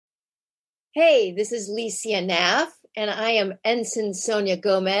Hey, this is Lycia Naff, and I am Ensign Sonia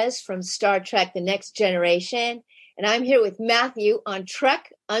Gomez from Star Trek The Next Generation, and I'm here with Matthew on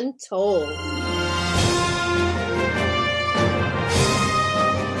Trek Untold.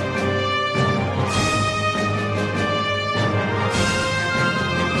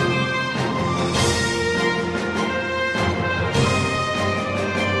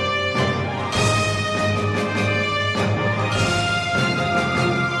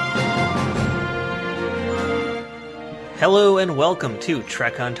 Hello and welcome to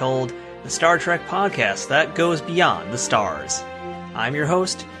Trek Untold, the Star Trek podcast that goes beyond the stars. I'm your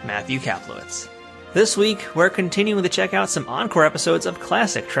host, Matthew Kaplowitz. This week, we're continuing to check out some encore episodes of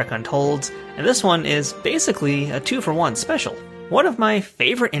classic Trek Untolds, and this one is basically a 2-for-1 special. One of my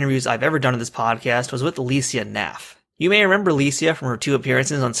favorite interviews I've ever done on this podcast was with Lycia Naff. You may remember Lycia from her 2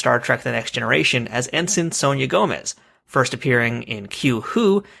 appearances on Star Trek The Next Generation as Ensign Sonia Gomez, first appearing in Q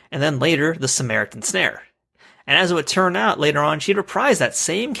Who, and then later The Samaritan Snare. And as it would turn out, later on, she'd reprise that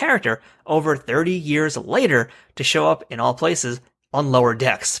same character over 30 years later to show up in all places on lower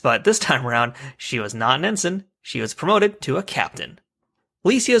decks. But this time around, she was not an ensign, she was promoted to a captain.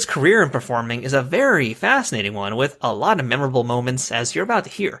 Lycia's career in performing is a very fascinating one with a lot of memorable moments, as you're about to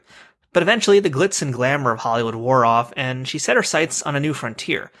hear. But eventually, the glitz and glamour of Hollywood wore off, and she set her sights on a new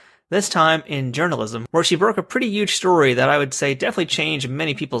frontier. This time in journalism, where she broke a pretty huge story that I would say definitely changed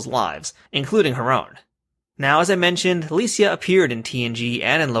many people's lives, including her own. Now, as I mentioned, Lycia appeared in TNG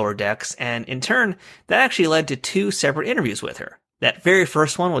and in Lower Decks, and in turn, that actually led to 2 separate interviews with her. That very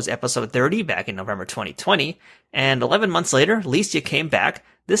first one was episode 30 back in November 2020, and 11 months later, Lycia came back,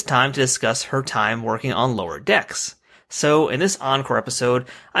 this time to discuss her time working on Lower Decks. So, in this encore episode,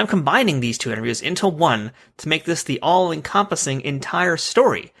 I'm combining these 2 interviews into one to make this the all-encompassing entire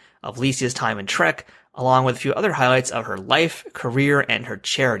story of Lycia's time in Trek, along with a few other highlights of her life, career, and her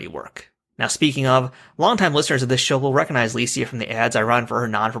charity work. Now, speaking of, longtime listeners of this show will recognize Lycia from the ads I run for her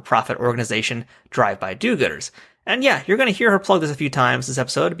non-for-profit organization, Drive-By Do-Gooders. And yeah, you're going to hear her plug this a few times this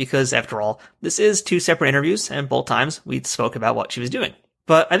episode because, after all, this is 2 separate interviews, and both times we spoke about what she was doing.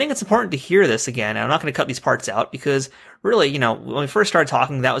 But I think it's important to hear this again, and I'm not going to cut these parts out because, really, when we first started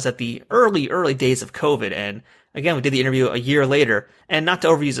talking, that was at the early days of COVID, and again, we did the interview a year later, and not to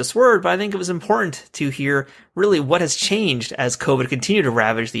overuse this word, but I think it was important to hear really what has changed as COVID continued to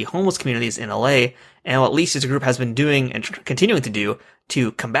ravage the homeless communities in LA, and what Lycia's group has been doing and continuing to do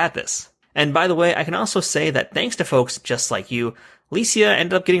to combat this. And by the way, I can also say that thanks to folks just like you, Lycia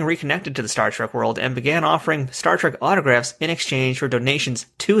ended up getting reconnected to the Star Trek world and began offering Star Trek autographs in exchange for donations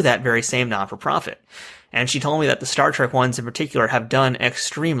to that very same non-for-profit. And she told me that the Star Trek ones in particular have done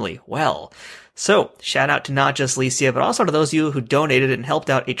extremely well. So, shout out to not just Lycia, but also to those of you who donated and helped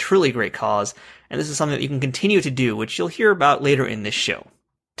out a truly great cause, and this is something that you can continue to do, which you'll hear about later in this show.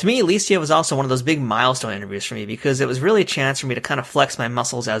 To me, Lycia was also one of those big milestone interviews for me, because it was really a chance for me to kind of flex my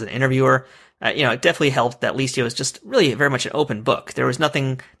muscles as an interviewer. It definitely helped that Lycia was just really very much an open book. There was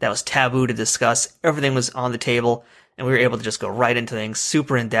nothing that was taboo to discuss, everything was on the table, and we were able to just go right into things,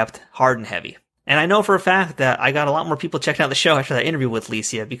 super in-depth, hard and heavy. And I know for a fact that I got a lot more people checking out the show after that interview with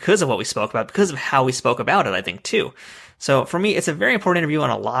Lycia because of what we spoke about, because of how we spoke about it, I think, too. So for me, it's a very important interview on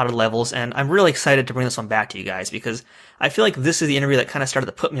a lot of levels, and I'm really excited to bring this one back to you guys because I feel like this is the interview that kind of started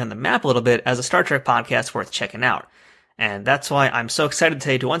to put me on the map a little bit as a Star Trek podcast worth checking out. And that's why I'm so excited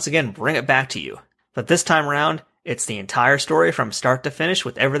today to once again bring it back to you. But this time around, it's the entire story from start to finish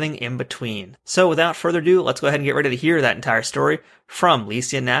with everything in between. So without further ado, let's go ahead and get ready to hear that entire story from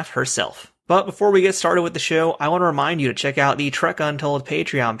Lycia Naff herself. But before we get started with the show, I want to remind you to check out the Trek Untold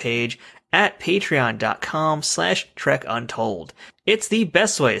Patreon page at patreon.com/trekuntold. It's the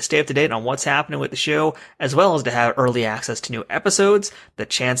best way to stay up to date on what's happening with the show, as well as to have early access to new episodes, the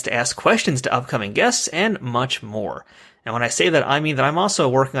chance to ask questions to upcoming guests, and much more. And when I say that, I mean that I'm also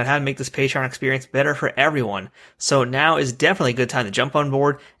working on how to make this Patreon experience better for everyone. So now is definitely a good time to jump on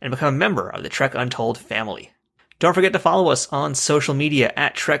board and become a member of the Trek Untold family. Don't forget to follow us on social media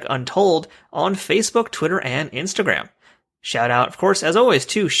at Trek Untold on Facebook, Twitter, and Instagram. Shout out, of course, as always,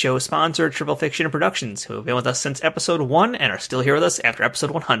 to show sponsor Triple Fiction Productions, who have been with us since episode 1 and are still here with us after episode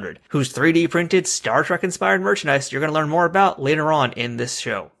 100, whose 3D printed Star Trek-inspired merchandise you're going to learn more about later on in this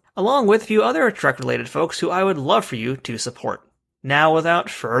show, along with a few other Trek-related folks who I would love for you to support. Now, without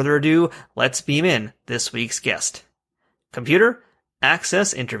further ado, let's beam in this week's guest. Computer,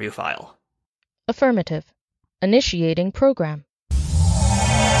 access interview file. Affirmative. Initiating program.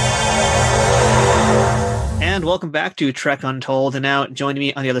 And and welcome back to Trek Untold. And now joining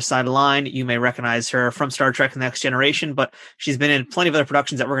me on the other side of the line, you may recognize her from Star Trek The Next Generation, but she's been in plenty of other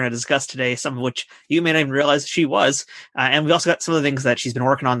productions that we're going to discuss today, some of which you may not even realize she was. And we also got some of the things that she's been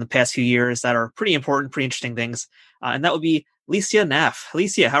working on the past few years that are pretty important, pretty interesting things. And that would be Lycia Naff.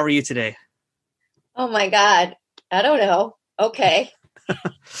 Lycia, how are you today? Oh my God. I don't know. Okay.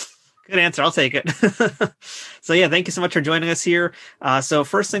 Good answer. I'll take it. So yeah, thank you so much for joining us here. So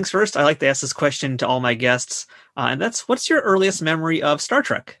first things first, I like to ask this question to all my guests, and that's, what's your earliest memory of Star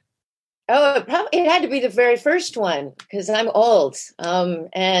Trek? Oh, it had to be the very first one because I'm old.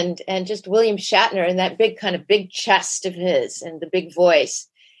 And just William Shatner and that big chest of his and the big voice.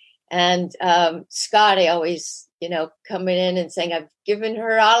 And Scotty always, coming in and saying, I've given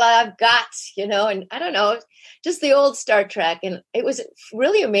her all I've got, and I don't know, just the old Star Trek. And it was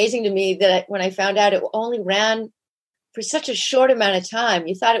really amazing to me that when I found out it only ran for such a short amount of time,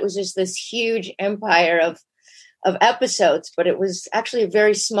 you thought it was just this huge empire of episodes, but it was actually a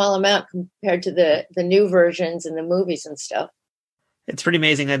very small amount compared to the new versions and the movies and stuff. It's pretty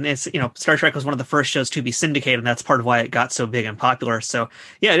amazing. And it's, Star Trek was one of the first shows to be syndicated, and that's part of why it got so big and popular. So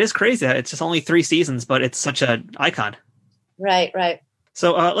yeah, it is crazy that it's just only 3 seasons, but it's such an icon. Right.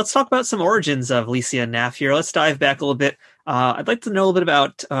 So let's talk about some origins of Lycia Naff here. Let's dive back a little bit. I'd like to know a little bit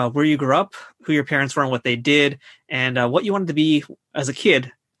about where you grew up, who your parents were and what they did, and what you wanted to be as a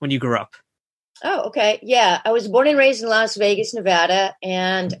kid when you grew up. Oh, okay. Yeah. I was born and raised in Las Vegas, Nevada.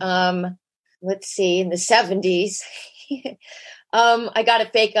 And let's see, in the 70s, I got a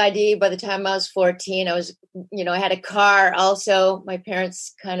fake ID by the time I was 14. I was, I had a car also. My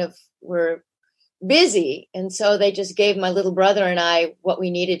parents kind of were busy. And so they just gave my little brother and I what we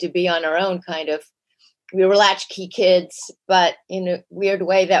needed to be on our own, kind of. We were latchkey kids, but in a weird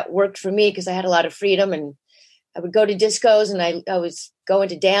way that worked for me because I had a lot of freedom, and I would go to discos and I was going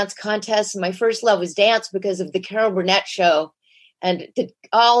to dance contests. And my first love was dance because of the Carol Burnett show and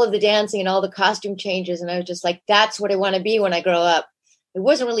all of the dancing and all the costume changes. And I was just like, that's what I want to be when I grow up. I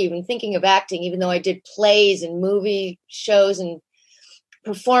wasn't really even thinking of acting, even though I did plays and movie shows and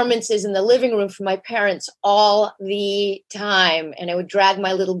performances in the living room for my parents all the time. And I would drag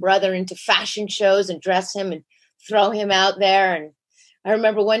my little brother into fashion shows and dress him and throw him out there. And I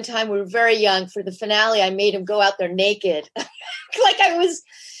remember one time we were very young, for the finale, I made him go out there naked. Like I was,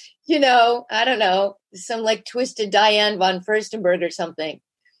 I don't know, some like twisted Diane von Furstenberg or something.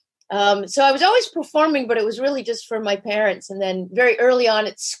 So I was always performing, but it was really just for my parents. And then very early on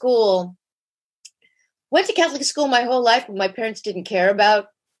at school, went to Catholic school my whole life, but my parents didn't care about,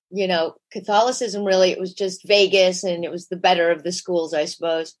 Catholicism really. It was just Vegas, and it was the better of the schools, I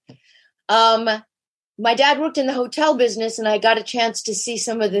suppose. My dad worked in the hotel business, and I got a chance to see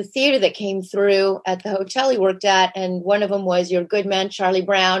some of the theater that came through at the hotel he worked at. And one of them was Your Good Man, Charlie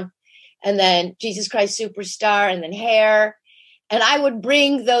Brown, and then Jesus Christ Superstar, and then Hair. And I would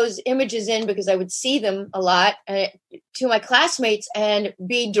bring those images in because I would see them a lot to my classmates and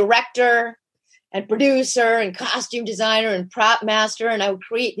be director and producer and costume designer and prop master. And I would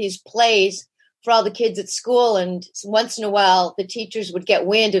create these plays for all the kids at school. And once in a while, the teachers would get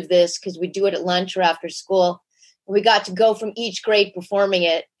wind of this because we'd do it at lunch or after school. And we got to go from each grade performing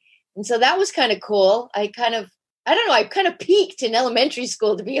it. And so that was kind of cool. I kind of peaked in elementary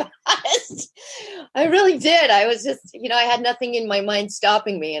school, to be honest. I really did. I was just, I had nothing in my mind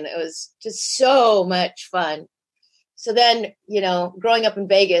stopping me. And it was just so much fun. So then, growing up in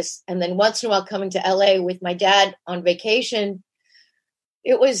Vegas and then once in a while coming to LA with my dad on vacation,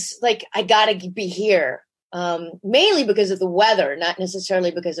 it was like, I got to be here, mainly because of the weather, not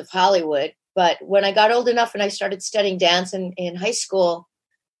necessarily because of Hollywood. But when I got old enough and I started studying dance in high school,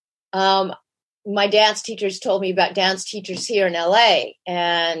 my dance teachers told me about dance teachers here in LA.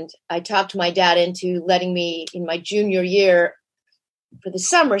 And I talked my dad into letting me, in my junior year for the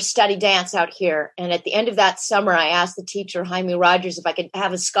summer, study dance out here. And at the end of that summer, I asked the teacher, Jaime Rogers, if I could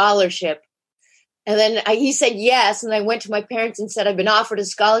have a scholarship. And then he said yes. And I went to my parents and said, I've been offered a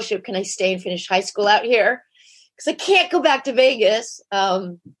scholarship. Can I stay and finish high school out here? Because I can't go back to Vegas.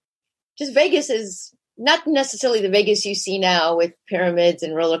 Just Vegas is not necessarily the Vegas you see now with pyramids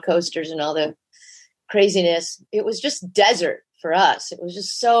and roller coasters and all the craziness. It was just desert for us. It was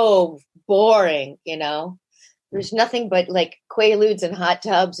just so boring, There's nothing but like quaaludes and hot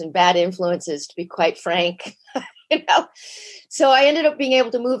tubs and bad influences, to be quite frank. So I ended up being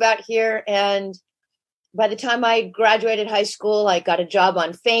able to move out here. And by the time I graduated high school, I got a job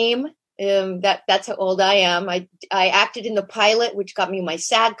on Fame. That's how old I am. I acted in the pilot, which got me my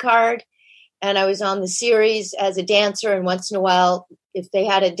SAG card. And I was on the series as a dancer. And once in a while, if they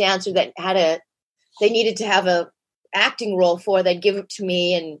had a dancer that they needed to have a acting role for, they'd give it to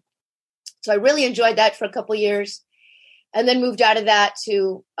me. And So I really enjoyed that for a couple of years, and then moved out of that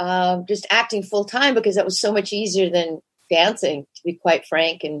to just acting full time because that was so much easier than dancing, to be quite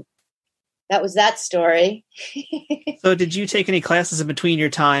frank. And that was that story. So did you take any classes in between your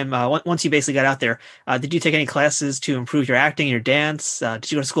time, once you basically got out there? Did you take any classes to improve your acting and your dance?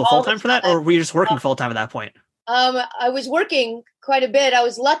 Did you go to school full All the time for that, time. or were you just working full time at that point? I was working quite a bit. I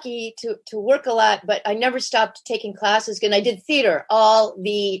was lucky to work a lot, but I never stopped taking classes, and I did theater all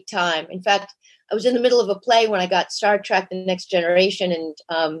the time. In fact, I was in the middle of a play when I got Star Trek: The Next Generation,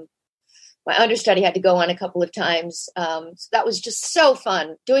 and my understudy had to go on a couple of times. So that was just so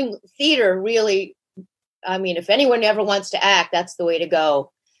fun. Doing theater really, I mean, if anyone ever wants to act, that's the way to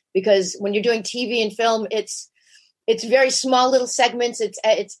go. Because when you're doing TV and film, it's very small little segments.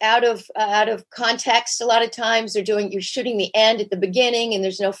 It's out of context. A lot of times you're shooting the end at the beginning and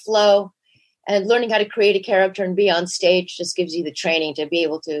there's no flow, and learning how to create a character and be on stage just gives you the training to be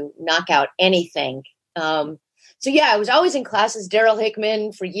able to knock out anything. So yeah, I was always in classes, Daryl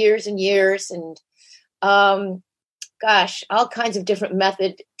Hickman for years and years, and all kinds of different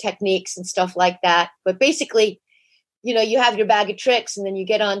method techniques and stuff like that. But basically, you have your bag of tricks, and then you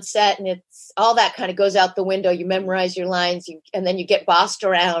get on set, and it's all that kind of goes out the window. You memorize your lines, and then you get bossed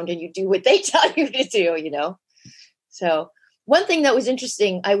around, and you do what they tell you to do. So one thing that was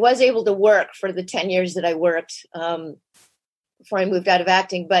interesting, I was able to work for the 10 years that I worked before I moved out of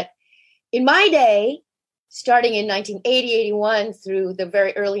acting. But in my day, starting in 1980, 81 through the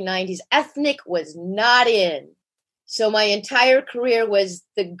very early 90s, ethnic was not in. So my entire career was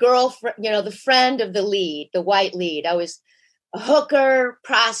the girlfriend, the friend of the lead, the white lead. I was a hooker,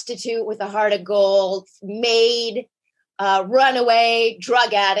 prostitute with a heart of gold, maid, runaway,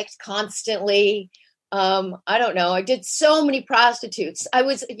 drug addict constantly. I don't know. I did so many prostitutes. I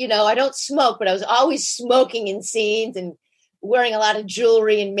was, I don't smoke, but I was always smoking in scenes and wearing a lot of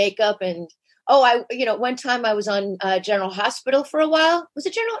jewelry and makeup. And one time I was on General Hospital for a while. Was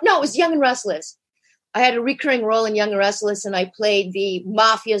it General? No, it was Young and Restless. I had a recurring role in Young and Restless, and I played the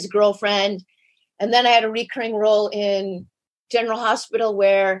mafia's girlfriend. And then I had a recurring role in General Hospital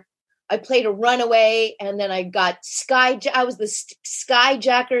where I played a runaway, and then I was the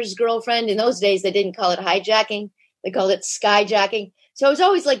skyjacker's girlfriend. In those days, they didn't call it hijacking. They called it skyjacking. So I was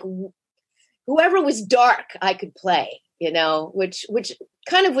always like, whoever was dark, I could play, which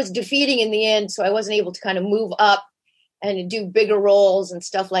kind of was defeating in the end. So I wasn't able to kind of move up and do bigger roles and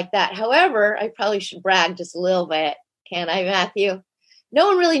stuff like that. However, I probably should brag just a little bit. Can I, Matthew? No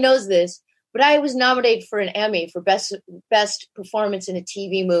one really knows this, but I was nominated for an Emmy for best performance in a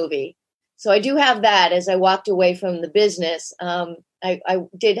TV movie. So I do have that as I walked away from the business. I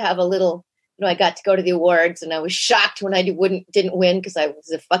did have a little, I got to go to the awards, and I was shocked when I didn't win because I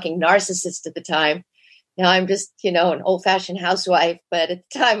was a fucking narcissist at the time. Now I'm just, an old-fashioned housewife, but at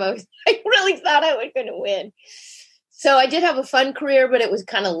the time I really thought I was going to win. So I did have a fun career, but it was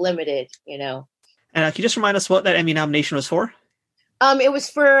kind of limited, And can you just remind us what that Emmy nomination was for? It was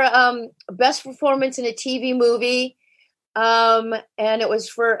for best performance in a TV movie. And it was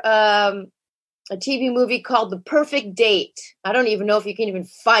for a TV movie called The Perfect Date. I don't even know if you can even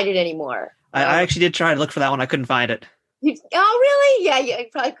find it anymore. I actually did try to look for that one. I couldn't find it. Oh, really? Yeah, I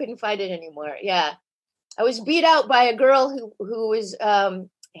probably couldn't find it anymore. Yeah. I was beat out by a girl who was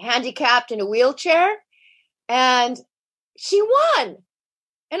handicapped in a wheelchair, and she won.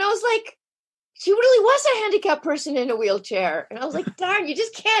 And I was like, she really was a handicapped person in a wheelchair. And I was like, darn, you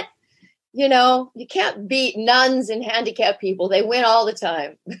just can't, you can't beat nuns and handicapped people. They win all the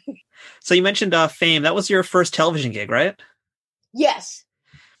time. So you mentioned Fame. That was your first television gig, right? Yes.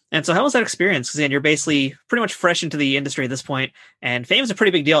 And so how was that experience? Because again, you're basically pretty much fresh into the industry at this point, and Fame is a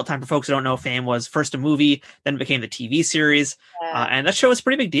pretty big deal at the time. For folks who don't know, Fame was first a movie, then became the TV series, and that show was a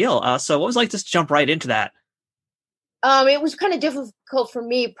pretty big deal. So what was it like to jump right into that? It was kind of difficult for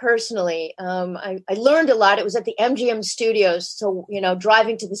me personally. I learned a lot. It was at the MGM studios. So,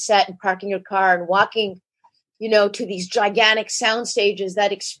 driving to the set and parking your car and walking, to these gigantic sound stages,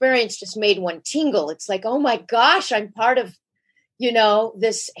 that experience just made one tingle. It's like, oh my gosh, I'm part of,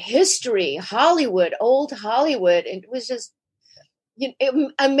 this history, Hollywood, old Hollywood. And it was just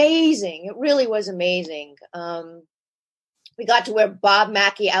amazing. It really was amazing. We got to wear Bob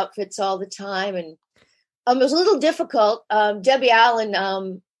Mackie outfits all the time, and it was a little difficult. Debbie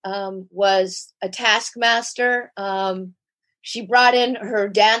Allen was a taskmaster. She brought in her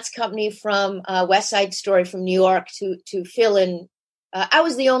dance company from West Side Story from New York to fill in. I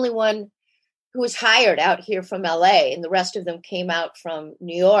was the only one who was hired out here from LA, and the rest of them came out from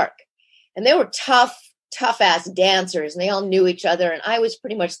New York. And they were tough ass dancers, and they all knew each other. And I was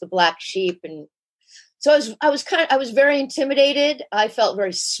pretty much the black sheep. And So I was very intimidated. I felt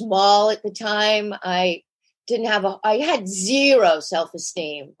very small at the time. I had zero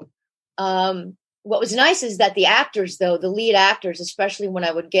self-esteem. What was nice is that the actors, though, the lead actors, especially when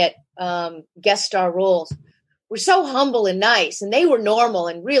I would get guest star roles, were so humble and nice, and they were normal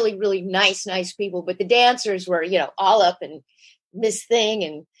and really, really nice people. But the dancers were, all up and this thing.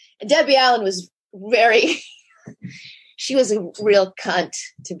 And Debbie Allen was very, she was a real cunt,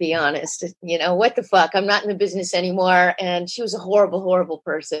 to be honest. What the fuck? I'm not in the business anymore. And she was a horrible, horrible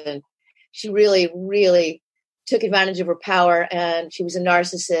person. She really, really took advantage of her power, and she was a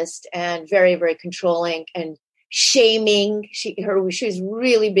narcissist and very, very controlling and shaming. She was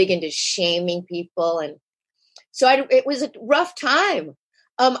really big into shaming people. And so it was a rough time.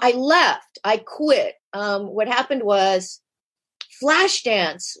 I left, I quit. What happened was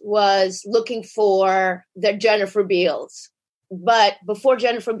Flashdance was looking for the Jennifer Beals, but before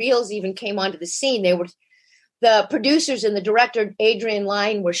Jennifer Beals even came onto the scene, the producers and the director, Adrian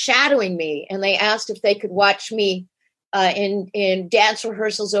Lyne, were shadowing me, and they asked if they could watch me in dance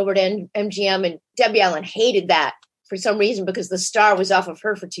rehearsals over at MGM. And Debbie Allen hated that for some reason, because the star was off of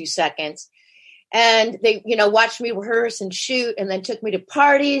her for 2 seconds. And they, watched me rehearse and shoot, and then took me to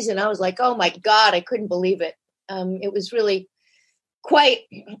parties. And I was like, oh my God, I couldn't believe it. It was really quite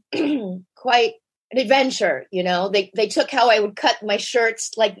an adventure. They took how I would cut my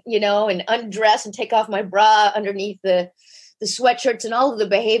shirts, and undress and take off my bra underneath the sweatshirts, and all of the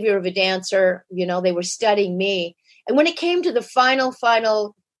behavior of a dancer. They were studying me. And when it came to the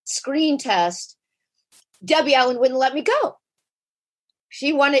final screen test, Debbie Allen wouldn't let me go.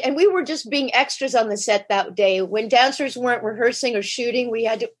 She wanted, and we were just being extras on the set that day. When dancers weren't rehearsing or shooting, we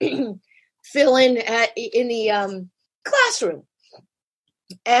had to fill in the classroom.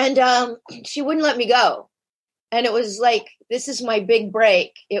 And she wouldn't let me go. And it was like, this is my big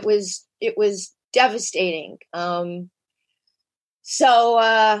break. It was devastating. So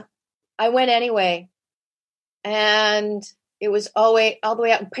I went anyway. And it was all the way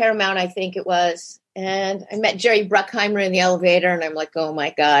out in Paramount, I think it was. And I met Jerry Bruckheimer in the elevator, and I'm like, oh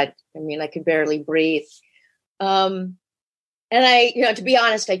my God. I mean, I could barely breathe. And I, to be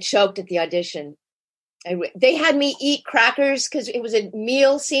honest, I choked at the audition. They had me eat crackers because it was a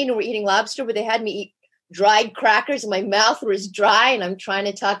meal scene and we're eating lobster, but they had me eat dried crackers and my mouth was dry, and I'm trying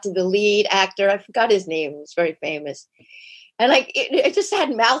to talk to the lead actor. I forgot his name. He was very famous. And I just had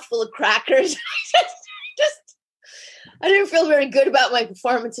a mouthful of crackers. I didn't feel very good about my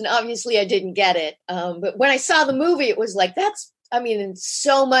performance, and obviously I didn't get it. But when I saw the movie, it was like,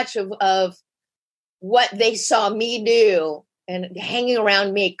 so much of what they saw me do and hanging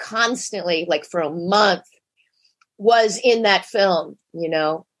around me constantly, like for a month, was in that film.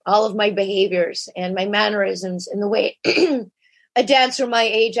 All of my behaviors and my mannerisms and the way a dancer my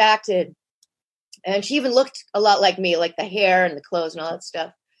age acted. And she even looked a lot like me, like the hair and the clothes and all that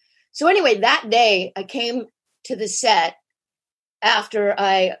stuff. So anyway, that day I came to the set after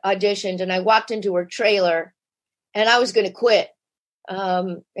I auditioned, and I walked into her trailer, and I was going to quit.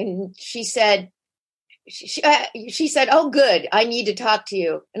 And she said, oh, good, I need to talk to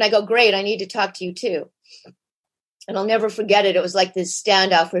you. And I go, great, I need to talk to you too. And I'll never forget it. It was like this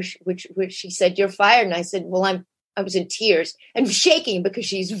standoff which she said, you're fired. And I said, well, I was in tears and shaking because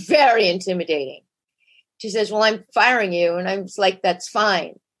she's very intimidating. She says, well, I'm firing you. And I was like, that's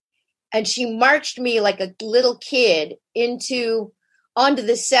fine. And she marched me like a little kid onto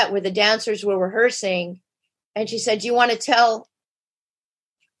the set where the dancers were rehearsing. And she said, do you want to tell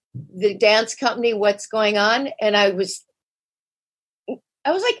the dance company what's going on? And I was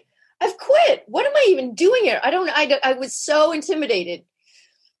like, I've quit. What am I even doing here? I was so intimidated.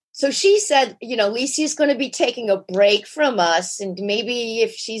 So she said, Lycia's going to be taking a break from us, and maybe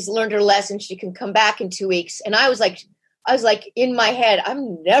if she's learned her lesson, she can come back in 2 weeks. And I was like in my head,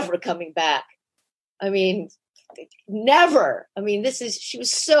 I'm never coming back. I mean, never. I mean, she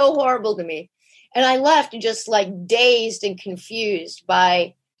was so horrible to me. And I left just like dazed and confused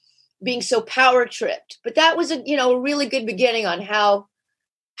by being so power tripped. But that was a really good beginning on how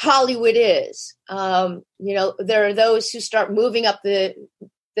Hollywood is. There are those who start moving up the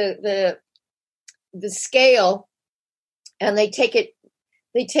scale, and they take it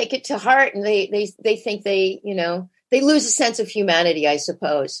to heart, and they think they lose a sense of humanity, I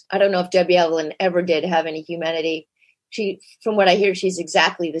suppose. I don't know if Debbie Allen ever did have any humanity. From what I hear, she's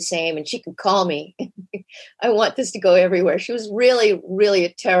exactly the same, and she could call me. I want this to go everywhere. She was really, really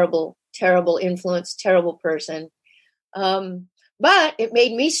a terrible, terrible influence, terrible person. But it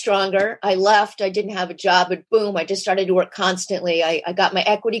made me stronger. I left. I didn't have a job, but boom, I just started to work constantly. I got my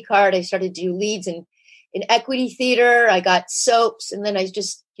equity card. I started to do leads in equity theater. I got soaps. And then I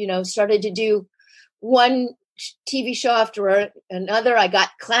just, started to do one TV show after another. I got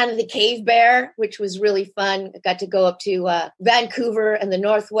Clan of the Cave Bear, which was really fun. I got to go up to Vancouver and the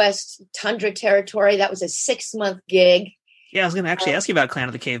Northwest Tundra Territory. That was a 6-month gig. Yeah, I was going to actually ask you about Clan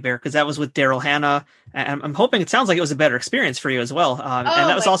of the Cave Bear, because that was with Daryl Hannah, and I'm hoping it sounds like it was a better experience for you as well. And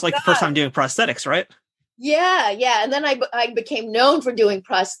that was also like the first time doing prosthetics, right? Yeah. And then I became known for doing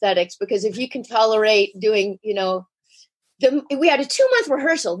prosthetics, because if you can tolerate doing, we had a 2-month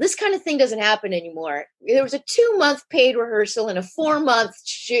rehearsal. This kind of thing doesn't happen anymore. There was a 2-month paid rehearsal and a 4-month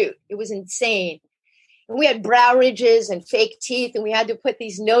shoot. It was insane. And we had brow ridges and fake teeth, and we had to put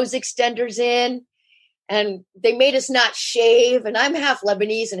these nose extenders in. And they made us not shave. And I'm half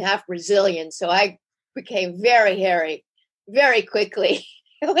Lebanese and half Brazilian. So I became very hairy very quickly.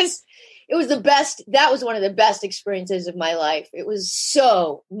 It was the best. That was one of the best experiences of my life. It was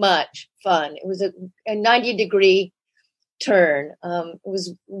so much fun. It was a 90-degree turn. It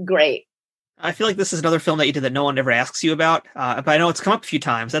was great. I feel like this is another film that you did that no one ever asks you about, but I know it's come up a few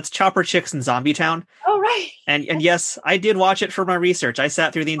times. That's Chopper Chicks in Zombie Town. Oh, right. And yes, I did watch it for my research. I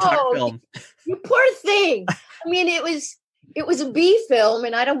sat through the entire film. You poor thing. I mean, it was a B film,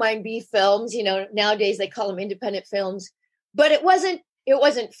 and I don't mind B films. Nowadays they call them independent films, but it wasn't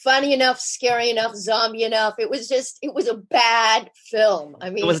funny enough, scary enough, zombie enough. It was a bad film. I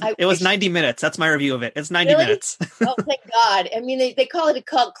mean, it was 90 minutes. That's my review of it. It's 90 minutes. Oh, thank God. I mean, they call it a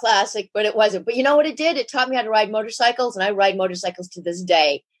cult classic, but it wasn't. But you know what it did? It taught me how to ride motorcycles, and I ride motorcycles to this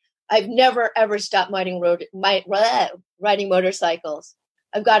day. I've never, ever stopped riding motorcycles.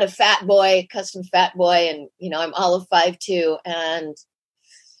 I've got a custom fat boy, and, I'm all of 5'2", and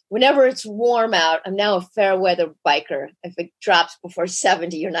whenever it's warm out, I'm now a fair weather biker. If it drops before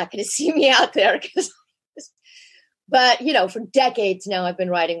 70, you're not going to see me out there. But, for decades now, I've been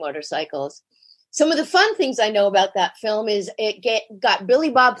riding motorcycles. Some of the fun things I know about that film is it got Billy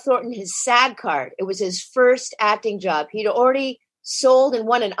Bob Thornton his SAG card. It was his first acting job. He'd already sold and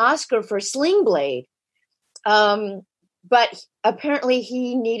won an Oscar for Sling Blade. But apparently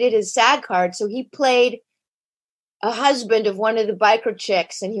he needed his SAG card, so he played a husband of one of the biker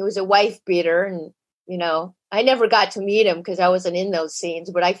chicks, and he was a wife beater. And, I never got to meet him because I wasn't in those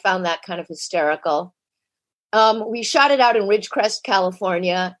scenes, but I found that kind of hysterical. We shot it out in Ridgecrest,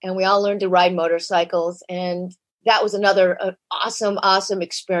 California, and we all learned to ride motorcycles. And that was another awesome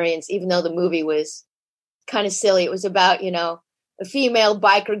experience, even though the movie was kind of silly. It was about, a female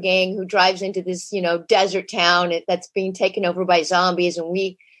biker gang who drives into this, desert town that's being taken over by zombies. And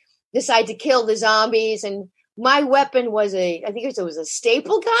we decide to kill the zombies. And my weapon was I think it was a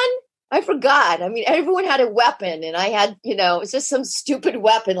staple gun. I forgot. I mean, everyone had a weapon, and I had, it was just some stupid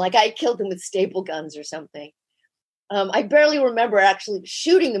weapon. Like I killed them with staple guns or something. I barely remember actually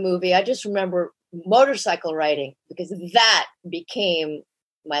shooting the movie. I just remember motorcycle riding, because that became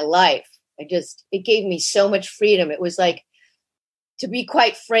my life. It gave me so much freedom. It was like, to be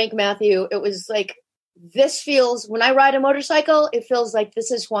quite frank, Matthew, it was like, when I ride a motorcycle, it feels like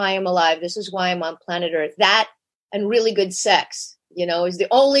this is why I'm alive. This is why I'm on planet Earth. That and really good sex, is the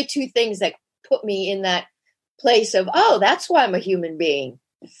only two things that put me in that place of, oh, that's why I'm a human being,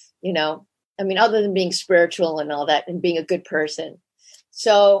 I mean, other than being spiritual and all that and being a good person.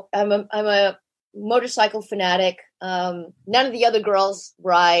 So I'm a motorcycle fanatic. None of the other girls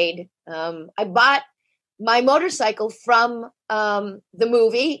ride. I bought my motorcycle from the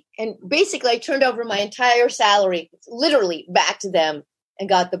movie, and basically I turned over my entire salary, literally, back to them and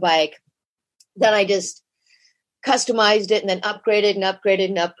got the bike. Then I just customized it and then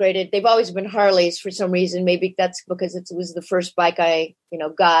upgraded. They've always been Harleys for some reason. Maybe that's because it was the first bike I,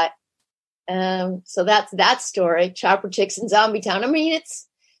 got. So that's that story, Chopper Chicks in Zombie Town. I mean, it's,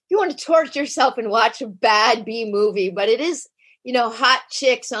 you want to torture yourself and watch a bad B movie, but it is, hot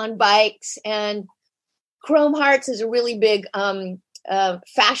chicks on bikes. And Chrome Hearts is a really big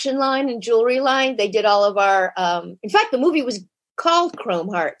fashion line and jewelry line. They did all of our, in fact, the movie was called Chrome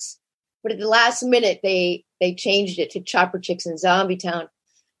Hearts, but at the last minute, they changed it to Chopper Chicks in Zombie Town.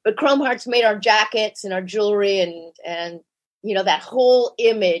 But Chrome Hearts made our jackets and our jewelry and that whole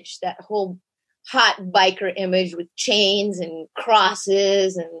image, that whole hot biker image with chains and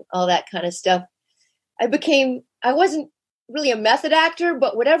crosses and all that kind of stuff. I wasn't really a method actor,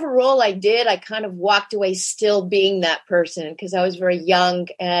 but whatever role I did, I kind of walked away still being that person, because I was very young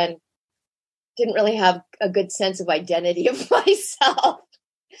and didn't really have a good sense of identity of myself.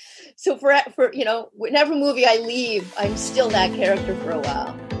 So for whenever movie I leave, I'm still that character for a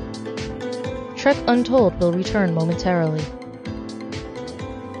while. Trek Untold will return momentarily.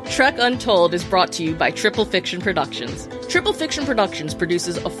 Trek Untold is brought to you by Triple Fiction Productions. Triple Fiction Productions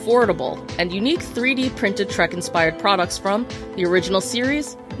produces affordable and unique 3D printed Trek-inspired products from the original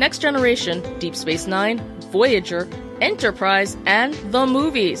series, Next Generation, Deep Space Nine, Voyager, Enterprise, and the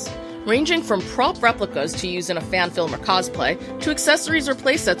movies. Ranging from prop replicas to use in a fan film or cosplay, to accessories or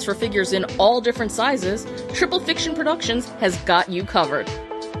playsets for figures in all different sizes, Triple Fiction Productions has got you covered.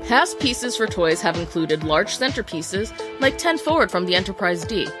 Past pieces for toys have included large centerpieces like 10 Forward from the Enterprise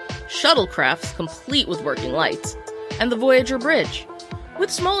D, shuttlecrafts complete with working lights, and the Voyager Bridge, with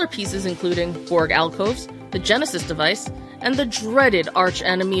smaller pieces including Borg alcoves, the Genesis device, and the dreaded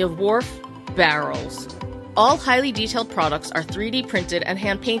arch-enemy of Worf, barrels. All highly detailed products are 3D printed and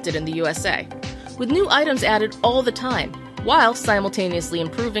hand-painted in the USA, with new items added all the time, while simultaneously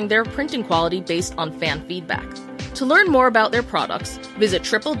improving their printing quality based on fan feedback. To learn more about their products, visit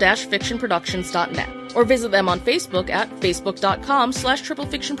triple-fictionproductions.net or visit them on Facebook at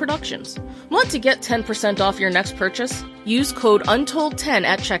facebook.com/triplefictionproductions. Want to get 10% off your next purchase? Use code UNTOLD10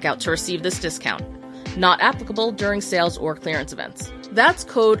 at checkout to receive this discount. Not applicable during sales or clearance events. That's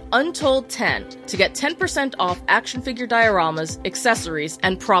code UNTOLD10 to get 10% off action figure dioramas, accessories,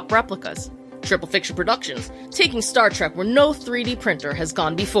 and prop replicas. Triple Fiction Productions, taking Star Trek where no 3D printer has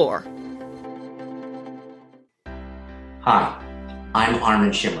gone before. Hi, I'm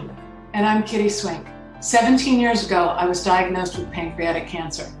Armin Shimmerman. And I'm Kitty Swink. 17 years ago, I was diagnosed with pancreatic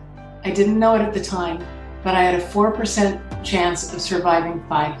cancer. I didn't know it at the time, but I had a 4% chance of surviving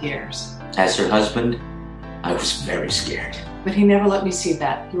 5 years. As her husband, I was very scared. But he never let me see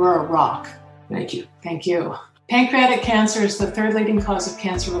that. You are a rock. Thank you. Thank you. Pancreatic cancer is the third leading cause of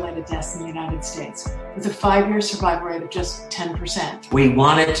cancer-related deaths in the United States, with a 5-year survival rate of just 10%. We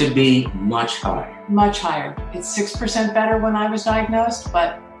want it to be much higher. Much higher. It's 6% better when I was diagnosed,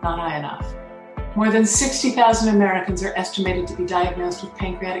 but not high enough. More than 60,000 Americans are estimated to be diagnosed with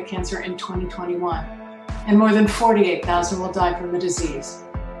pancreatic cancer in 2021, and more than 48,000 will die from the disease.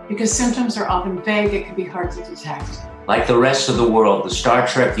 Because symptoms are often vague, it can be hard to detect. Like the rest of the world, the Star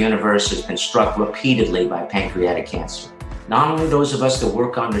Trek universe has been struck repeatedly by pancreatic cancer. Not only those of us that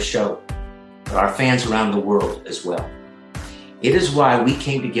work on the show, but our fans around the world as well. It is why we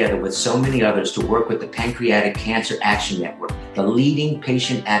came together with so many others to work with the Pancreatic Cancer Action Network, the leading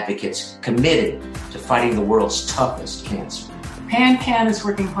patient advocates committed to fighting the world's toughest cancer. PanCan is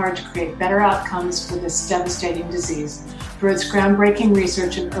working hard to create better outcomes for this devastating disease through its groundbreaking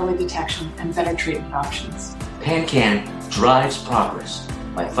research in early detection and better treatment options. PanCan drives progress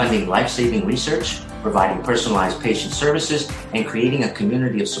by funding life-saving research, providing personalized patient services, and creating a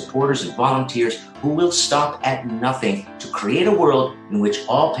community of supporters and volunteers who will stop at nothing to create a world in which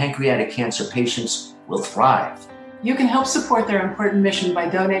all pancreatic cancer patients will thrive. You can help support their important mission by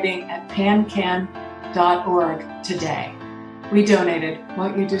donating at pancan.org today. We donated.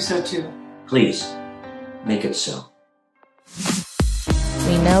 Won't you do so too? Please, make it so.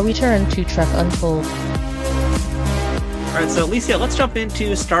 We now return to Trek Untold. All right, so Lycia, let's jump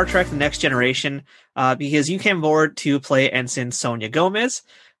into Star Trek The Next Generation, because you came aboard to play Ensign Sonia Gomez.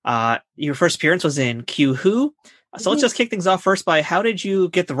 Your first appearance was in Q Who. So let's just kick things off first by, how did you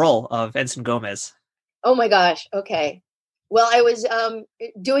get the role of Ensign Gomez? Oh my gosh. Okay. Well, I was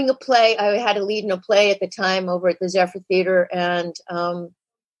doing a play. I had a lead in a play at the time over at the Zephyr Theater, and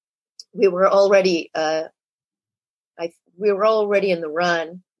we were already in the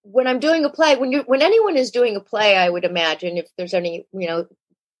run. When I'm doing a play, when anyone is doing a play, I would imagine, if there's any,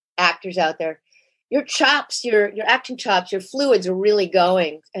 actors out there, your chops, your acting chops, your fluids are really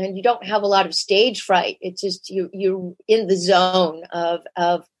going, and you don't have a lot of stage fright. It's just you're in the zone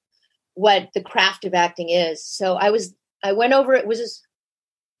of what the craft of acting is. So I went over. It was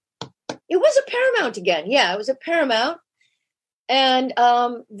a Paramount again. Yeah, it was a Paramount, and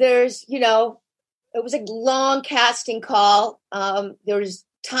there's it was a long casting call. There was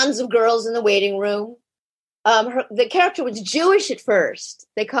tons of girls in the waiting room. The character was Jewish at first.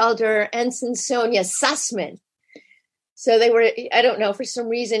 They called her Ensign Sonia Sussman. So they were, I don't know, for some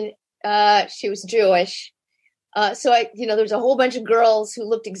reason, she was Jewish. So there was a whole bunch of girls who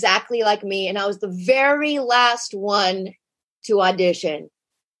looked exactly like me. And I was the very last one to audition.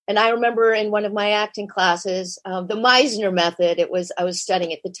 And I remember in one of my acting classes, the Meisner method, I was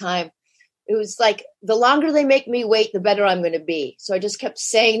studying at the time. It was like, the longer they make me wait, the better I'm going to be. So I just kept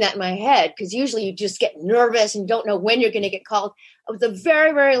saying that in my head, because usually you just get nervous and don't know when you're going to get called. I was the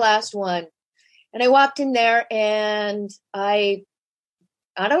very, very last one. And I walked in there, and I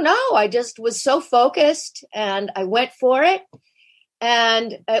don't know, I just was so focused, and I went for it.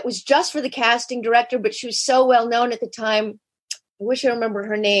 And it was just for the casting director, but she was so well known at the time. I wish I remember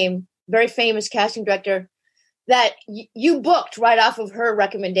her name. Very famous casting director, that you booked right off of her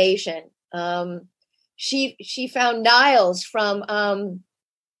recommendation. She found Niles from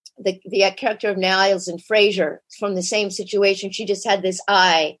the character of Niles in Frasier from the same situation. She just had this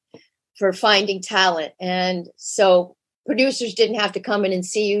eye for finding talent. And so producers didn't have to come in and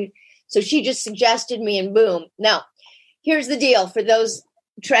see you. So she just suggested me, and boom. Now, here's the deal for those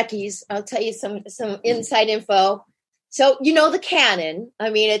Trekkies. I'll tell you some inside info. So, the canon. I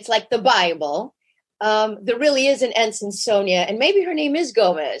mean, it's like the Bible. There really is an Ensign Sonia, and maybe her name is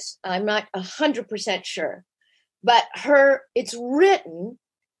Gomez. I'm not 100% sure. But it's written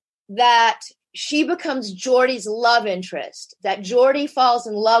that she becomes Geordi's love interest, that Geordi falls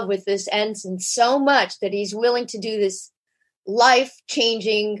in love with this ensign so much that he's willing to do this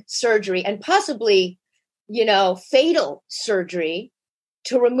life-changing surgery and possibly, fatal surgery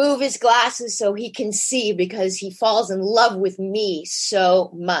to remove his glasses so he can see, because he falls in love with me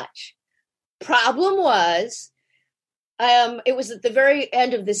so much. Problem was, it was at the very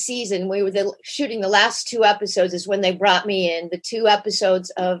end of the season. We were shooting the last 2 episodes is when they brought me in. The 2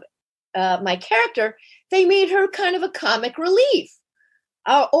 episodes of my character, they made her kind of a comic relief.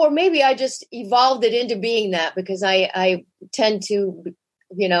 Or maybe I just evolved it into being that, because I tend to,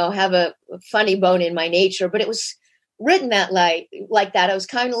 have a funny bone in my nature. But it was written that like that. I was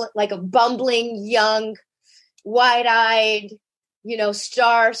kind of like a bumbling, young, wide-eyed,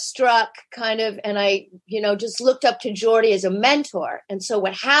 starstruck kind of. And I, just looked up to Geordi as a mentor. And so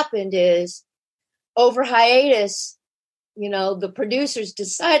what happened is, over hiatus, the producers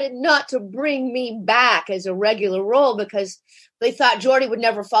decided not to bring me back as a regular role because they thought Geordi would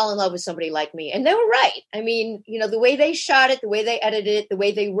never fall in love with somebody like me. And they were right. I mean, the way they shot it, the way they edited it, the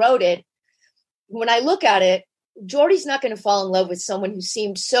way they wrote it, when I look at it, Geordi's not going to fall in love with someone who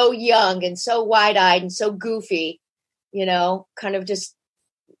seemed so young and so wide-eyed and so goofy, kind of just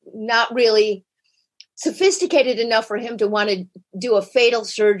not really sophisticated enough for him to want to do a fatal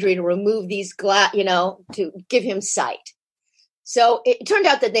surgery to remove these to give him sight. So it turned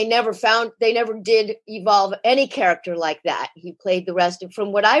out that they never did evolve any character like that. He played the rest of,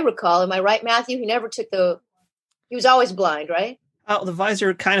 from what I recall, am I right, Matthew? He was always blind, right? The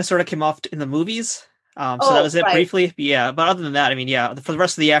visor kind of sort of came off in the movies. So that was it right. Briefly. But yeah, but other than that, I mean, yeah, for the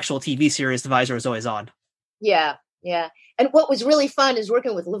rest of the actual TV series, the visor was always on. Yeah, yeah. And what was really fun is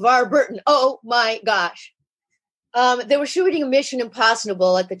working with LeVar Burton. Oh my gosh. They were shooting a Mission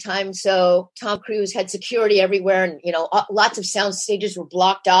Impossible at the time, so Tom Cruise had security everywhere, and lots of sound stages were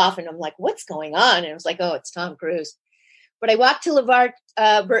blocked off. And I'm like, "What's going on?" And I was like, "Oh, it's Tom Cruise." But I walked to LeVar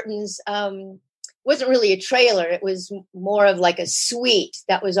Burton's. Wasn't really a trailer; it was more of like a suite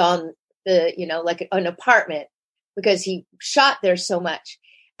that was on the, like an apartment, because he shot there so much,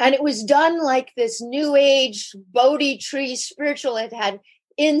 and it was done like this New Age Bodhi tree spiritual. It had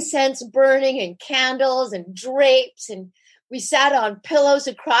incense burning and candles and drapes, and we sat on pillows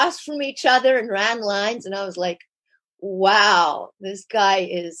across from each other and ran lines, and I was like, wow, this guy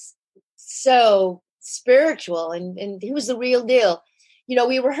is so spiritual, and he was the real deal.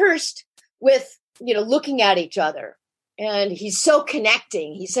 We rehearsed with looking at each other, and he's so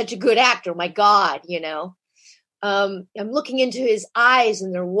connecting. He's such a good actor, my God. I'm looking into his eyes,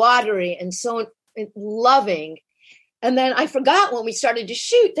 and they're watery and so loving. And then I forgot when we started to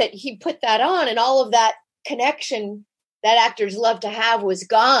shoot that he put that on, and all of that connection that actors love to have was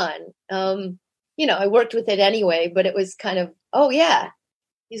gone. I worked with it anyway, but it was kind of, oh yeah,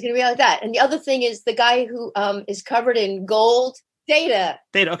 he's going to be like that. And the other thing is the guy who is covered in gold, Data.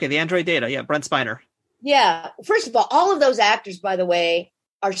 Okay, the android Data. Yeah, Brent Spiner. Yeah. First of all of those actors, by the way,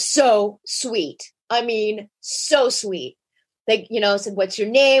 are so sweet. I mean, so sweet. They, said, "What's your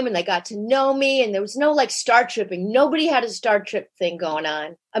name?" And they got to know me. And there was no like Star Tripping. Nobody had a Star Trip thing going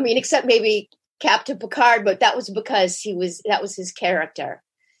on. I mean, except maybe Captain Picard, but that was because that was his character,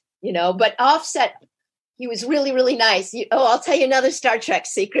 But Offset, he was really, really nice. I'll tell you another Star Trek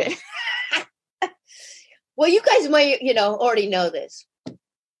secret. Well, you guys might, already know this.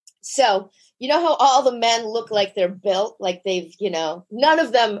 So, how all the men look like they're built, like they've, none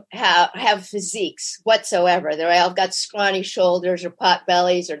of them have physiques whatsoever. They're all got scrawny shoulders or pot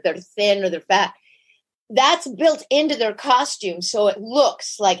bellies, or they're thin or they're fat. That's built into their costume. So it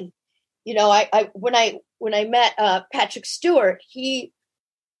looks like, when I met Patrick Stewart, he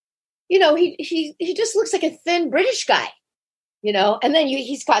just looks like a thin British guy, and then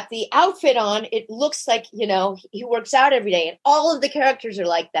he's got the outfit on. It looks like, he works out every day, and all of the characters are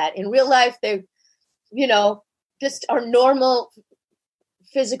like that. In real life, they're, just are normal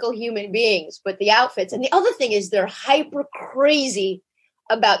physical human beings, but the outfits. And the other thing is they're hyper crazy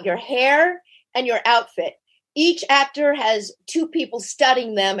about your hair and your outfit. Each actor has 2 people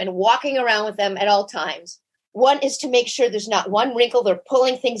studying them and walking around with them at all times. One is to make sure there's not one wrinkle. They're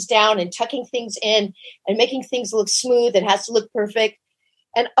pulling things down and tucking things in and making things look smooth. It has to look perfect.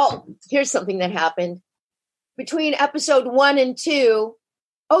 And here's something that happened. Between episode 1 and 2,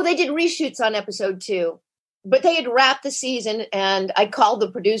 they did reshoots on episode 2, but they had wrapped the season, and I called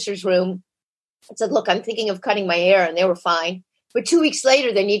the producer's room and said, look, I'm thinking of cutting my hair, and they were fine. But 2 weeks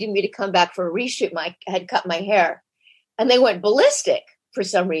later, they needed me to come back for a reshoot. I had cut my hair, and they went ballistic for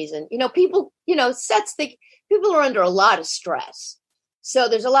some reason. People, sets think people are under a lot of stress. So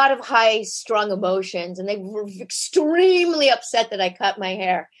there's a lot of high strung emotions, and they were extremely upset that I cut my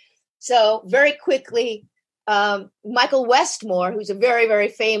hair. So very quickly, Michael Westmore, who's a very, very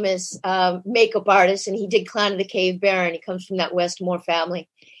famous makeup artist, and he did Clown of the Cave Bear, and he comes from that Westmore family.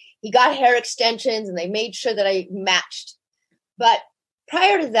 He got hair extensions, and they made sure that I matched. But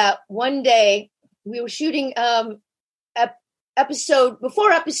prior to that, one day we were shooting before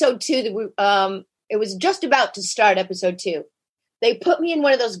episode 2. It was just about to start episode 2. They put me in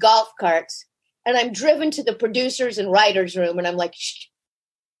one of those golf carts, and I'm driven to the producers and writers' room, and I'm like, shh.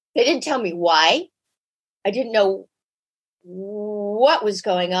 They didn't tell me why. I didn't know what was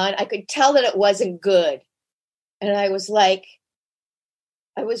going on. I could tell that it wasn't good. And I was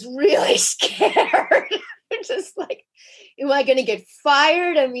really scared. Just like, am I going to get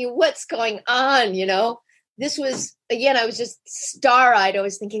fired? I mean, what's going on? This was, again, I was just star-eyed. I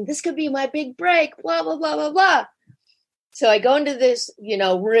was thinking, this could be my big break, blah, blah, blah, blah, blah. So I go into this,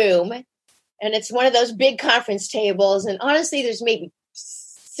 room, and it's one of those big conference tables. And honestly, there's maybe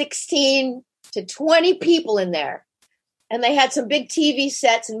 16 to 20 people in there. And they had some big TV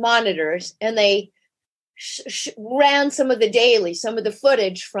sets and monitors, and they ran some of the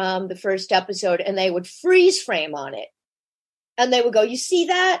footage from the first episode, and they would freeze frame on it. And they would go, you see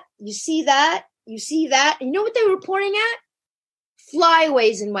that? You see that? You see that? And you know what they were pointing at?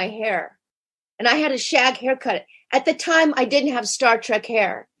 Flyaways in my hair. And I had a shag haircut. At the time, I didn't have Star Trek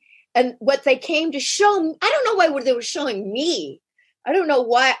hair. And what they came to show me, I don't know why they were showing me. I don't know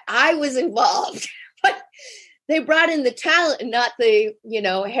why I was involved. But they brought in the talent and not the,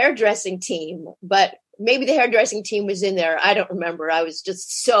 hairdressing team. But maybe the hairdressing team was in there. I don't remember. I was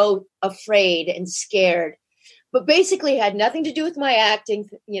just so afraid and scared. But basically, it had nothing to do with my acting.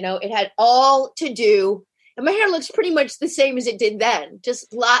 It had all to do. And my hair looks pretty much the same as it did then.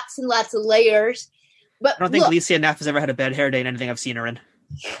 Just lots and lots of layers. But I don't think Lycia Naff has ever had a bad hair day in anything I've seen her in.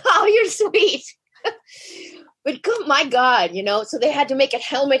 Oh, you're sweet. But my God, so they had to make it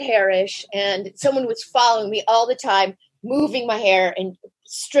helmet hairish, and someone was following me all the time, moving my hair and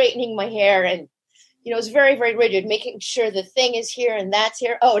straightening my hair. And, it was very, very rigid, making sure the thing is here and that's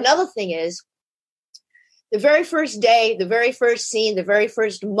here. Oh, another thing is the very first day, the very first scene, the very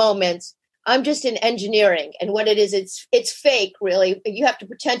first moments, I'm just in engineering. And what it is, it's fake, really. You have to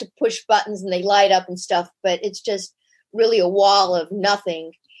pretend to push buttons and they light up and stuff, but it's just really a wall of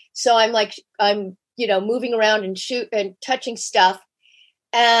nothing. So I'm moving around and shoot and touching stuff,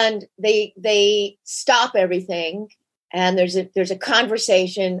 and they stop everything, and there's a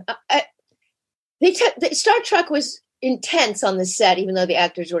conversation. Star Trek was intense on the set, even though the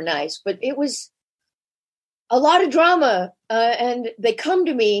actors were nice, but it was a lot of drama. And they come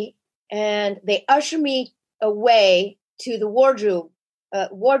to me and they usher me away to the wardrobe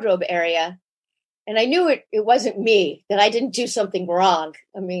area. And I knew it wasn't me, that I didn't do something wrong.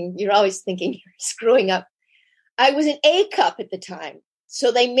 I mean, you're always thinking you're screwing up. I was an A cup at the time.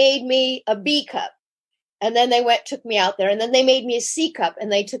 So they made me a B cup. And then they took me out there. And then they made me a C cup.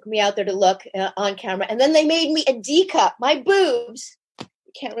 And they took me out there to look on camera. And then they made me a D cup. My boobs,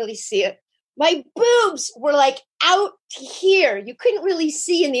 you can't really see it. My boobs were like out here. You couldn't really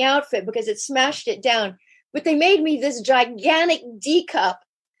see in the outfit because it smashed it down. But they made me this gigantic D cup,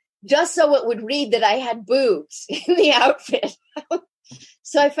 just so it would read that I had boobs in the outfit.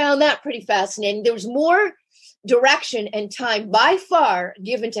 So I found that pretty fascinating. There was more direction and time by far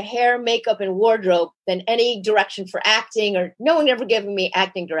given to hair, makeup, and wardrobe than any direction for acting, or no one ever given me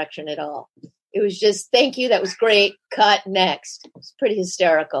acting direction at all. It was just, thank you, that was great, cut, next. It was pretty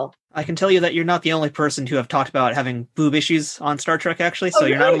hysterical. I can tell you that you're not the only person to have talked about having boob issues on Star Trek, actually, so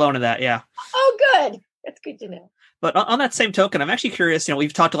You're not alone in that, yeah. Oh, good. That's good to know. But on that same token, I'm actually curious,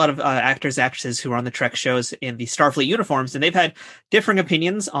 we've talked to a lot of actors, actresses who are on the Trek shows in the Starfleet uniforms, and they've had differing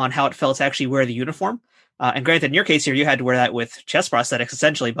opinions on how it felt to actually wear the uniform. And granted, in your case here, you had to wear that with chest prosthetics,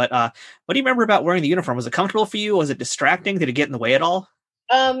 essentially. But what do you remember about wearing the uniform? Was it comfortable for you? Was it distracting? Did it get in the way at all?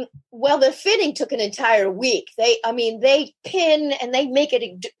 Well, the fitting took an entire week. They pin and they make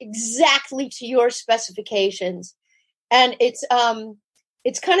it exactly to your specifications. And it's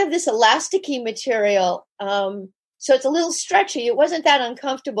kind of this elasticy material. So it's a little stretchy. It wasn't that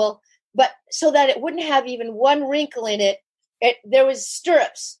uncomfortable, but so that it wouldn't have even one wrinkle in it, there was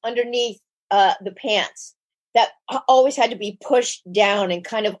stirrups underneath the pants that always had to be pushed down and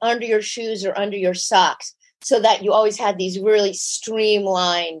kind of under your shoes or under your socks, so that you always had these really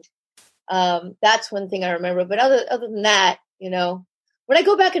streamlined. That's one thing I remember. But other than that, when I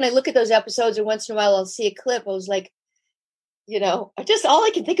go back and I look at those episodes, or once in a while I'll see a clip, I was like, just all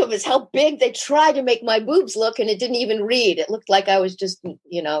I can think of is how big they tried to make my boobs look, and it didn't even read. It looked like I was just,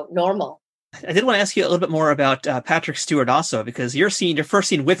 normal. I did want to ask you a little bit more about Patrick Stewart also, because your first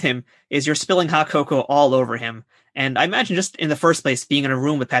scene with him is you're spilling hot cocoa all over him. And I imagine just in the first place, being in a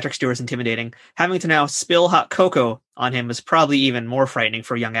room with Patrick Stewart is intimidating. Having to now spill hot cocoa on him is probably even more frightening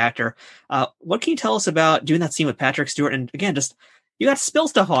for a young actor. What can you tell us about doing that scene with Patrick Stewart? And again, just you got to spill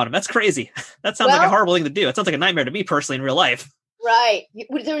stuff on him. That's crazy. That sounds like a horrible thing to do. It sounds like a nightmare to me personally in real life. Right.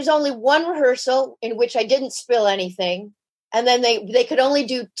 There was only one rehearsal in which I didn't spill anything. And then they could only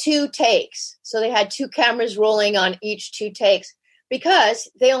do 2 takes. So they had 2 cameras rolling on each 2 takes because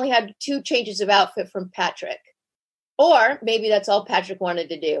they only had 2 changes of outfit from Patrick. Or maybe that's all Patrick wanted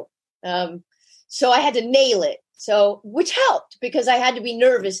to do. So I had to nail it. Which helped because I had to be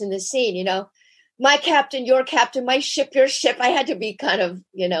nervous in this scene, my captain, your captain, my ship, your ship. I had to be kind of,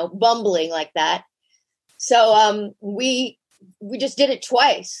 bumbling like that. So we just did it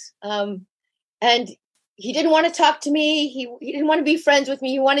twice. And he didn't want to talk to me. He didn't want to be friends with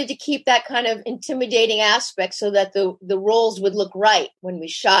me. He wanted to keep that kind of intimidating aspect so that the roles would look right when we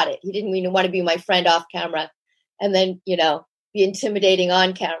shot it. He didn't even want to be my friend off camera and then, be intimidating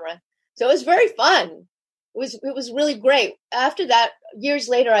on camera. So it was very fun. It was really great. After that, years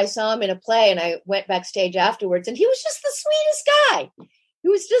later, I saw him in a play and I went backstage afterwards and he was just the sweetest guy. He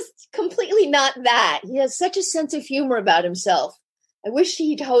was just completely not that. He has such a sense of humor about himself. I wish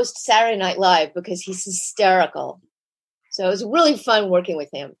he'd host Saturday Night Live because he's hysterical. So it was really fun working with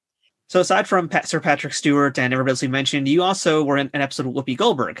him. So aside from Sir Patrick Stewart and everybody else we mentioned, you also were in an episode of Whoopi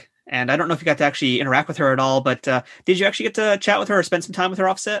Goldberg. And I don't know if you got to actually interact with her at all, but did you actually get to chat with her or spend some time with her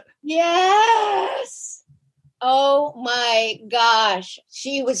offset? Yes. Oh my gosh.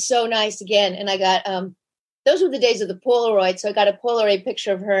 She was so nice again. And I got, those were the days of the Polaroid. So I got a Polaroid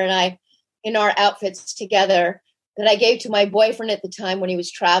picture of her and I in our outfits together that I gave to my boyfriend at the time when he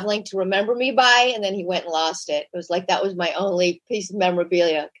was traveling to remember me by, and then he went and lost it. It was like that was my only piece of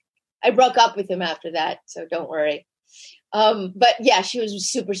memorabilia. I broke up with him after that, so don't worry. But yeah, she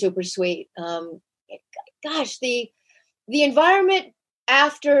was super, super sweet. Gosh, the environment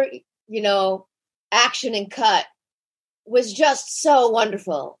after, action and cut was just so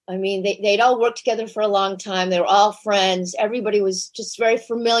wonderful. I mean, they'd all worked together for a long time. They were all friends. Everybody was just very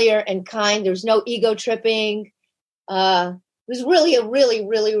familiar and kind. There was no ego tripping. It was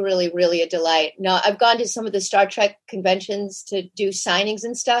really a delight. Now, I've gone to some of the Star Trek conventions to do signings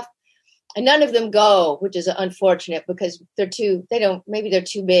and stuff, and none of them go, which is unfortunate because maybe they're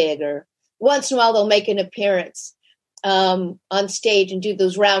too big, or once in a while they'll make an appearance on stage and do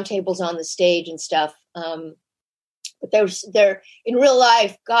those roundtables on the stage and stuff. But they're in real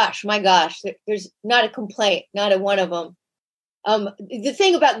life, my gosh, there's not a complaint, not a one of them. The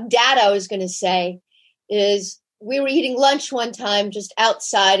thing about data I was going to say is, we were eating lunch one time just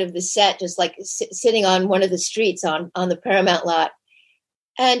outside of the set, just like sitting on one of the streets on the Paramount lot.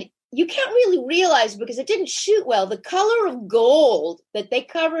 And you can't really realize because it didn't shoot well. The color of gold that they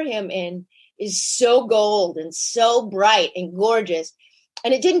cover him in is so gold and so bright and gorgeous.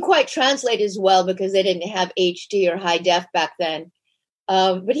 And it didn't quite translate as well because they didn't have HD or high def back then.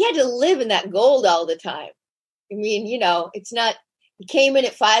 But he had to live in that gold all the time. I mean, it's not, he came in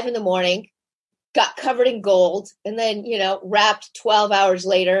at 5 a.m, got covered in gold, and then, wrapped 12 hours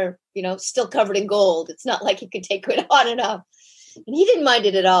later, still covered in gold. It's not like he could take it on and off. And he didn't mind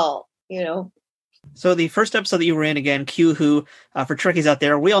it at all, So the first episode that you were in, again, Q-Who, for Trekkies out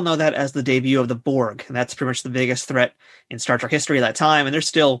there, we all know that as the debut of the Borg. And that's pretty much the biggest threat in Star Trek history at that time. And they're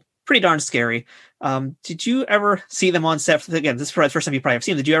still pretty darn scary. Did you ever see them on set? Again, this is the first time you probably have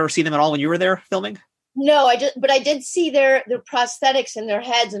seen them. Did you ever see them at all when you were there filming? No, but I did see their prosthetics and their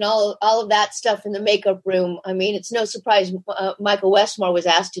heads and all of that stuff in the makeup room. I mean, it's no surprise Michael Westmore was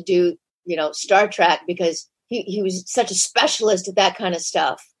asked to do, Star Trek because he was such a specialist at that kind of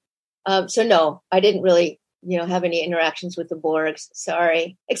stuff. So no, I didn't really, have any interactions with the Borgs.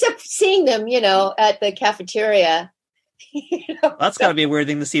 Sorry, except seeing them, at the cafeteria. That's got to be a weird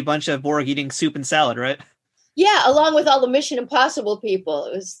thing to see a bunch of Borg eating soup and salad, right? Yeah, along with all the Mission Impossible people.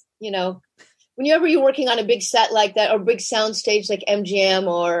 It was, whenever you're working on a big set like that or big sound stage like MGM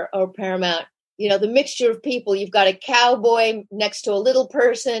or Paramount, the mixture of people, you've got a cowboy next to a little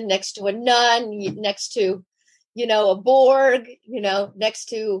person, next to a nun, next to, a Borg, next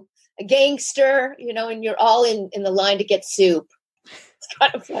to a gangster, and you're all in the line to get soup. It's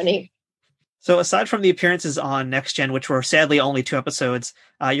kind of funny. So aside from the appearances on Next Gen, which were sadly only 2 episodes,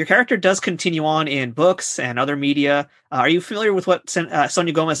 your character does continue on in books and other media. Are you familiar with what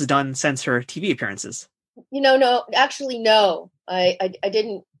Sonia Gomez has done since her TV appearances? No, actually, no. I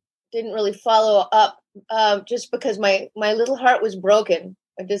didn't really follow up just because my little heart was broken.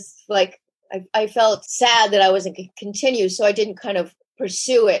 I just I felt sad that I wasn't going to continue, so I didn't kind of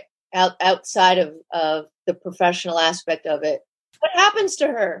pursue it outside of the professional aspect of it. What happens to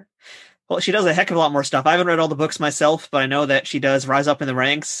her? Well, she does a heck of a lot more stuff. I haven't read all the books myself, but I know that she does rise up in the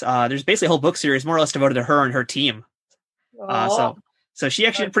ranks. There's basically a whole book series more or less devoted to her and her team. So she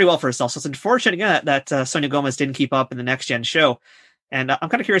actually did pretty well for herself. So it's unfortunate again that Sonia Gomez didn't keep up in the Next Gen show. And I'm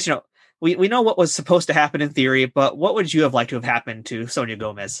kind of curious, we know what was supposed to happen in theory, but what would you have liked to have happened to Sonia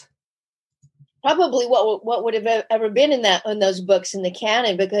Gomez? Probably what would have ever been in those books in the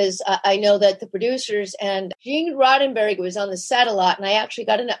canon, because I know that the producers and Gene Roddenberry was on the set a lot, and I actually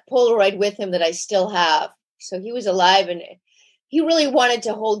got a Polaroid with him that I still have. So he was alive, and he really wanted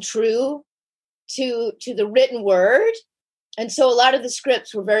to hold true to the written word, and so a lot of the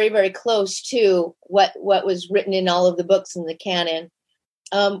scripts were very, very close to what was written in all of the books in the canon.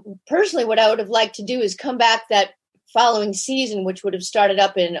 Personally, what I would have liked to do is come back that following season, which would have started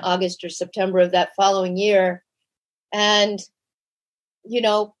up in August or September of that following year, and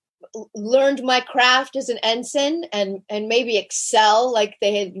learned my craft as an ensign and maybe excel like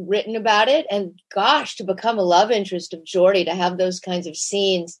they had written about it. And gosh, to become a love interest of Geordi, to have those kinds of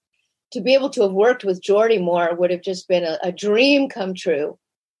scenes, to be able to have worked with Geordi more would have just been a dream come true.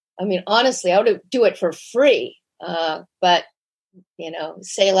 I mean, honestly, I would do it for free, but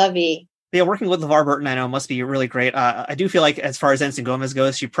c'est la vie. Yeah, working with LeVar Burton, I know, must be really great. I do feel like, as far as Ensign Gomez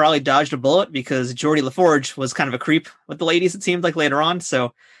goes, she probably dodged a bullet because Geordi LaForge was kind of a creep with the ladies, it seemed like, later on.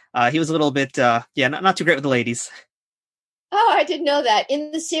 So he was a little bit, not too great with the ladies. Oh, I didn't know that.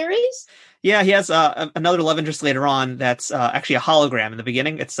 In the series? Yeah, he has another love interest later on that's actually a hologram in the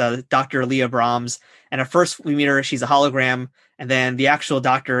beginning. It's Dr. Leah Brahms. And at first we meet her, she's a hologram. And then the actual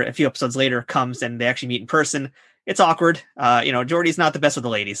doctor, a few episodes later, comes and they actually meet in person. It's awkward. Geordi's not the best with the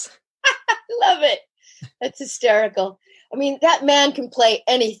ladies. Love it. That's hysterical. I mean, that man can play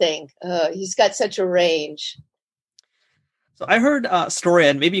anything. He's got such a range. So I heard a story,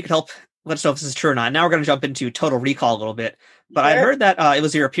 and maybe you could help let us know if this is true or not. Now we're going to jump into Total Recall a little bit. But sure. I heard that it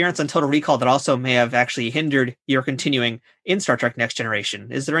was your appearance on Total Recall that also may have actually hindered your continuing in Star Trek Next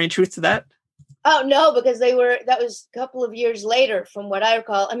Generation. Is there any truth to that? Oh, no, because that was a couple of years later from what I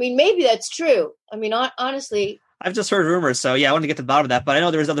recall. I mean, maybe that's true. I mean, honestly, I've just heard rumors, so yeah, I wanted to get to the bottom of that. But I know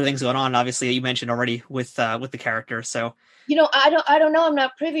there's other things going on, obviously, that you mentioned already with the character. So I don't know. I'm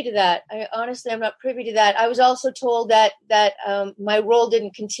not privy to that. I'm not privy to that. I was also told that my role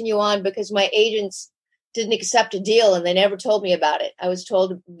didn't continue on because my agents didn't accept a deal, and they never told me about it. I was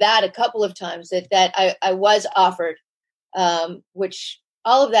told that a couple of times that I was offered, which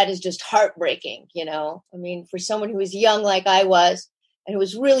all of that is just heartbreaking. I mean, for someone who was young like I was, and who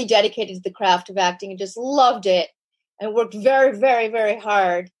was really dedicated to the craft of acting and just loved it and worked very, very, very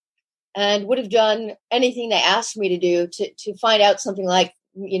hard and would have done anything they asked me to do to find out something like,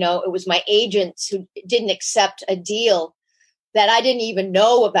 it was my agents who didn't accept a deal that I didn't even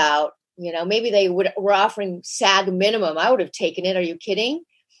know about. Maybe they were offering SAG minimum. I would have taken it. Are you kidding?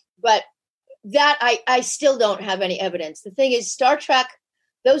 But that I still don't have any evidence. The thing is, Star Trek,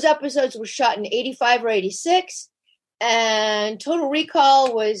 those episodes were shot in 85 or 86. And Total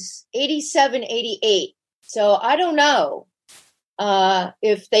Recall was 87, 88. So I don't know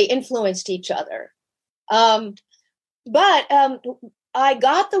if they influenced each other. But I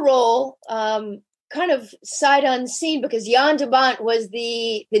got the role kind of sight unseen because Jan de Bont was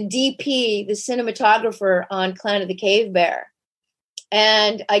the DP, the cinematographer on Clan of the Cave Bear.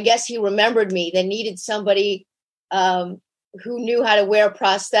 And I guess he remembered me. They needed somebody who knew how to wear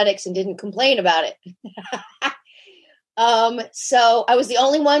prosthetics and didn't complain about it. So I was the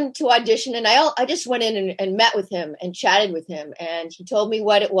only one to audition, and I just went in and met with him and chatted with him, and he told me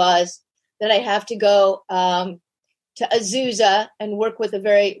what it was, that I have to go to Azusa and work with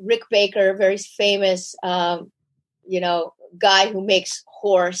Rick Baker, very famous, guy who makes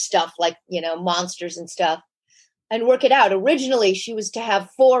horror stuff like, monsters and stuff, and work it out. Originally, she was to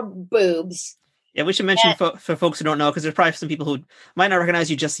have 4 boobs. Yeah, we should mention for folks who don't know, because there's probably some people who might not recognize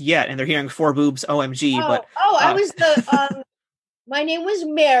you just yet, and they're hearing 4 boobs, OMG. I was my name was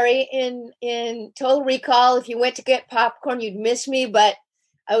Mary in Total Recall. If you went to get popcorn, you'd miss me, but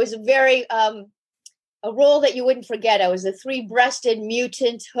I was a role that you wouldn't forget. I was a 3-breasted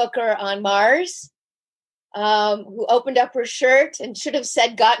mutant hooker on Mars. who opened up her shirt and should have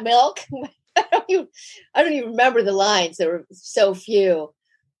said "got milk." I don't even remember the lines. There were so few.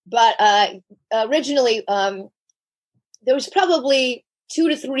 But originally, there was probably 2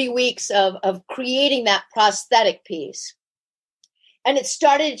 to 3 weeks of creating that prosthetic piece. And it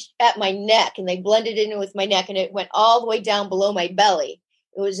started at my neck, and they blended it in with my neck, and it went all the way down below my belly.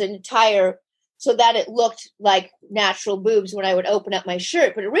 It was an entire, so that it looked like natural boobs when I would open up my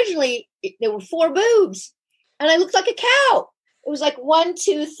shirt. But originally, there were 4 boobs, and I looked like a cow. It was like 1,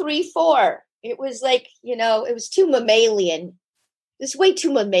 2, 3, 4. It was like, it was too mammalian. It's way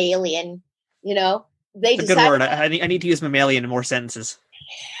too mammalian, They It's a good word. I need to use mammalian in more sentences.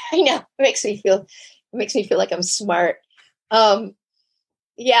 I know. It makes me feel like I'm smart.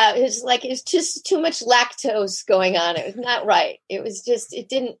 Yeah, it's just too much lactose going on. It was not right. It was just, it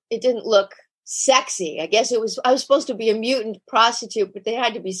didn't look sexy. I guess I was supposed to be a mutant prostitute, but there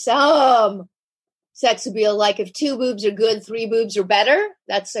had to be some sex appeal. Like if 2 boobs are good, 3 boobs are better.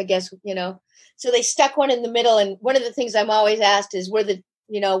 That's, I guess, so they stuck one in the middle. And one of the things I'm always asked is, were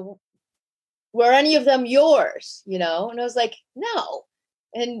any of them yours? And I was like, no.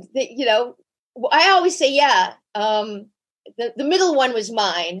 And I always say, yeah. The middle one was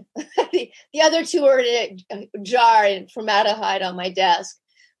mine. the other 2 are in a jar in formaldehyde on my desk.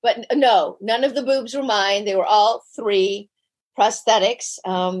 But no, none of the boobs were mine. They were all 3 prosthetics.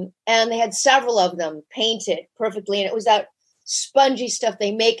 And they had several of them painted perfectly. And it was that spongy stuff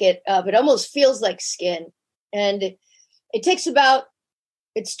they make it of. It almost feels like skin. And it takes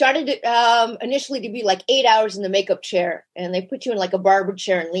it started initially to be like 8 hours in the makeup chair. And they put you in like a barber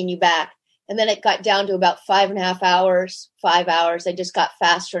chair and lean you back. And then it got down to about 5.5 hours, 5 hours. They just got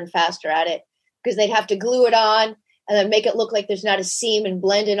faster and faster at it because they'd have to glue it on and then make it look like there's not a seam and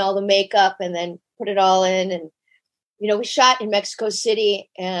blend in all the makeup and then put it all in. And, we shot in Mexico City,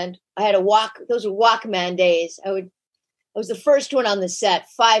 and I had a walk. Those were Walkman days. I was the first one on the set,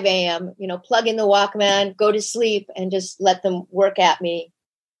 5 a.m., plug in the Walkman, go to sleep, and just let them work at me.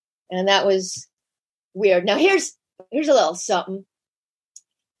 And that was weird. Now here's a little something.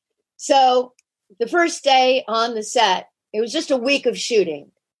 So the first day on the set, it was just a week of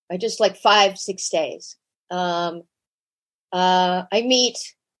shooting, just like 5-6 days. I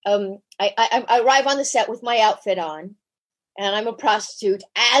arrive on the set with my outfit on, and I'm a prostitute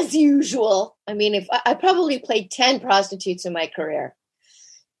as usual. I mean, if I probably played 10 prostitutes in my career.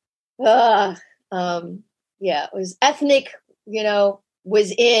 Yeah, it was ethnic,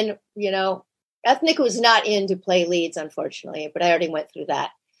 was in, ethnic was not in to play leads, unfortunately, but I already went through that.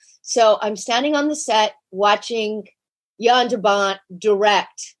 So I'm standing on the set watching Jan de Bont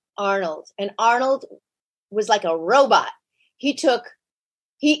direct Arnold. And Arnold was like a robot.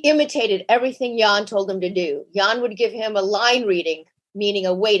 He imitated everything Jan told him to do. Jan would give him a line reading, meaning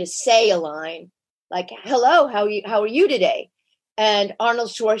a way to say a line, like, hello, how are you today? And Arnold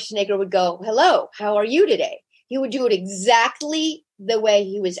Schwarzenegger would go, hello, how are you today? He would do it exactly the way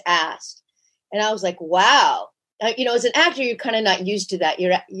he was asked. And I was like, wow. As an actor, you're kind of not used to that.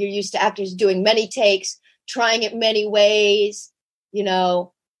 You're used to actors doing many takes, trying it many ways,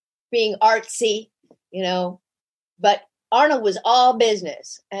 being artsy, but Arnold was all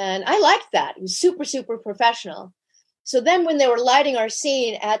business. And I liked that. He was super, super professional. So then when they were lighting our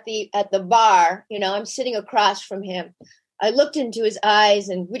scene at the bar, I'm sitting across from him. I looked into his eyes,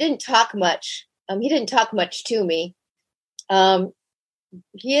 and we didn't talk much. He didn't talk much to me.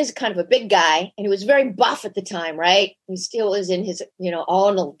 He is kind of a big guy, and he was very buff at the time, right? He still is in his,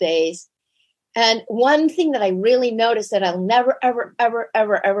 Arnold days. And one thing that I really noticed that I'll never, ever, ever,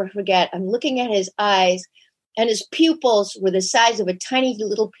 ever, ever forget, I'm looking at his eyes, and his pupils were the size of a tiny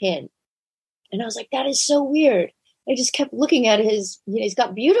little pin. And I was like, that is so weird. I just kept looking at he's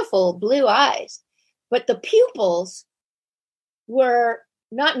got beautiful blue eyes, but the pupils were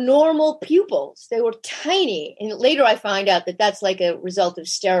not normal pupils. They were tiny. And later I find out that that's like a result of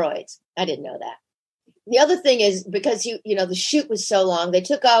steroids. I didn't know that. The other thing is because the shoot was so long, they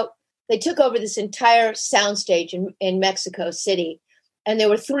took over this entire soundstage in Mexico City. And there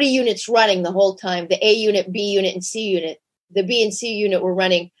were 3 units running the whole time, the A unit, B unit, and C unit. The B and C unit were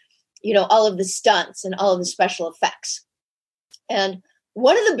running, all of the stunts and all of the special effects. And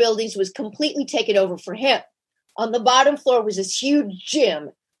one of the buildings was completely taken over for him. On the bottom floor was this huge gym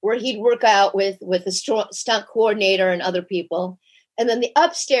where he'd work out with the stunt coordinator and other people. And then the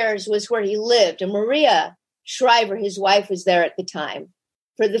upstairs was where he lived. And Maria Shriver, his wife, was there at the time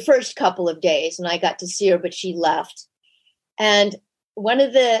for the first couple of days. And I got to see her, but she left. And one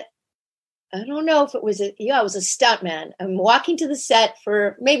of the, I don't know if it was it was a stuntman. I'm walking to the set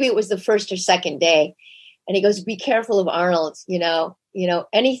for, maybe it was the first or second day. And he goes, be careful of Arnold,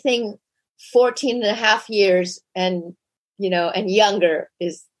 anything 14 and a half years and, and younger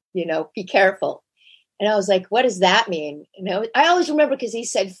is, be careful. And I was like, what does that mean? I always remember because he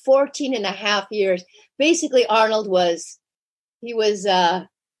said 14 and a half years. Basically, Arnold he was a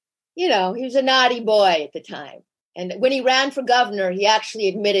naughty boy at the time. And when he ran for governor, he actually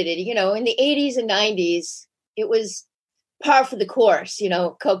admitted it. In the 80s and 90s, it was par for the course,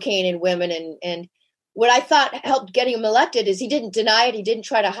 cocaine and women. And what I thought helped getting him elected is he didn't deny it. He didn't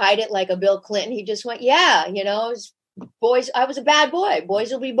try to hide it like a Bill Clinton. He just went, it was boys. I was a bad boy.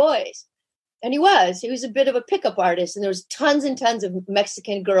 Boys will be boys. And he was a bit of a pickup artist. And there was tons and tons of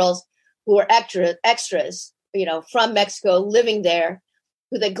Mexican girls who were extras, from Mexico living there,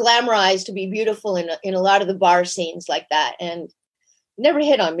 who they glamorized to be beautiful in a lot of the bar scenes like that. And never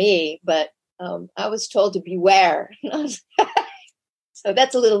hit on me, but I was told to beware. So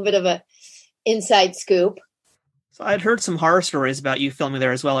that's a little bit of a inside scoop. So I'd heard some horror stories about you filming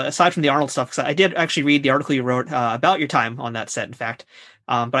there as well, aside from the Arnold stuff, because I did actually read the article you wrote about your time on that set, in fact.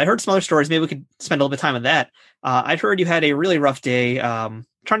 But I heard some other stories. Maybe we could spend a little bit of time on that. I'd heard you had a really rough day,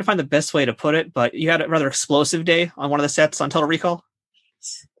 trying to find the best way to put it, but you had a rather explosive day on one of the sets on Total Recall.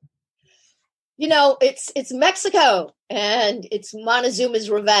 It's Mexico and it's Montezuma's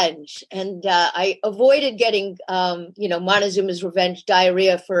Revenge. And I avoided getting, Montezuma's Revenge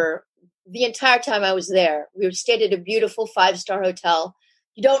diarrhea for the entire time I was there. We stayed at a beautiful 5-star hotel.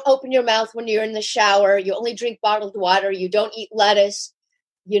 You don't open your mouth when you're in the shower. You only drink bottled water. You don't eat lettuce.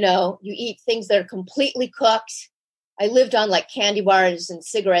 You eat things that are completely cooked. I lived on like candy bars and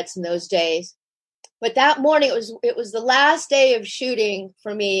cigarettes in those days. But that morning, it was the last day of shooting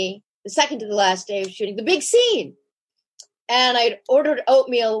for me, the second to the last day of shooting, the big scene. And I'd ordered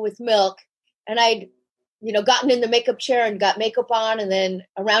oatmeal with milk, and I'd, gotten in the makeup chair and got makeup on. And then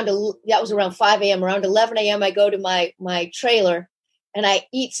that was around 5 a.m., around 11 a.m., I go to my trailer and I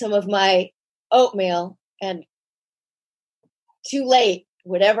eat some of my oatmeal, and too late.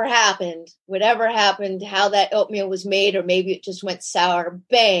 Whatever happened, how that oatmeal was made, or maybe it just went sour,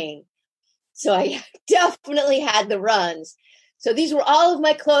 bang. So I definitely had the runs. So these were all of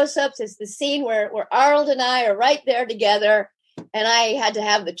my close-ups. It's the scene where Arnold and I are right there together, and I had to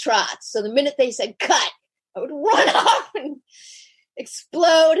have the trots. So the minute they said cut, I would run off and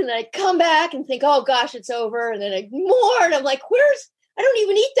explode, and then I'd come back and think, oh gosh, it's over. And then more, and I'm like, I don't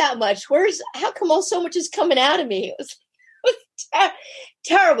even eat that much. How come so much is coming out of me? It was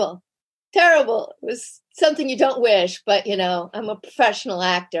terrible. It was something you don't wish, but I'm a professional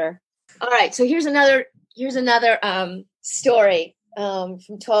actor. All right. So here's another story from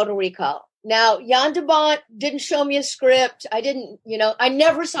Total Recall. Now, Jan de Bont didn't show me a script. I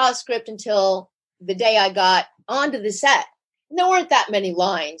never saw a script until the day I got onto the set. And there weren't that many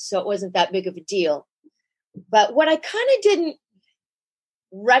lines, so it wasn't that big of a deal. But what I kind of didn't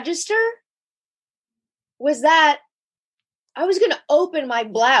register was that I was going to open my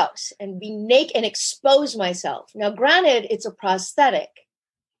blouse and be naked and expose myself. Now, granted, it's a prosthetic.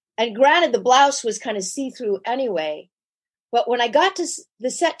 And granted, the blouse was kind of see-through anyway. But when I got to the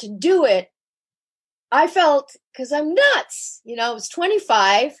set to do it, I felt, because I'm nuts, I was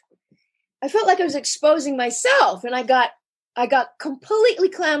 25. I felt like I was exposing myself. And I got completely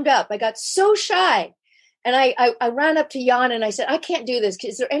clammed up. I got so shy. And I ran up to Jan and I said, I can't do this.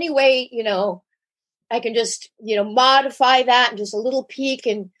 Is there any way, I can just, modify that and just a little peek?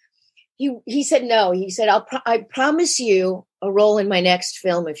 And he said, no. He said, I promise you a role in my next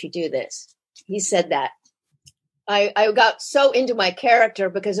film if you do this. He said that. I got so into my character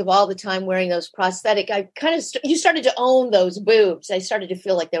because of all the time wearing those prosthetic. I kind of, you started to own those boobs. I started to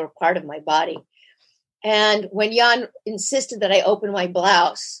feel like they were part of my body. And when Jan insisted that I open my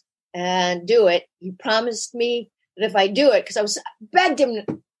blouse and do it, he promised me that if I do it, because I was begged him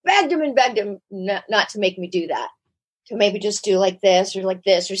not to make me do that, to maybe just do like this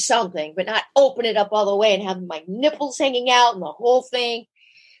or something, but not open it up all the way and have my nipples hanging out and the whole thing.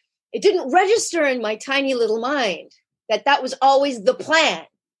 It didn't register in my tiny little mind that was always the plan.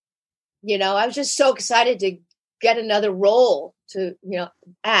 I was just so excited to get another role to,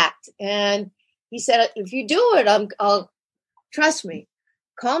 act. And he said, if you do it, I'll trust me,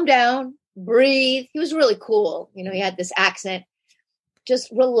 calm down, breathe. He was really cool. He had this accent. Just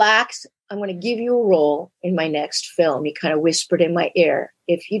relax. I'm going to give you a role in my next film. He kind of whispered in my ear,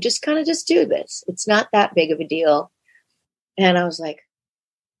 if you just kind of just do this, it's not that big of a deal. And I was like,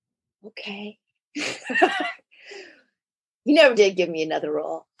 okay. He never did give me another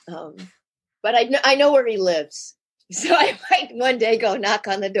role. But I know where he lives. So I might one day go knock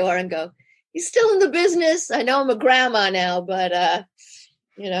on the door and go, he's still in the business. I know I'm a grandma now, but,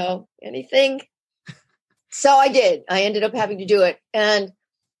 anything. So I did. I ended up having to do it. And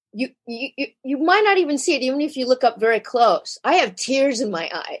you might not even see it, even if you look up very close. I have tears in my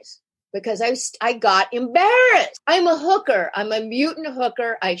eyes because I got embarrassed. I'm a hooker. I'm a mutant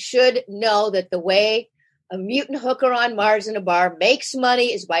hooker. I should know that the way a mutant hooker on Mars in a bar makes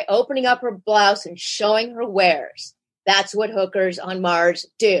money is by opening up her blouse and showing her wares. That's what hookers on Mars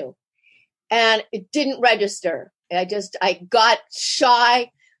do. And it didn't register. I got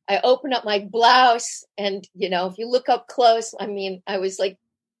shy. I opened up my blouse and, if you look up close, I mean, I was like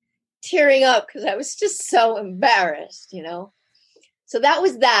tearing up because I was just so embarrassed, So that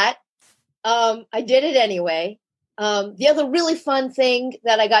was that. I did it anyway. The other really fun thing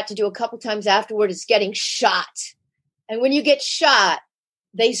that I got to do a couple times afterward is getting shot. And when you get shot,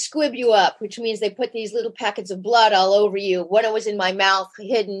 they squib you up, which means they put these little packets of blood all over you. One was in my mouth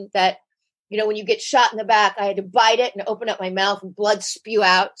hidden that, when you get shot in the back, I had to bite it and open up my mouth and blood spew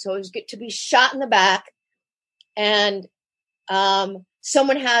out. So it was good to be shot in the back. And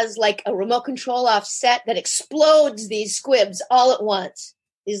someone has like a remote control offset that explodes these squibs all at once.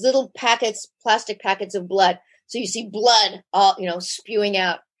 These little packets, plastic packets of blood. So you see blood all, spewing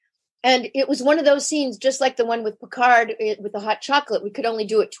out. And it was one of those scenes, just like the one with Picard with the hot chocolate. We could only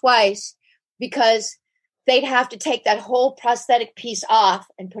do it twice because they'd have to take that whole prosthetic piece off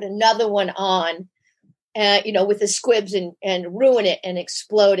and put another one on, with the squibs and ruin it and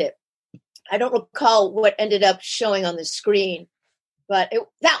explode it. I don't recall what ended up showing on the screen, but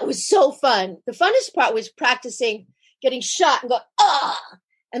that was so fun. The funnest part was practicing getting shot and go,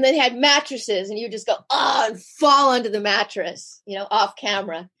 and then they had mattresses and you just go, and fall onto the mattress, off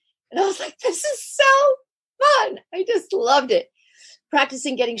camera. And I was like, this is so fun. I just loved it.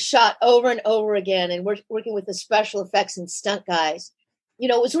 Practicing getting shot over and over again and working with the special effects and stunt guys. It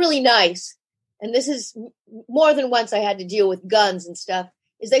was really nice. And this is more than once I had to deal with guns and stuff,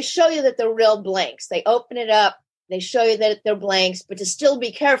 is they show you that they're real blanks. They open it up. They show you that they're blanks, but to still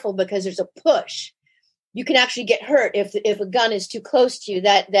be careful because there's a push. You can actually get hurt if a gun is too close to you.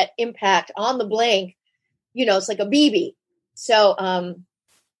 That impact on the blank, it's like a BB. So,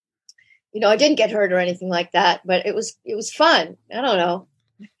 I didn't get hurt or anything like that, but it was fun. I don't know.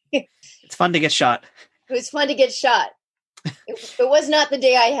 It's fun to get shot. It was fun to get shot. It was not the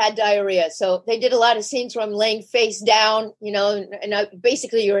day I had diarrhea. So they did a lot of scenes where I'm laying face down, and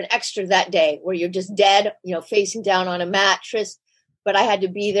basically you're an extra that day where you're just dead, facing down on a mattress. But I had to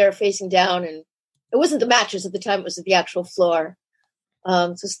be there facing down, and it wasn't the mattress at the time. It was the actual floor.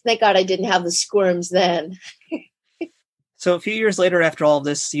 So thank God I didn't have the squirms then. So a few years later, after all of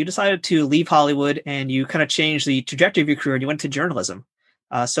this, you decided to leave Hollywood and you kind of changed the trajectory of your career and you went to journalism.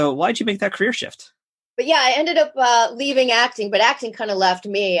 So why did you make that career shift? But yeah, I ended up leaving acting, but acting kind of left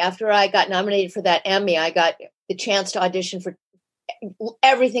me. After I got nominated for that Emmy, I got the chance to audition for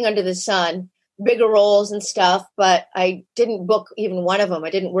everything under the sun, bigger roles and stuff, but I didn't book even one of them. I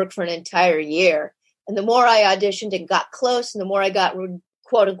didn't work for an entire year. And the more I auditioned and got close and the more I got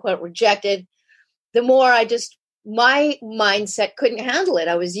quote unquote rejected, the more my mindset couldn't handle it.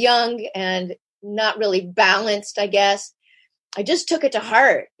 I was young and not really balanced, I guess. I just took it to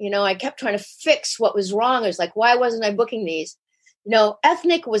heart. I kept trying to fix what was wrong. I was like, why wasn't I booking these?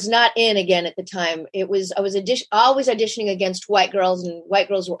 Ethnic was not in again at the time. I was always auditioning against white girls, and white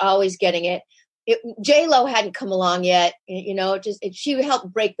girls were always getting it. J-Lo hadn't come along yet. She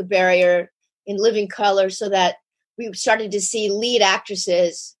helped break the barrier in Living Color so that we started to see lead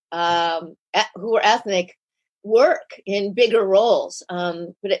actresses who were ethnic work in bigger roles.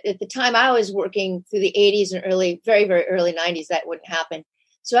 But at the time I was working through the 80s and very, very early 90s, that wouldn't happen.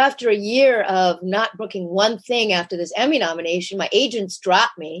 So after a year of not booking one thing after this Emmy nomination, my agents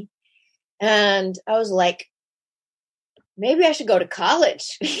dropped me. And I was like, maybe I should go to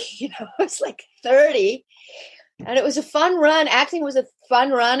college. I was like 30. And it was a fun run. Acting was a fun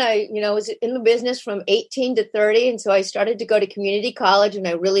run. I was in the business from 18 to 30. And so I started to go to community college and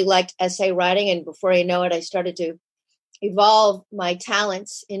I really liked essay writing. And before I know it, I started to evolve my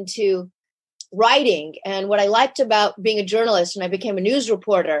talents into writing. And what I liked about being a journalist, and I became a news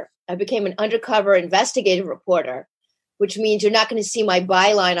reporter, I became an undercover investigative reporter, which means you're not going to see my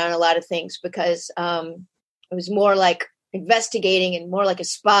byline on a lot of things because it was more like investigating and more like a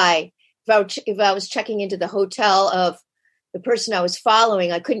spy. If I was checking into the hotel of the person I was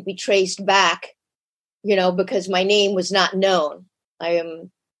following, I couldn't be traced back, because my name was not known.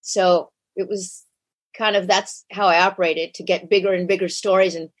 So it was that's how I operated, to get bigger and bigger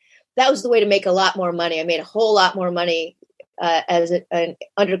stories. And that was the way to make a lot more money. I made a whole lot more money as an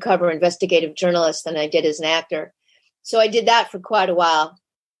undercover investigative journalist than I did as an actor. So I did that for quite a while.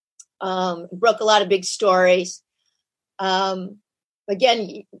 Broke a lot of big stories. again,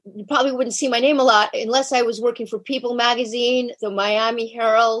 you probably wouldn't see my name a lot unless I was working for People Magazine, the Miami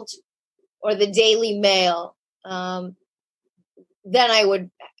Herald, or the Daily Mail. Then I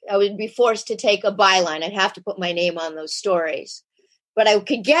would be forced to take a byline. I'd have to put my name on those stories. But I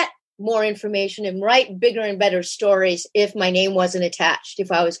could get more information and write bigger and better stories if my name wasn't attached,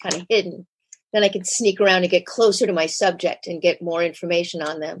 if I was kind of hidden. Then I could sneak around and get closer to my subject and get more information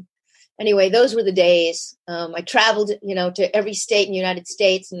on them. Anyway, those were the days. I traveled, to every state in the United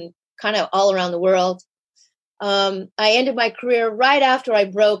States and kind of all around the world. I ended my career right after I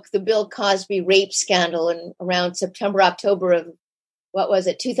broke the Bill Cosby rape scandal in around September, October of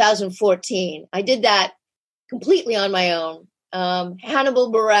 2014. I did that completely on my own.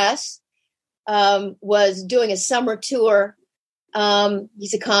 Hannibal Buress was doing a summer tour.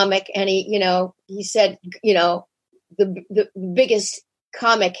 He's a comic, and he said, the biggest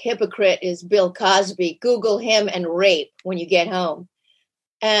comic hypocrite is Bill Cosby. Google him and rape when you get home.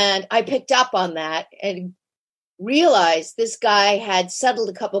 And I picked up on that and realized this guy had settled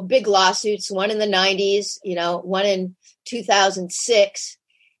a couple big lawsuits, one in the 90s, one in 2006.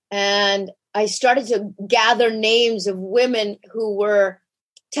 And I started to gather names of women who were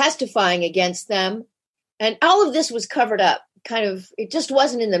testifying against them. And all of this was covered up. It just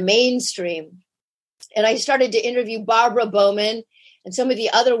wasn't in the mainstream. And I started to interview Barbara Bowman and some of the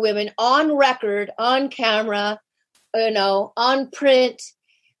other women on record, on camera, on print,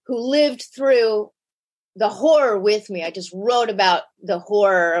 who lived through the horror with me. I just wrote about the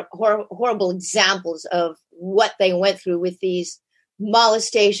horrible examples of what they went through with these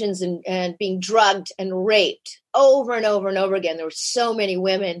molestations and being drugged and raped over and over and over again. There were so many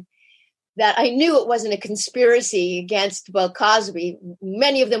women that I knew it wasn't a conspiracy against Bill Cosby.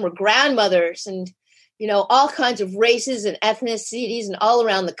 Many of them were grandmothers and, all kinds of races and ethnicities and all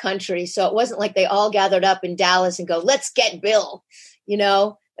around the country. So it wasn't like they all gathered up in Dallas and go, let's get Bill.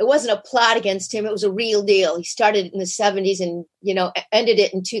 It wasn't a plot against him. It was a real deal. He started in the 70s and, ended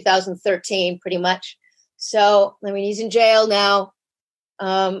it in 2013 pretty much. So, he's in jail now.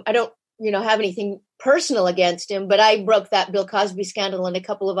 I don't, have anything personal against him, but I broke that Bill Cosby scandal and a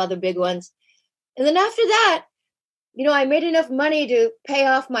couple of other big ones. And then after that, I made enough money to pay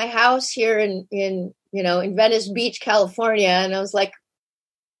off my house here in Venice Beach, California. And I was like,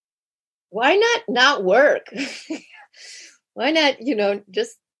 why not work? Why not,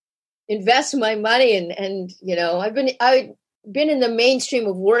 just invest my money and I've been in the mainstream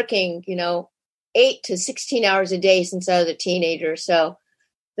of working, 8 to 16 hours a day since I was a teenager. So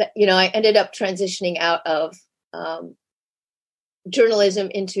that, I ended up transitioning out of journalism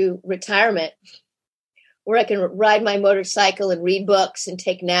into retirement, where I can ride my motorcycle and read books and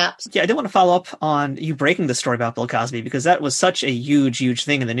take naps. Yeah, I did want to follow up on you breaking the story about Bill Cosby, because that was such a huge, huge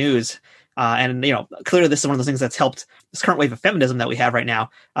thing in the news. And, clearly this is one of those things that's helped this current wave of feminism that we have right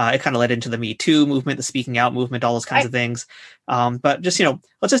now. It kind of led into the Me Too movement, the speaking out movement, all those kinds of things. But just,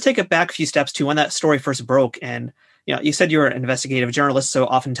 let's just take it back a few steps to when that story first broke. And, you said you're an investigative journalist, so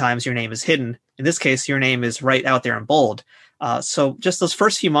oftentimes your name is hidden. In this case, your name is right out there in bold. So just those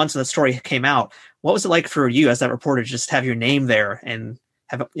first few months the story came out, what was it like for you as that reporter to just have your name there and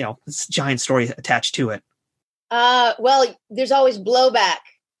have, this giant story attached to it? Well, there's always blowback.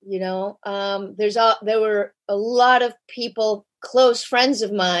 There were a lot of people, close friends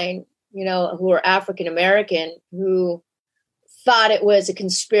of mine, who were African American, who thought it was a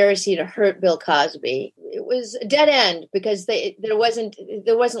conspiracy to hurt Bill Cosby. It was a dead end because there wasn't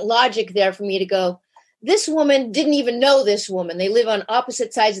logic there for me to go, this woman didn't even know this woman. They live on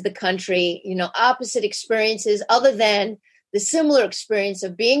opposite sides of the country, opposite experiences other than the similar experience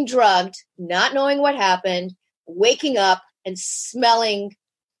of being drugged, not knowing what happened, waking up and smelling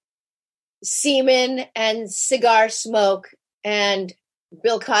semen and cigar smoke and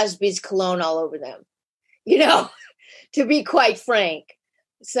Bill Cosby's cologne all over them, to be quite frank.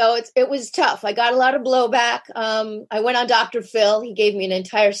 So it was tough. I got a lot of blowback. I went on Dr. Phil. He gave me an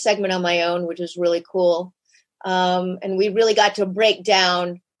entire segment on my own, which was really cool. And we really got to break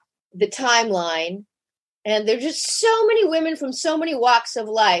down the timeline. And there's just so many women from so many walks of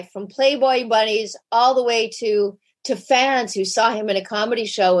life, from Playboy bunnies all the way to fans who saw him in a comedy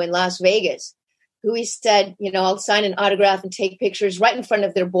show in Las Vegas, who he said, I'll sign an autograph and take pictures right in front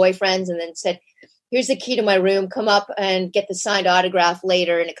of their boyfriends, and then said, here's the key to my room. Come up and get the signed autograph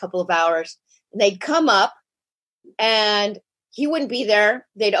later in a couple of hours. And they'd come up and he wouldn't be there.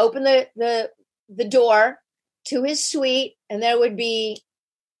 They'd open the door to his suite and there would be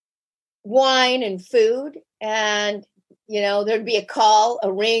wine and food. And, there'd be a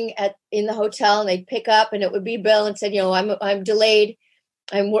ring in the hotel, and they'd pick up and it would be Bill and said, I'm delayed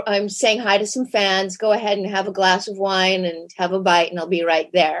I'm saying hi to some fans. Go ahead and have a glass of wine and have a bite, and I'll be right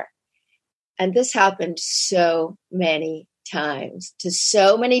there. And this happened so many times to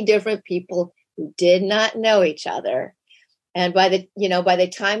so many different people who did not know each other. And by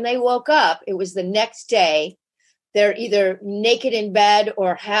the time they woke up, it was the next day. They're either naked in bed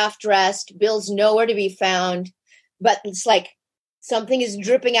or half dressed. Bill's nowhere to be found, but it's like something is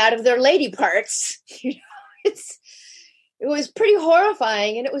dripping out of their lady parts. It was pretty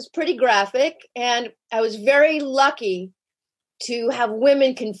horrifying, and it was pretty graphic. And I was very lucky to have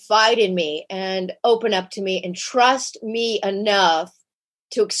women confide in me and open up to me and trust me enough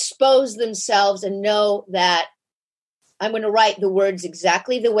to expose themselves and know that I'm going to write the words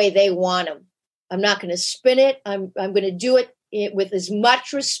exactly the way they want them. I'm not going to spin it. I'm going to do it with as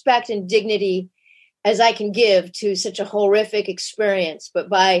much respect and dignity as I can give to such a horrific experience. But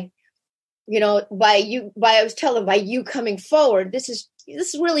by you coming forward, this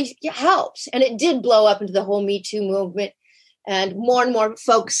really helps. And it did blow up into the whole Me Too movement. And more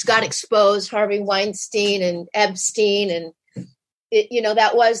folks got exposed, Harvey Weinstein and Epstein. And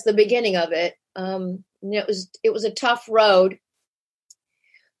that was the beginning of it. It was a tough road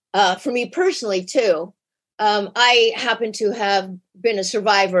for me personally too. I happen to have been a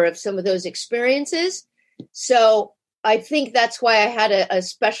survivor of some of those experiences. So I think that's why I had a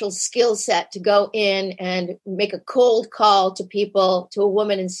special skill set to go in and make a cold call to people, to a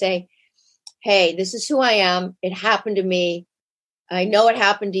woman, and say, hey, this is who I am. It happened to me. I know it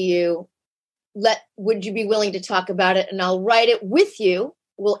happened to you. Would you be willing to talk about it? And I'll write it with you.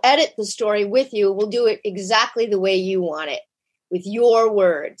 We'll edit the story with you. We'll do it exactly the way you want it, with your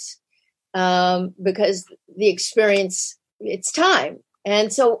words, because the experience, it's time.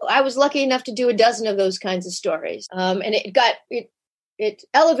 And so I was lucky enough to do a dozen of those kinds of stories. And it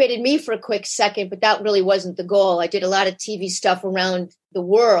elevated me for a quick second, but that really wasn't the goal. I did a lot of TV stuff around the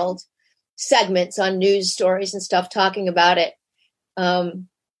world, segments on news stories and stuff talking about it.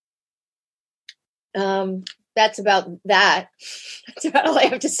 That's about that. That's about all I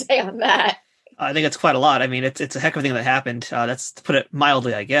have to say on that. I think it's quite a lot. I mean, it's a heck of a thing that happened. That's, to put it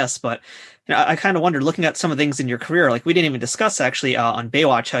mildly, I guess. But I kind of wondered, looking at some of the things in your career, like we didn't even discuss actually on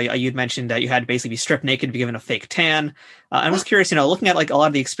Baywatch, how you'd mentioned that you had to basically be stripped naked to be given a fake tan. I was curious, looking at like a lot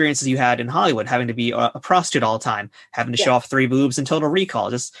of the experiences you had in Hollywood, having to be a prostitute all the time, having to show off 3 boobs in Total Recall,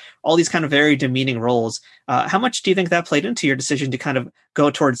 just all these kind of very demeaning roles. How much do you think that played into your decision to kind of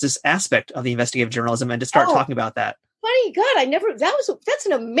go towards this aspect of the investigative journalism and to start talking about that? Funny God, that's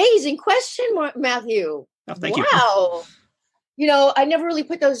an amazing question, Matthew. Oh, thank you. Wow. I never really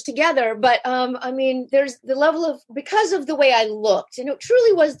put those together, but I mean, there's the level of, because of the way I looked, and it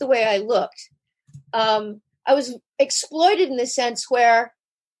truly was the way I looked. I was exploited in the sense where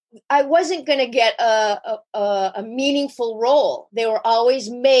I wasn't going to get a meaningful role. They were always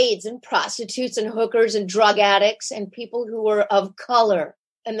maids and prostitutes and hookers and drug addicts and people who were of color.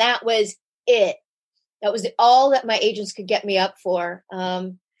 And that was it. That was all that my agents could get me up for.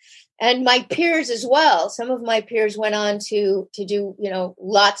 And my peers as well. Some of my peers went on to do,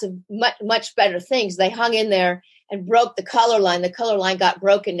 lots of much better things. They hung in there and broke the color line. The color line got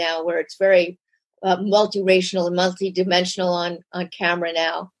broken now, where it's very multiracial and multidimensional on camera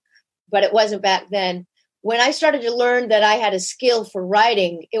now. But it wasn't back then. When I started to learn that I had a skill for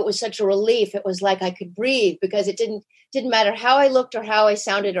writing, it was such a relief. It was like I could breathe, because it didn't matter how I looked or how I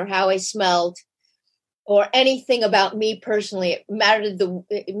sounded or how I smelled or anything about me personally. It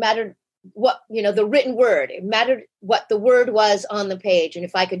mattered what, the written word. It mattered what the word was on the page. And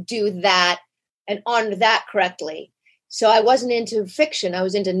if I could do that and honor that correctly. So I wasn't into fiction. I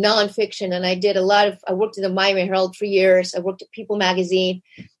was into nonfiction. And I worked at the Miami Herald for years. I worked at People magazine.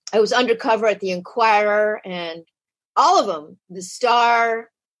 I was undercover at the Inquirer and all of them, the Star,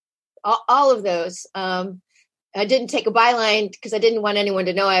 all of those. I didn't take a byline because I didn't want anyone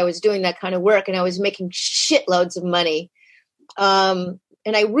to know I was doing that kind of work, and I was making shitloads of money. And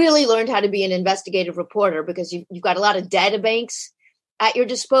I really learned how to be an investigative reporter, because you've got a lot of data banks at your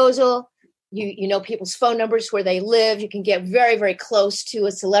disposal. You know people's phone numbers, where they live. You can get very, very close to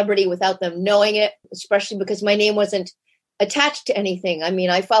a celebrity without them knowing it, especially because my name wasn't attached to anything. I mean,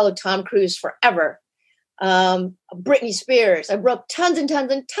 I followed Tom Cruise forever. Britney Spears. I broke tons and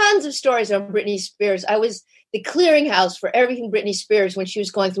tons and tons of stories on Britney Spears. I was the clearinghouse for everything Britney Spears when she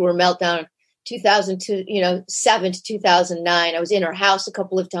was going through her meltdown, 2007 to 2009. I was in her house a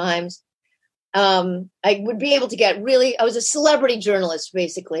couple of times. I would be able to get I was a celebrity journalist,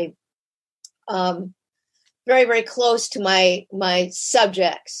 basically. Very, very close to my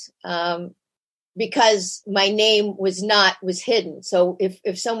subjects, because my name was hidden. So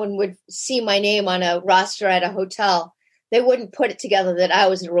if someone would see my name on a roster at a hotel, they wouldn't put it together that I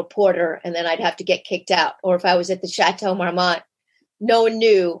was a reporter and then I'd have to get kicked out. Or if I was at the Chateau Marmont, no one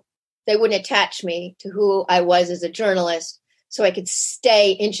knew. They wouldn't attach me to who I was as a journalist, so I could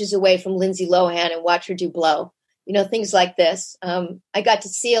stay inches away from Lindsay Lohan and watch her do blow. Things like this. I got to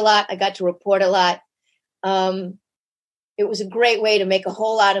see a lot. I got to report a lot. It was a great way to make a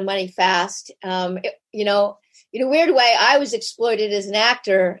whole lot of money fast. In a weird way, I was exploited as an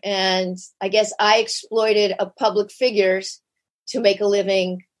actor, and I guess I exploited public figures to make a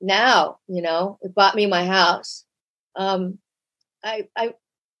living now. It bought me my house.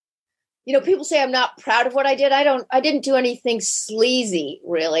 People say I'm not proud of what I did. I didn't do anything sleazy,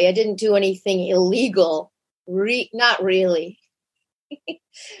 really. I didn't do anything illegal. Not really. A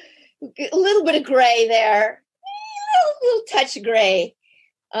little bit of gray there. A little touch of gray.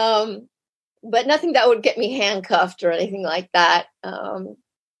 But nothing that would get me handcuffed or anything like that. I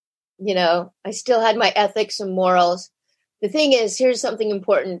still had my ethics and morals. The thing is, here's something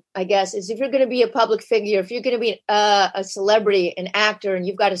important, I guess, is if you're going to be a public figure, if you're going to be a celebrity, an actor, and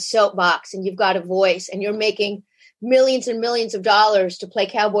you've got a soapbox and you've got a voice and you're making millions and millions of dollars to play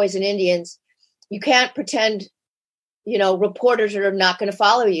cowboys and Indians, you can't pretend, reporters are not going to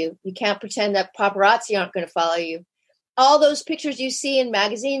follow you. You can't pretend that paparazzi aren't going to follow you. All those pictures you see in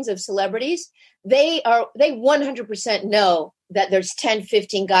magazines of celebrities, they 100% know that there's 10,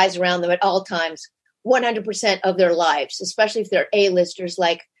 15 guys around them at all times. 100% of their lives, especially if they're A-listers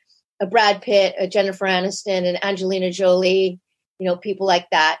like a Brad Pitt, a Jennifer Aniston, and Angelina Jolie, people like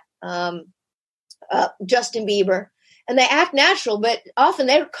that, Justin Bieber. And they act natural, but often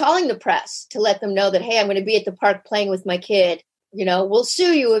they're calling the press to let them know that, hey, I'm going to be at the park playing with my kid. We'll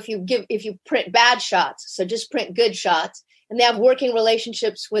sue you if you print bad shots. So just print good shots. And they have working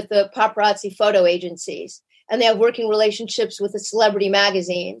relationships with the paparazzi photo agencies. And they have working relationships with the celebrity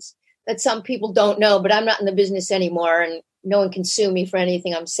magazines. That some people don't know, but I'm not in the business anymore, and no one can sue me for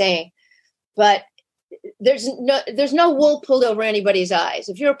anything I'm saying. But there's no wool pulled over anybody's eyes.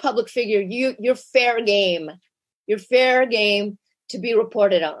 If you're a public figure, you're fair game. You're fair game to be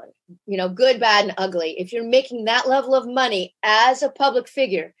reported on. Good, bad, and ugly. If you're making that level of money as a public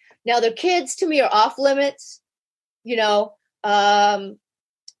figure, now their kids to me are off limits.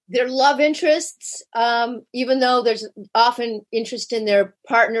 Their love interests, even though there's often interest in their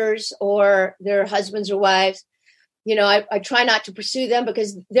partners or their husbands or wives, I try not to pursue them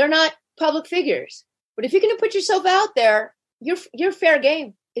because they're not public figures. But if you're going to put yourself out there, you're fair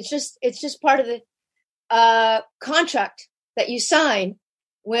game. It's just part of the contract that you sign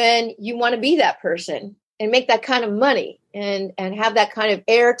when you want to be that person and make that kind of money and have that kind of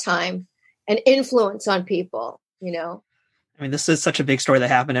airtime and influence on people, I mean, this is such a big story that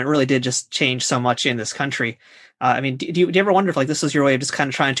happened. And it really did just change so much in this country. Do you ever wonder if this was your way of just kind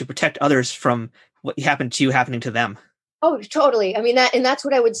of trying to protect others from what happened to you happening to them? Oh, totally. I mean, that's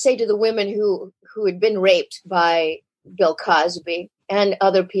what I would say to the women who had been raped by Bill Cosby and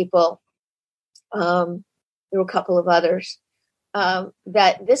other people. There were a couple of others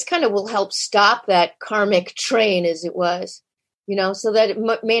that this kind of will help stop that karmic train as it was. So that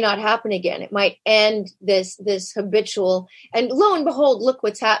it may not happen again. It might end this habitual. And lo and behold, look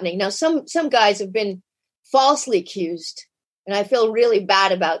what's happening now. Some guys have been falsely accused, and I feel really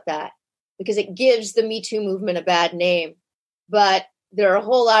bad about that because it gives the Me Too movement a bad name. But there are a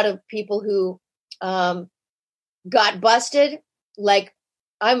whole lot of people who got busted. Like,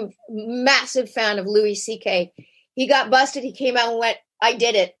 I'm a massive fan of Louis C.K. He got busted. He came out and went, I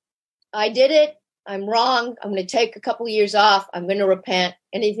did it. I'm wrong. I'm going to take a couple of years off. I'm going to repent.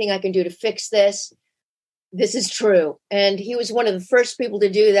 Anything I can do to fix this. This is true. And he was one of the first people to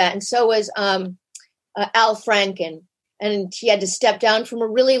do that. And so was Al Franken. And he had to step down from a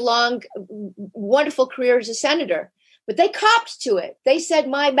really long, wonderful career as a senator. But they copped to it. They said,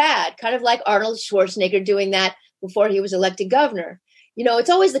 my bad. Kind of like Arnold Schwarzenegger doing that before he was elected governor. It's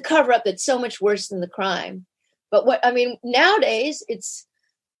always the cover-up that's so much worse than the crime. But nowadays, it's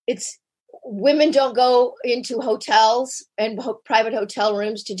women don't go into hotels and private hotel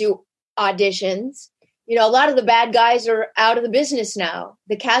rooms to do auditions. A lot of the bad guys are out of the business now.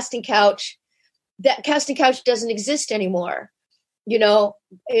 The casting couch doesn't exist anymore.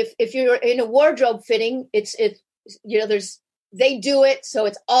 If you're in a wardrobe fitting, they do it. So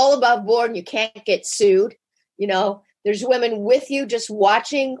it's all above board and you can't get sued. There's women with you just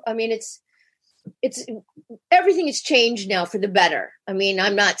watching. I mean, it's everything has changed now for the better. I mean,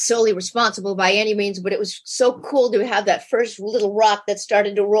 I'm not solely responsible by any means, but it was so cool to have that first little rock that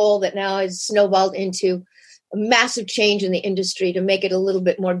started to roll that now has snowballed into a massive change in the industry to make it a little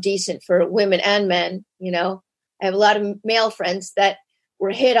bit more decent for women and men. I have a lot of male friends that were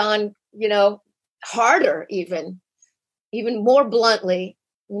hit on, harder even. even more bluntly.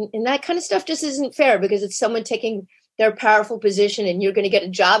 And that kind of stuff just isn't fair, because it's someone taking their powerful position and you're going to get a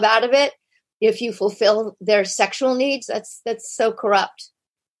job out of it if you fulfill their sexual needs. That's so corrupt.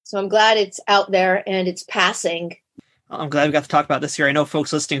 So I'm glad it's out there and it's passing. I'm glad we got to talk about this here. I know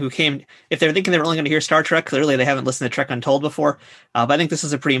folks listening who came, if they're thinking they were only going to hear Star Trek, clearly they haven't listened to Trek Untold before. But I think this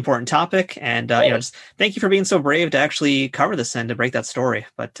is a pretty important topic. And, just thank you for being so brave to actually cover this and to break that story.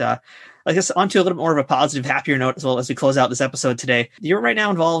 But I guess onto a little bit more of a positive, happier note as well as we close out this episode today. You're right now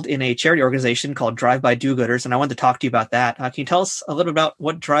involved in a charity organization called Drive-By Do-Gooders, and I wanted to talk to you about that. Can you tell us a little bit about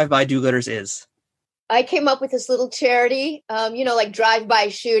what Drive-By Do-Gooders is? I came up with this little charity, like drive-by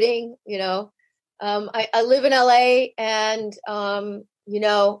shooting, I live in LA, and,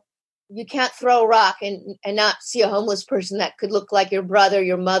 you can't throw a rock and not see a homeless person that could look like your brother,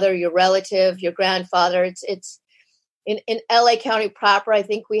 your mother, your relative, your grandfather. It's in LA County proper. I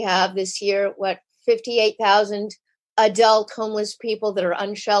think we have this year, 58,000 adult homeless people that are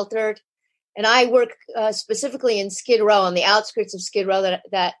unsheltered. And I work specifically in Skid Row, on the outskirts of Skid Row,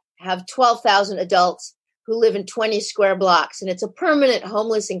 that have 12,000 adults who live in 20 square blocks. And it's a permanent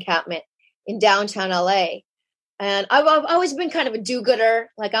homeless encampment in downtown LA. And I've always been kind of a do-gooder.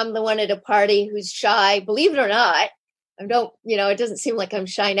 Like, I'm the one at a party who's shy, believe it or not. It doesn't seem like I'm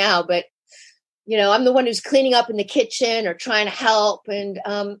shy now, but, I'm the one who's cleaning up in the kitchen or trying to help. And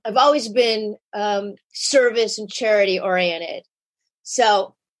I've always been service and charity oriented.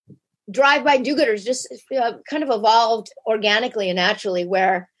 So Drive-By Do-Gooders just kind of evolved organically and naturally,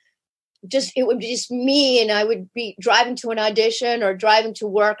 where it would be just me, and I would be driving to an audition or driving to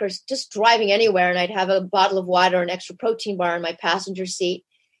work or just driving anywhere. And I'd have a bottle of water or an extra protein bar in my passenger seat.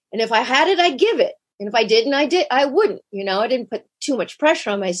 And if I had it, I'd give it. And if I didn't, I wouldn't. I didn't put too much pressure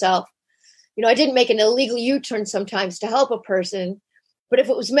on myself. I didn't make an illegal U-turn sometimes to help a person, but if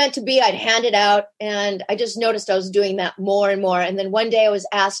it was meant to be, I'd hand it out. And I just noticed I was doing that more and more. And then one day I was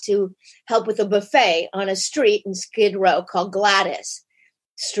asked to help with a buffet on a street in Skid Row called Gladys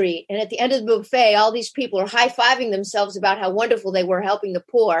Street. And at the end of the buffet, all these people are high-fiving themselves about how wonderful they were helping the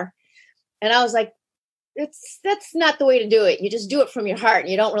poor. And I was like, that's not the way to do it. You just do it from your heart, and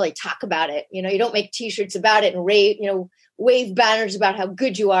you don't really talk about it. You don't make T-shirts about it and wave banners about how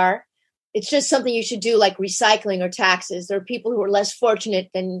good you are. It's just something you should do, like recycling or taxes. There are people who are less fortunate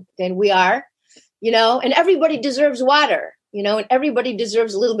than we are, and everybody deserves water, and everybody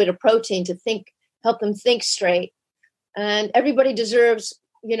deserves a little bit of protein to help them think straight. And everybody deserves,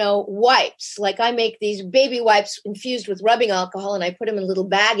 wipes. Like, I make these baby wipes infused with rubbing alcohol, and I put them in little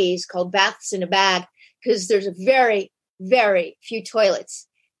baggies called baths in a bag, because there's a very, very few toilets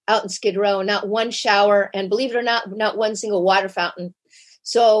out in Skid Row, not one shower, and believe it or not one single water fountain.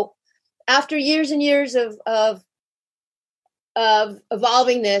 So after years and years of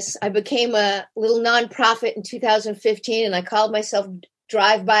evolving this, I became a little nonprofit in 2015, and I called myself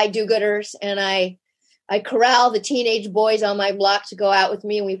Drive-By Do-Gooders. And I corral the teenage boys on my block to go out with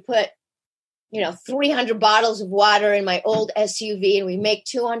me, and we put 300 bottles of water in my old SUV, and we make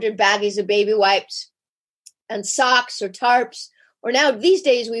 200 baggies of baby wipes and socks or tarps, or now these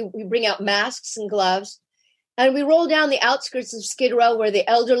days we bring out masks and gloves. And we roll down the outskirts of Skid Row where the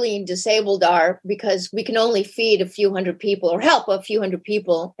elderly and disabled are, because we can only feed a few hundred people or help a few hundred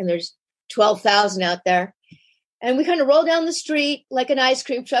people. And there's 12,000 out there. And we kind of roll down the street like an ice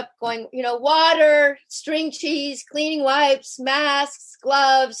cream truck going, water, string cheese, cleaning wipes, masks,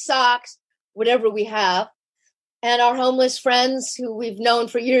 gloves, socks, whatever we have. And our homeless friends who we've known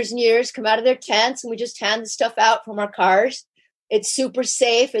for years and years come out of their tents, and we just hand the stuff out from our cars. It's super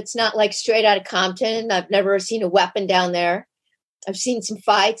safe. It's not like straight out of Compton. I've never seen a weapon down there. I've seen some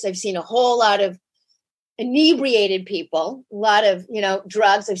fights. I've seen a whole lot of inebriated people, a lot of,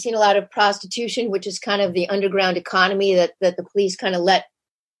 drugs. I've seen a lot of prostitution, which is kind of the underground economy that the police kind of let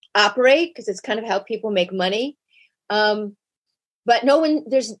operate, because it's kind of how people make money. But no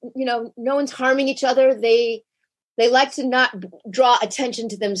one's harming each other. They like to not draw attention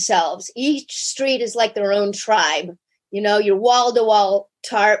to themselves. Each street is like their own tribe. Your wall-to-wall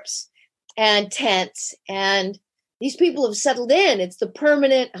tarps and tents. And these people have settled in. It's the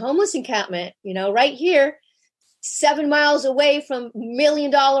permanent homeless encampment, right here, 7 miles away from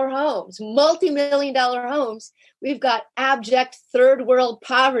million-dollar homes, multi-million-dollar homes. We've got abject third world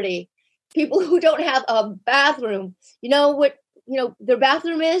poverty, people who don't have a bathroom. Their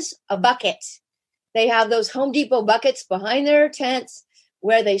bathroom is a bucket. They have those Home Depot buckets behind their tents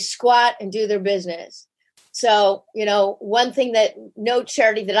where they squat and do their business. So, one thing that no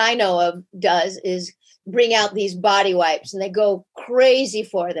charity that I know of does is bring out these body wipes, and they go crazy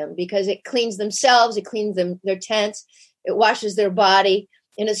for them because it cleans themselves, it cleans their tents, it washes their body.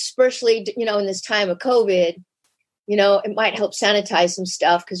 And especially, in this time of COVID, It might help sanitize some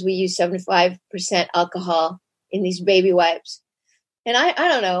stuff because we use 75% alcohol in these baby wipes. And I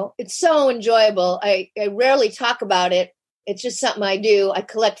don't know, it's so enjoyable. I rarely talk about it. It's just something I do. I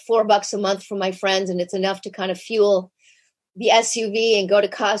collect $4 a month from my friends, and it's enough to kind of fuel the SUV and go to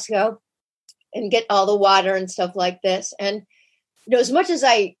Costco and get all the water and stuff like this. And, as much as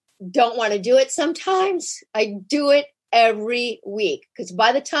I don't want to do it sometimes, I do it every week, because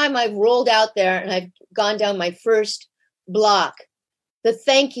by the time I've rolled out there and I've gone down my first block, the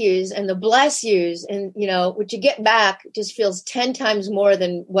thank yous and the bless yous and, what you get back just feels 10 times more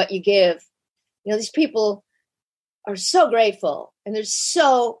than what you give. These people are so grateful, and there's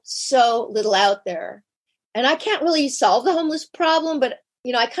so little out there. And I can't really solve the homeless problem, but,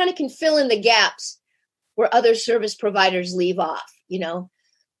 I kind of can fill in the gaps where other service providers leave off.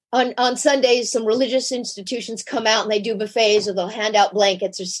 On Sundays, some religious institutions come out and they do buffets, or they'll hand out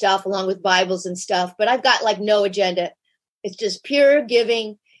blankets or stuff along with Bibles and stuff. But I've got no agenda. It's just pure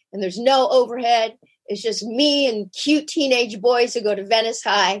giving, and there's no overhead. It's just me and cute teenage boys who go to Venice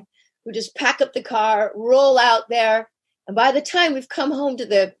High, who just pack up the car, roll out there. And by the time we've come home to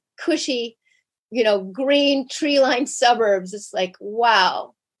the cushy, green tree-lined suburbs, it's like,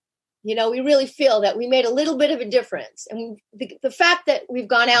 wow. We really feel that we made a little bit of a difference. And the fact that we've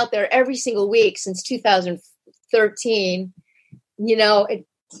gone out there every single week since 2013,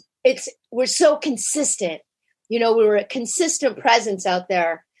 we're so consistent. We're a consistent presence out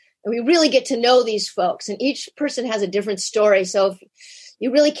there, and we really get to know these folks, and each person has a different story. So if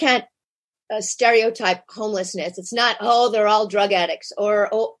you really can't stereotype homelessness. It's not, they're all drug addicts, or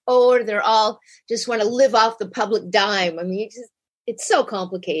they're all just want to live off the public dime. I mean, it's so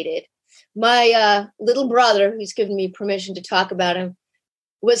complicated. My little brother, who's given me permission to talk about him,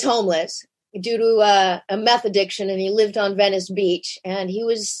 was homeless due to a meth addiction, and he lived on Venice Beach, and he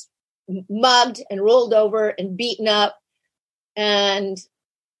was mugged and rolled over and beaten up, and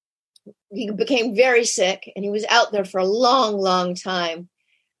he became very sick, and he was out there for a long time.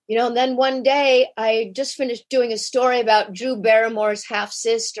 And then one day I just finished doing a story about Drew Barrymore's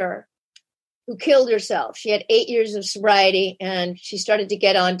half-sister who killed herself. She had 8 years of sobriety, and she started to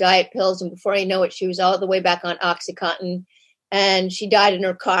get on diet pills. And before I know it, she was all the way back on OxyContin, and she died in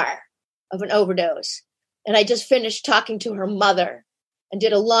her car of an overdose. And I just finished talking to her mother and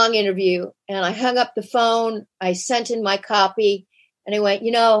did a long interview. And I hung up the phone. I sent in my copy, and I went,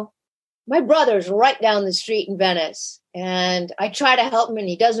 my brother's right down the street in Venice, and I try to help him, and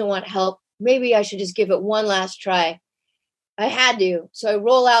he doesn't want help. Maybe I should just give it one last try. I had to. So I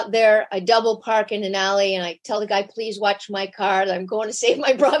roll out there, I double park in an alley, and I tell the guy, please watch my car. I'm going to save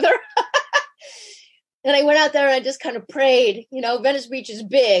my brother. And I went out there and I just kind of prayed. Venice Beach is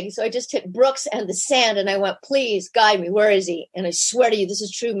big. So I just hit Brooks and the sand, and I went, please guide me. Where is he? And I swear to you, this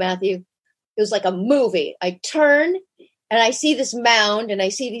is true, Matthew. It was like a movie. I turn and I see this mound, and I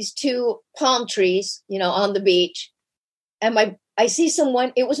see these two palm trees, on the beach. And I see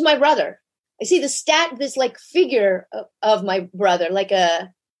someone, it was my brother. I see this figure of my brother, like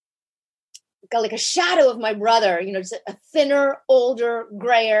a shadow of my brother, just a thinner, older,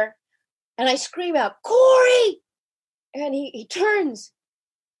 grayer. And I scream out, Corey! And he turns.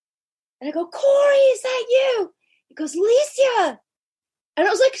 And I go, Corey, is that you? He goes, Lycia! And it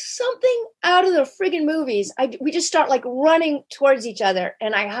was like something out of the friggin' movies. We just start running towards each other.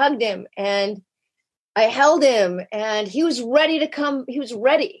 And I hugged him, and I held him, and he was ready to come. He was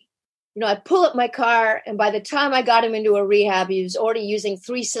ready. I pull up my car, and by the time I got him into a rehab, he was already using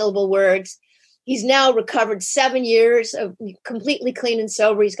 3-syllable words. He's now recovered 7 years of completely clean and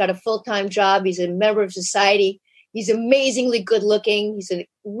sober. He's got a full-time job. He's a member of society. He's amazingly good looking. He's a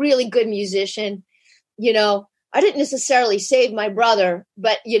really good musician. I didn't necessarily save my brother,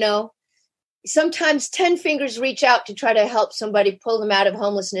 but, sometimes 10 fingers reach out to try to help somebody pull them out of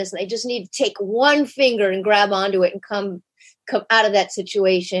homelessness. And they just need to take one finger and grab onto it and come out of that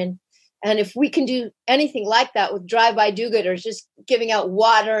situation. And if we can do anything like that with drive-by do-gooders, just giving out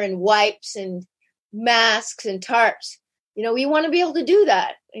water and wipes and masks and tarps, we want to be able to do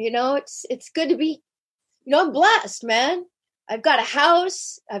that. It's good to be, I'm blessed, man. I've got a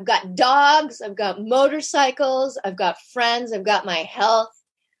house, I've got dogs, I've got motorcycles, I've got friends, I've got my health.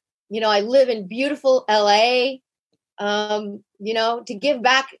 I live in beautiful LA. To give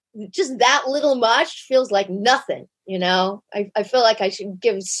back just that little much feels like nothing. I feel like I should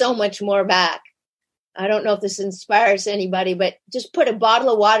give so much more back. I don't know if this inspires anybody, but just put a bottle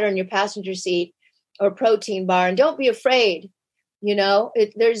of water in your passenger seat or a protein bar, and don't be afraid.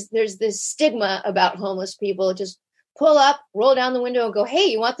 There's this stigma about homeless people. Just pull up, roll down the window, and go, hey,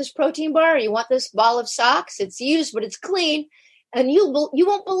 you want this protein bar? Or you want this ball of socks? It's used, but it's clean. And you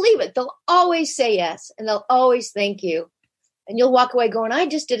won't believe it. They'll always say yes, and they'll always thank you. And you'll walk away going, I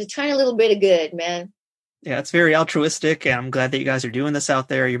just did a tiny little bit of good, man. Yeah, it's very altruistic, and I'm glad that you guys are doing this out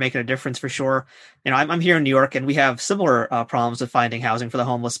there. You're making a difference for sure. I'm here in New York, and we have similar problems with finding housing for the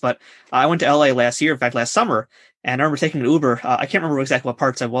homeless. But I went to LA last year, in fact, last summer, and I remember taking an Uber. I can't remember exactly what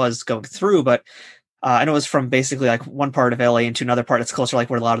parts I was going through, but I know it was from basically like one part of LA into another part that's closer, like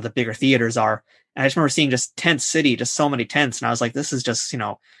where a lot of the bigger theaters are. And I just remember seeing just tent city, just so many tents, and I was like, this is just,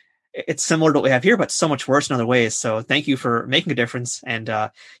 it's similar to what we have here, but so much worse in other ways. So thank you for making a difference. And,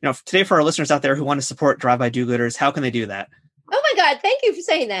 today for our listeners out there who want to support Drive-By Do-Gooders, how can they do that? Oh my God. Thank you for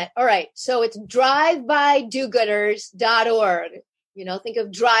saying that. All right. So it's drivebydogooders.org. Think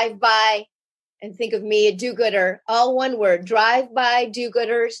of drive-by and think of me, a do-gooder, all one word,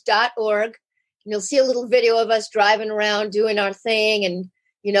 drivebydogooders.org. And you'll see a little video of us driving around doing our thing. And,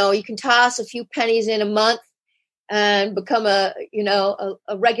 you can toss a few pennies in a month and become a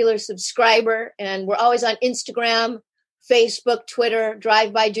regular subscriber. And we're always on Instagram, Facebook, Twitter.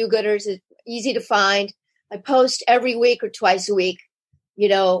 Drive-By Do-Gooders is easy to find. I post every week or twice a week,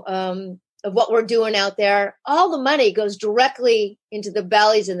 of what we're doing out there. All the money goes directly into the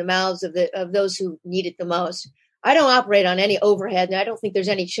bellies and the mouths of those who need it the most. I don't operate on any overhead, and I don't think there's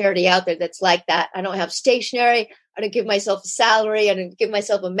any charity out there that's like that. I don't have stationery. I don't give myself a salary. I don't give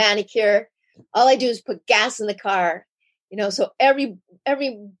myself a manicure. All I do is put gas in the car, so every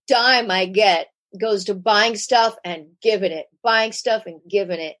dime I get goes to buying stuff and giving it,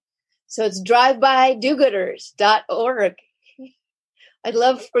 So it's drivebydogooders.org. I'd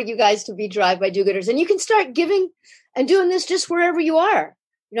love for you guys to be Drive-By Do-Gooders, and you can start giving and doing this just wherever you are.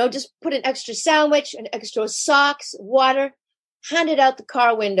 Just put an extra sandwich, an extra socks, water, hand it out the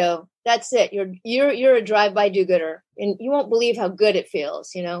car window. That's it. You're a Drive-By Do-Gooder, and you won't believe how good it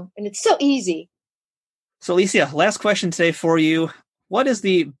feels, and it's so easy. So, Lycia, last question today for you. What is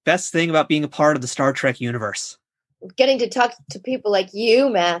the best thing about being a part of the Star Trek universe? Getting to talk to people like you,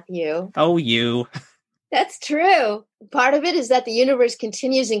 Matthew. Oh, you. That's true. Part of it is that the universe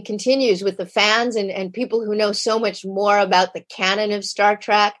continues and continues with the fans and people who know so much more about the canon of Star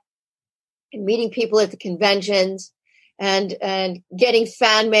Trek, and meeting people at the conventions and getting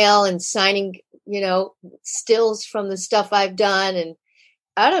fan mail and signing, stills from the stuff I've done. And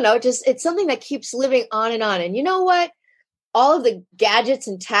I don't know, it's something that keeps living on and on. And you know what? All of the gadgets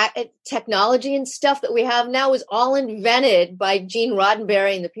and technology and stuff that we have now was all invented by Gene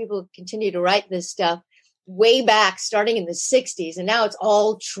Roddenberry and the people who continue to write this stuff way back, starting in the 60s. And now it's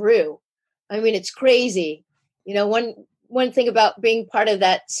all true. I mean, it's crazy. One thing about being part of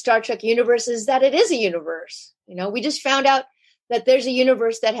that Star Trek universe is that it is a universe. We just found out that there's a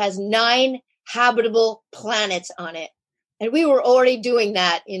universe that has 9 habitable planets on it. And we were already doing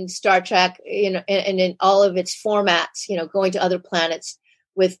that in Star Trek, and in all of its formats, going to other planets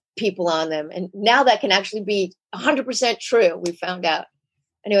with people on them. And now that can actually be 100% true, we found out.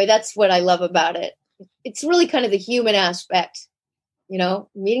 Anyway, that's what I love about it. It's really kind of the human aspect,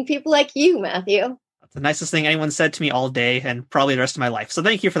 meeting people like you, Matthew. That's the nicest thing anyone said to me all day and probably the rest of my life. So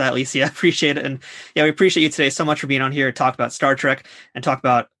thank you for that, Lycia. I appreciate it. And yeah, we appreciate you today so much for being on here to talk about Star Trek and talk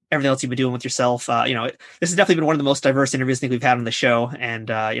about everything else you've been doing with yourself. This has definitely been one of the most diverse interviews I think we've had on the show. And,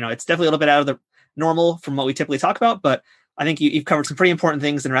 it's definitely a little bit out of the normal from what we typically talk about, but I think you've covered some pretty important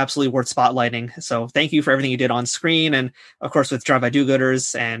things and are absolutely worth spotlighting. So thank you for everything you did on screen. And of course, with Drive-By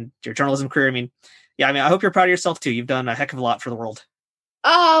Do-Gooders and your journalism career. I hope you're proud of yourself too. You've done a heck of a lot for the world.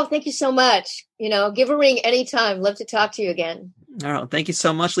 Oh, thank you so much. Give a ring anytime. Love to talk to you again. All right. Thank you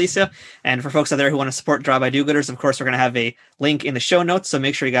so much, Lycia. And for folks out there who want to support Drive-By Do-Gooders, of course, we're going to have a link in the show notes. So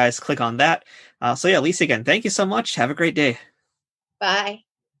make sure you guys click on that. Lycia, again, thank you so much. Have a great day. Bye.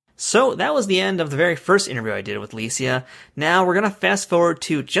 So that was the end of the very first interview I did with Lycia. Now we're going to fast forward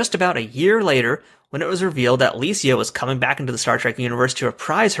to just about a year later, when it was revealed that Lycia was coming back into the Star Trek universe to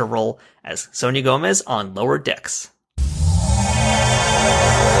reprise her role as Sonia Gomez on Lower Decks.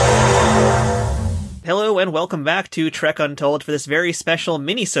 Hello and welcome back to Trek Untold for this very special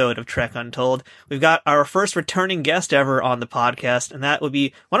mini-sode of Trek Untold. We've got our first returning guest ever on the podcast, and that would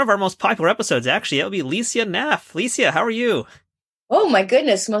be one of our most popular episodes, actually. That would be Lycia Naff. Lycia, how are you? Oh my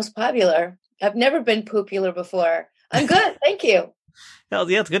goodness, most popular. I've never been popular before. I'm good, thank you. Hell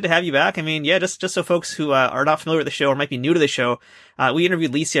yeah, it's good to have you back. Just so folks who are not familiar with the show or might be new to the show, we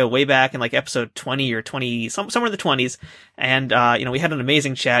interviewed Lycia way back in like episode 20 or 20, somewhere in the 20s. And, we had an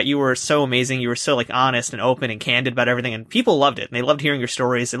amazing chat. You were so amazing. You were so honest and open and candid about everything. And people loved it. And they loved hearing your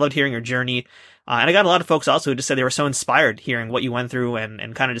stories. They loved hearing your journey. And I got a lot of folks also who just said they were so inspired hearing what you went through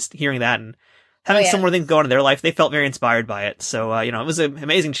and kind of just hearing that and having similar things go on in their life. They felt very inspired by it. So, it was an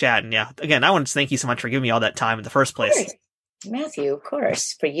amazing chat. And yeah, again, I want to thank you so much for giving me all that time in the first place. Matthew, of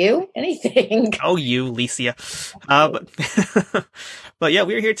course. For you, anything. Oh, you, Lycia. But yeah,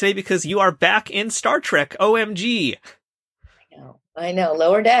 we're here today because you are back in Star Trek. OMG. I know.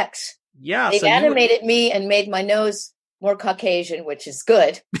 Lower Decks. Yeah, They've animated me and made my nose more Caucasian, which is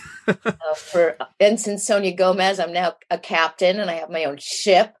good. For Ensign Sonia Gomez, I'm now a captain, and I have my own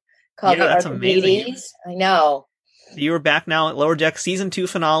ship called the that's Archimedes. amazing. I know. You were back now at Lower Deck Season 2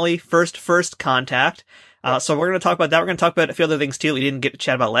 finale, first contact. So we're going to talk about that. We're going to talk about a few other things too that we didn't get to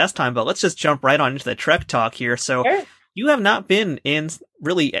chat about last time, but let's just jump right on into the Trek talk here. So Sure. You have not been in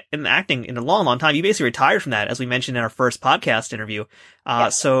acting in a long time. You basically retired from that, as we mentioned in our first podcast interview.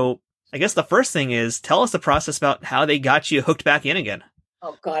 So I guess the first thing is, tell us the process about how they got you hooked back in again.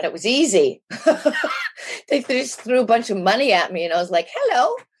 Oh God, it was easy. They just threw a bunch of money at me and I was like,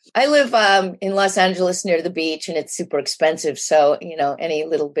 hello. I live in Los Angeles near the beach and it's super expensive. So, any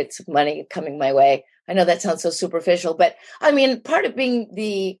little bits of money coming my way. I know that sounds so superficial, but I mean, part of being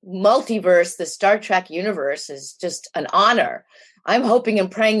the multiverse, the Star Trek universe is just an honor. I'm hoping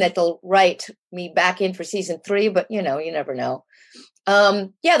and praying that they'll write me back in for season 3, but you never know.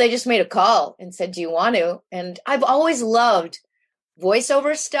 They just made a call and said, do you want to? And I've always loved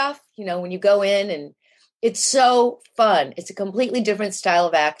voiceover stuff, when you go in and it's so fun. It's a completely different style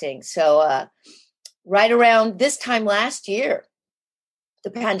of acting. So right around this time last year,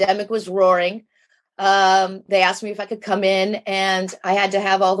 the pandemic was roaring. They asked me if I could come in and I had to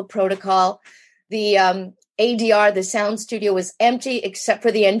have all the protocol. The ADR, the sound studio, was empty except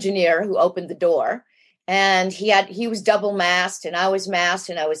for the engineer who opened the door. And he was double masked and I was masked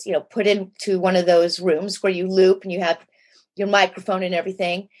and I was, put into one of those rooms where you loop and you have your microphone and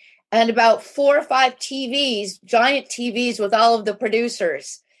everything. And about 4 or 5 TVs, giant TVs with all of the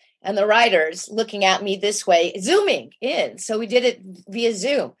producers and the writers looking at me this way, zooming in. So we did it via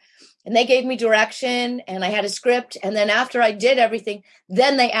Zoom. And they gave me direction and I had a script. And then after I did everything,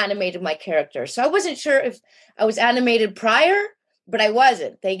 then they animated my character. So I wasn't sure if I was animated prior, but I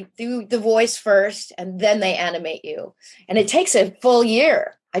wasn't. They do the voice first and then they animate you. And it takes a full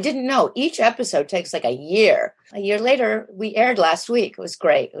year. I didn't know. Each episode takes like a year. A year later, we aired last week. It was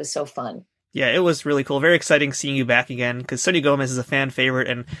great. It was so fun. Yeah, it was really cool. Very exciting seeing you back again, because Sonia Gomez is a fan favorite.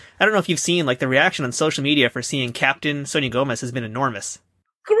 And I don't know if you've seen the reaction on social media for seeing Captain Sonia Gomez has been enormous.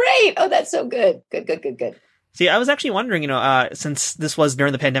 Great. Oh, that's so good. Good. See, I was actually wondering, since this was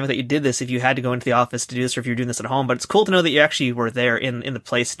during the pandemic that you did this, if you had to go into the office to do this or if you were doing this at home, but it's cool to know that you actually were there in the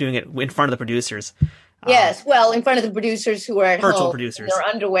place doing it in front of the producers. Yes, well, in front of the producers who were at virtual home, producers, in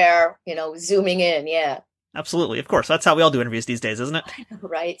their underwear, zooming in. Yeah, absolutely, of course. That's how we all do interviews these days, isn't it? I know,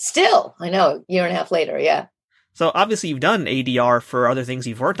 right? Still, I know. Year and a half later, yeah. So obviously, you've done ADR for other things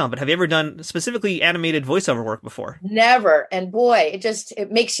you've worked on, but have you ever done specifically animated voiceover work before? Never. And boy,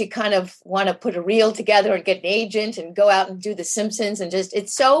 it makes you kind of want to put a reel together and get an agent and go out and do The Simpsons, and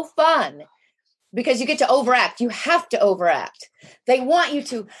it's so fun. Because you get to overact. You have to overact. They want you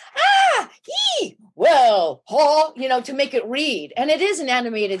to, to make it read. And it is an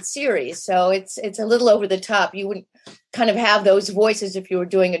animated series, so it's a little over the top. You wouldn't kind of have those voices if you were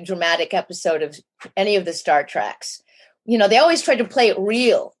doing a dramatic episode of any of the Star Treks. They always try to play it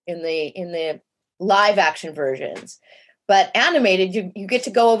real in the live action versions. But animated, you get to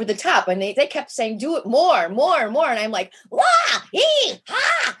go over the top. And they kept saying, do it more. And I'm like, wah, ee,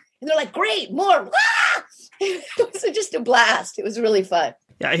 ha. And they're like, great, more. Ah! It was just a blast. It was really fun.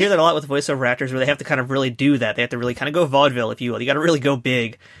 Yeah, I hear that a lot with voiceover actors where they have to kind of really do that. They have to really kind of go vaudeville, if you will. You got to really go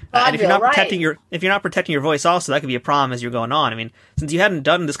big. And if you're not protecting your voice also, that could be a problem as you're going on. I mean, since you hadn't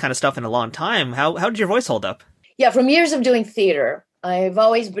done this kind of stuff in a long time, how did your voice hold up? Yeah, from years of doing theater, I've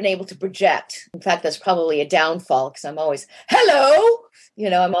always been able to project. In fact, that's probably a downfall because I'm always, hello!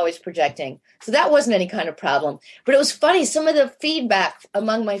 I'm always projecting. So that wasn't any kind of problem. But it was funny. Some of the feedback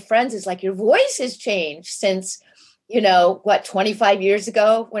among my friends is like, your voice has changed since, 25 years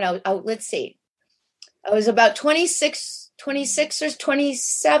ago when let's see. I was about 26 or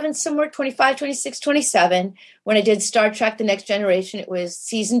 27, somewhere 25, 26, 27 when I did Star Trek The Next Generation. It was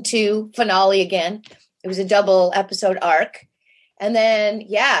season 2 finale again. It was a double episode arc. And then,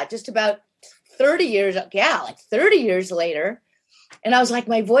 just about 30 years later, and I was like,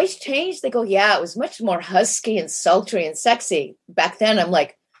 my voice changed? They go, yeah, it was much more husky and sultry and sexy. Back then, I'm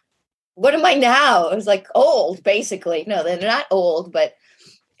like, what am I now? I was like old, basically. No, they're not old,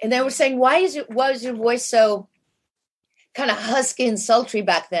 and they were saying, why was your voice so kind of husky and sultry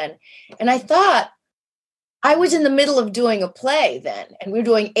back then? And I thought, I was in the middle of doing a play then, and we were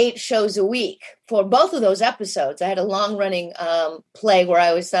doing 8 shows a week for both of those episodes. I had a long-running play where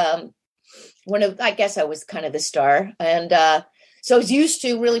I was I was kind of the star, and so I was used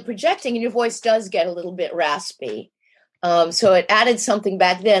to really projecting, and your voice does get a little bit raspy. So it added something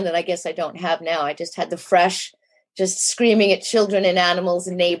back then that I guess I don't have now. I just had the fresh, just screaming at children and animals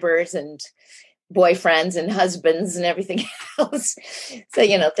and neighbors and boyfriends and husbands and everything else. So,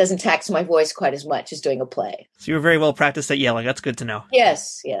 it doesn't tax my voice quite as much as doing a play. So you were very well practiced at yelling. That's good to know.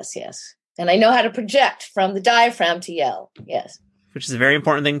 Yes. And I know how to project from the diaphragm to yell. Yes. Which is a very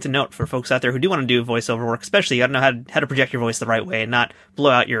important thing to note for folks out there who do want to do voiceover work, especially you got to know how to project your voice the right way and not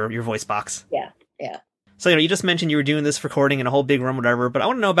blow out your voice box. Yeah. So, you just mentioned you were doing this recording in a whole big room, whatever, but I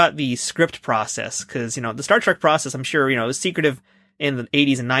want to know about the script process, because, the Star Trek process, I'm sure, it was secretive in the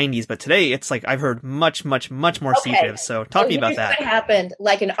 80s and 90s, but today it's like I've heard much, much, much more secretive. So talk to me about that. What happened,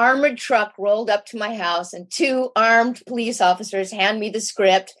 like an armored truck rolled up to my house and 2 armed police officers hand me the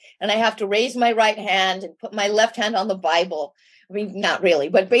script, and I have to raise my right hand and put my left hand on the Bible. I mean, not really,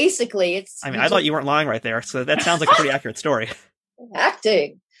 but basically it's... I thought you weren't lying right there, so that sounds like a pretty accurate story.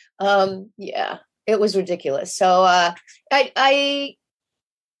 Acting. Yeah. It was ridiculous. So I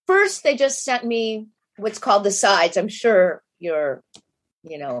first they just sent me what's called the sides. I'm sure your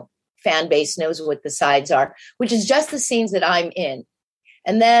fan base knows what the sides are, which is just the scenes that I'm in.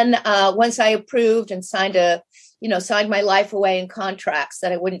 And then once I approved and signed my life away in contracts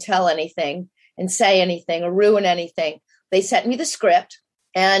that I wouldn't tell anything and say anything or ruin anything, they sent me the script,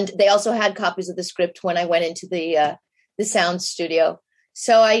 and they also had copies of the script when I went into the sound studio.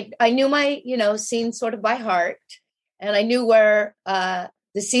 So I knew my, scene sort of by heart, and I knew where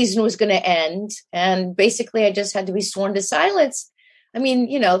the season was going to end. And basically I just had to be sworn to silence. I mean,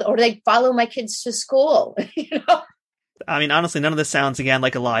 or they'd follow my kids to school, I mean, honestly, none of this sounds, again,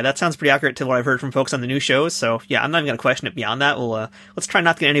 like a lie. That sounds pretty accurate to what I've heard from folks on the new shows. So yeah, I'm not even going to question it beyond that. Let's try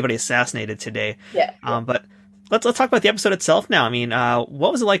not to get anybody assassinated today. Yeah. But let's talk about the episode itself now. I mean,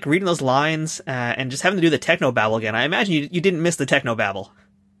 what was it like reading those lines and just having to do the techno babble again? I imagine you didn't miss the techno babble.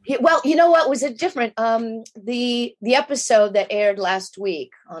 Well, you know what was it different? The episode that aired last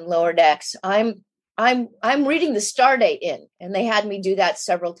week on Lower Decks, I'm reading the star date in, and they had me do that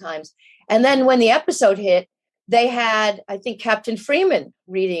several times. And then when the episode hit, they had, I think, Captain Freeman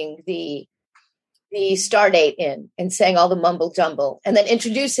reading the star date in and saying all the mumble jumble and then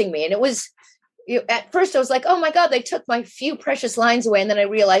introducing me. And it was, at first I was like, oh my God, they took my few precious lines away. And then I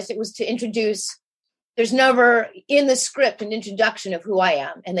realized it was to introduce. There's never in the script an introduction of who I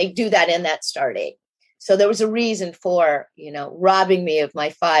am. And they do that in that star date. So there was a reason for, robbing me of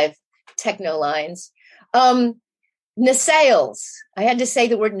my 5 techno lines. Nacelles. I had to say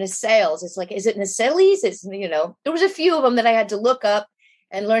the word nacelles. It's like, is it nacelles? It's, there was a few of them that I had to look up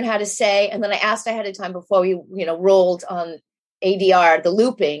and learn how to say. And then I asked ahead of time before we, rolled on ADR, the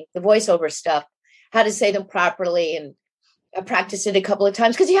looping, the voiceover stuff, how to say them properly. And I practiced it a couple of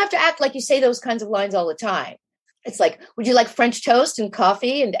times because you have to act like you say those kinds of lines all the time. It's like, would you like French toast and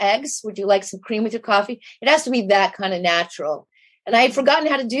coffee and eggs? Would you like some cream with your coffee? It has to be that kind of natural. And I had forgotten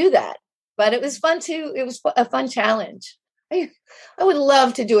how to do that, but it was fun too. It was a fun challenge. I would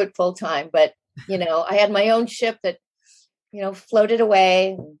love to do it full time, but I had my own ship that, floated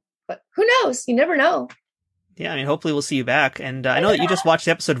away, but who knows? You never know. Yeah, I mean, hopefully we'll see you back. And I know that you just watched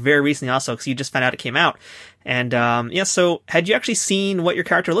the episode very recently also, because you just found out it came out. And so had you actually seen what your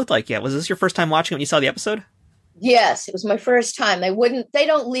character looked like yet? Was this your first time watching it when you saw the episode? Yes, it was my first time. They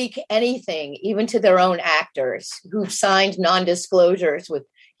don't leak anything, even to their own actors who've signed non-disclosures with,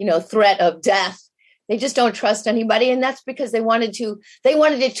 threat of death. They just don't trust anybody. And that's because they wanted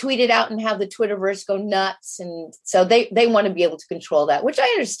to tweet it out and have the Twitterverse go nuts. And so they want to be able to control that, which I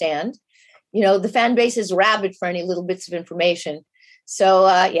understand. The fan base is rabid for any little bits of information. So,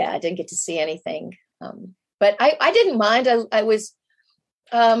 I didn't get to see anything. But I didn't mind. I was,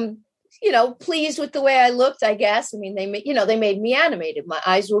 pleased with the way I looked, I guess. I mean, they made me animated. My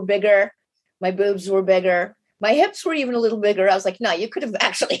eyes were bigger. My boobs were bigger. My hips were even a little bigger. I was like, no, you could have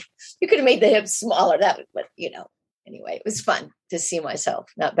made the hips smaller. Anyway, it was fun to see myself.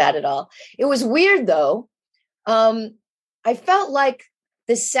 Not bad at all. It was weird though. I felt like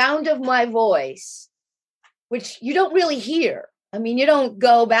the sound of my voice, which you don't really hear. I mean, you don't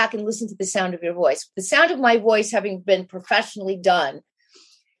go back and listen to the sound of your voice. The sound of my voice, having been professionally done,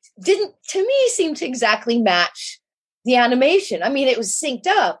 didn't, to me, seem to exactly match the animation. I mean, it was synced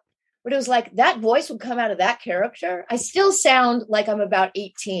up, but it was like that voice would come out of that character. I still sound like I'm about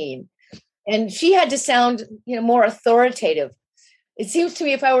 18. And she had to sound, more authoritative. It seems to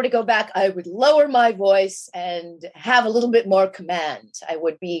me if I were to go back, I would lower my voice and have a little bit more command. I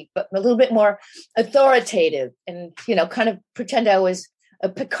would be a little bit more authoritative and, kind of pretend I was a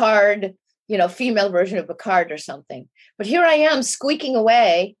Picard, female version of Picard or something. But here I am squeaking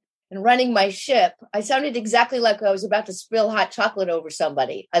away and running my ship. I sounded exactly like I was about to spill hot chocolate over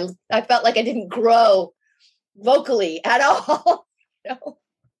somebody. I felt like I didn't grow vocally at all.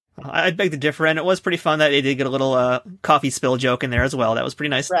 I'd beg to differ, and it was pretty fun that they did get a little coffee spill joke in there as well. That was pretty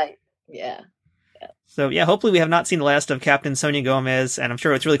nice. Right. Yeah. So yeah, hopefully we have not seen the last of Captain Sonia Gomez, and I'm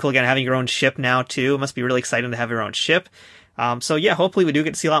sure it's really cool again having your own ship now too. It must be really exciting to have your own ship. So yeah, hopefully we do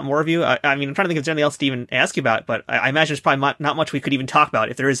get to see a lot more of you. I mean, I'm trying to think if there's anything else to even ask you about, but I imagine there's probably not much we could even talk about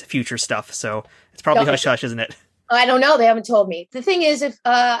if there is future stuff. So it's probably hush-hush, isn't it? I don't know. They haven't told me. The thing is, if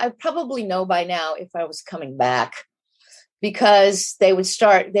I probably know by now if I was coming back, because they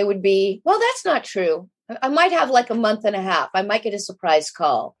would be, well, that's not true. I might have like a month and a half. I might get a surprise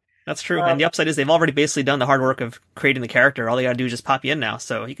call. That's true. And the upside is they've already basically done the hard work of creating the character. All they got to do is just pop you in now.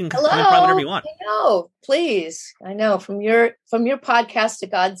 So you can come in probably whenever you want. I know. Please. I know. From your podcast to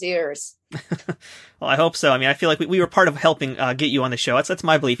God's ears. Well, I hope so. I mean, I feel like we were part of helping get you on the show. That's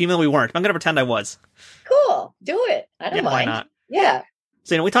my belief, even though we weren't. I'm going to pretend I was. Cool. Do it. I don't mind. Why not? Yeah.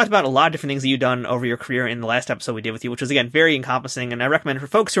 So, we talked about a lot of different things that you've done over your career in the last episode we did with you, which was, again, very encompassing. And I recommend for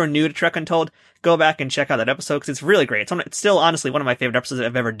folks who are new to Trek Untold, go back and check out that episode because it's really great. It's still, honestly, one of my favorite episodes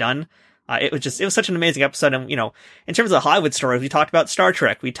I've ever done. It was such an amazing episode. And, in terms of the Hollywood stories, we talked about Star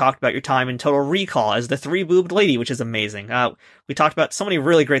Trek. We talked about your time in Total Recall as the three-boobed lady, which is amazing. We talked about so many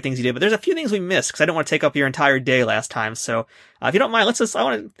really great things you did, but there's a few things we missed because I didn't want to take up your entire day last time. So, if you don't mind, I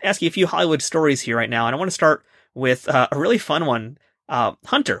want to ask you a few Hollywood stories here right now. And I want to start with a really fun one.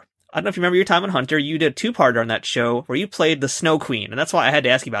 Hunter. I don't know if you remember your time on Hunter. You did a two-parter on that show where you played the Snow Queen. And that's why I had to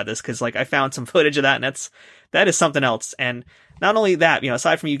ask you about this because, I found some footage of that and that is something else. And not only that,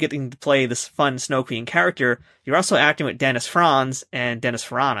 aside from you getting to play this fun Snow Queen character, you're also acting with Dennis Franz and Dennis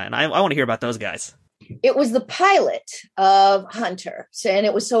Farina. And I want to hear about those guys. It was the pilot of Hunter. And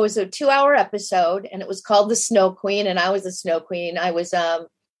it was a 2-hour episode and it was called The Snow Queen. And I was the Snow Queen. I was,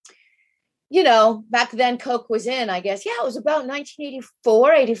 back then Coke was in, I guess. Yeah, it was about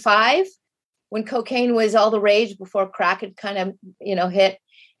 1984, 85 when cocaine was all the rage before crack had kind of, hit.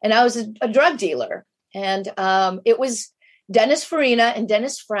 And I was a drug dealer. And it was Dennis Farina and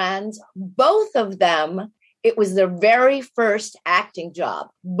Dennis Franz, both of them. It was their very first acting job.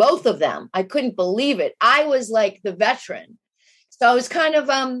 Both of them. I couldn't believe it. I was like the veteran. So I was kind of,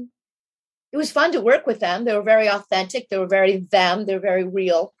 it was fun to work with them. They were very authentic. They were very them. They're very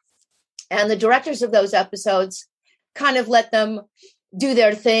real. And the directors of those episodes kind of let them do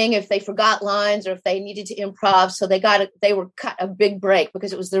their thing if they forgot lines or if they needed to improv. So they were cut a big break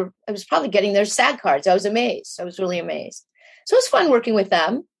because I was probably getting their SAG cards. I was amazed. I was really amazed. So it was fun working with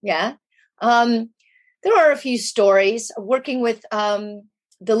them. Yeah. There are a few stories working with the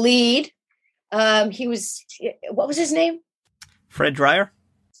lead. What was his name? Fred Dreyer.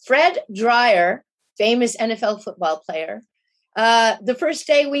 Fred Dreyer, famous NFL football player. The first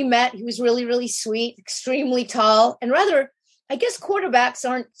day we met, he was really, really sweet, extremely tall, and rather, I guess quarterbacks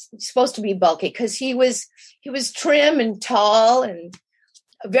aren't supposed to be bulky because he was trim and tall and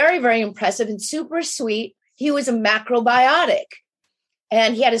very, very impressive and super sweet. He was a macrobiotic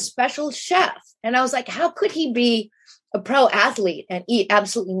and he had a special chef. And I was like, how could he be a pro athlete and eat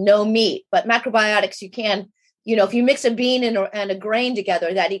absolutely no meat? But macrobiotics, you can, if you mix a bean and a grain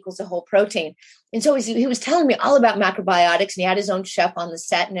together, that equals a whole protein. And so he was telling me all about macrobiotics and he had his own chef on the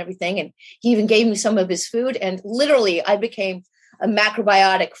set and everything. And he even gave me some of his food. And literally I became a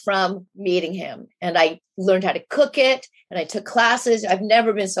macrobiotic from meeting him. And I learned how to cook it and I took classes. I've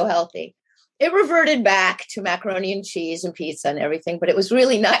never been so healthy. It reverted back to macaroni and cheese and pizza and everything, but it was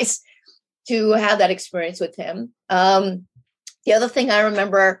really nice to have that experience with him. The other thing I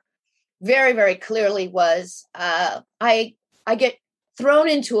remember very, very clearly was I get thrown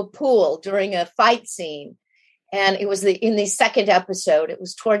into a pool during a fight scene. And it was in the second episode. It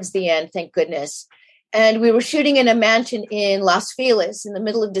was towards the end, thank goodness. And we were shooting in a mansion in Los Feliz in the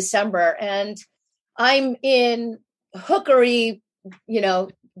middle of December. And I'm in hookery,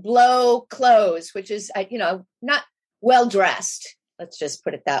 blow clothes, which is, not well dressed. Let's just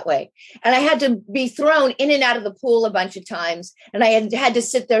put it that way. And I had to be thrown in and out of the pool a bunch of times. And I had to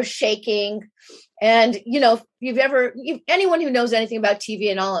sit there shaking. And, if anyone who knows anything about TV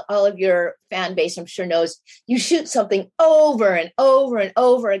and all of your fan base, I'm sure knows, you shoot something over and over and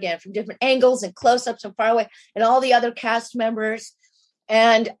over again from different angles and close-ups and far away and all the other cast members.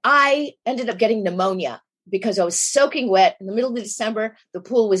 And I ended up getting pneumonia because I was soaking wet in the middle of December. The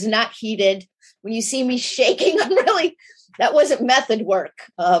pool was not heated. When you see me shaking, that wasn't method work.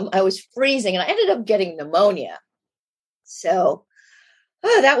 I was freezing and I ended up getting pneumonia. So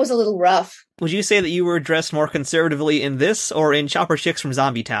that was a little rough. Would you say that you were dressed more conservatively in this or in Chopper Chicks from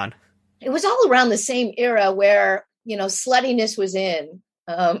Zombie Town? It was all around the same era where, sluttiness was in,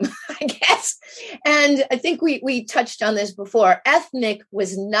 I guess. And I think we touched on this before. Ethnic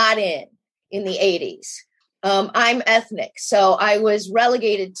was not in the 80s. I'm ethnic. So I was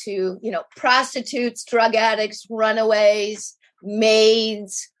relegated to, prostitutes, drug addicts, runaways,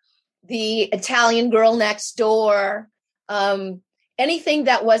 maids, the Italian girl next door, anything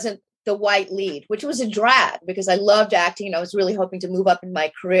that wasn't the white lead, which was a drag because I loved acting and I was really hoping to move up in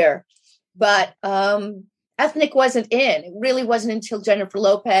my career. But ethnic wasn't in. It really wasn't until Jennifer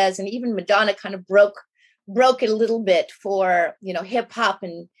Lopez and even Madonna kind of broke it a little bit for, hip hop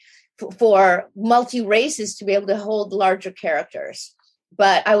and for multi races to be able to hold larger characters.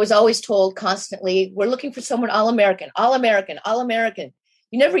 But I was always told constantly, we're looking for someone all American, all American, all American.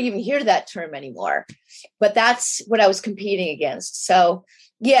 You never even hear that term anymore, but that's what I was competing against. So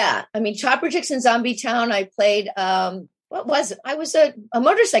yeah, I mean, Chopper Chicks in Zombie Town, I played, what was it? I was a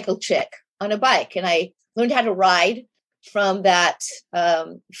motorcycle chick on a bike, and I learned how to ride from that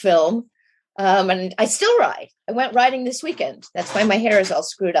film. And I still ride. I went riding this weekend. That's why my hair is all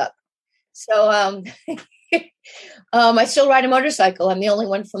screwed up. So I still ride a motorcycle. I'm the only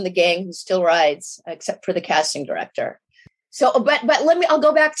one from the gang who still rides, except for the casting director. So, but I'll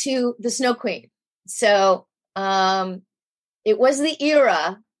go back to the Snow Queen. So it was the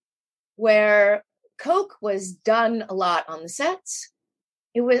era where coke was done a lot on the sets.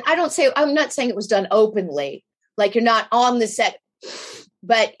 I'm not saying it was done openly, like you're not on the set,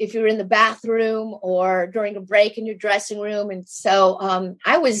 but if you're in the bathroom or during a break in your dressing room. And so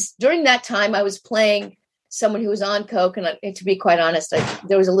during that time, I was playing someone who was on coke. And to be quite honest,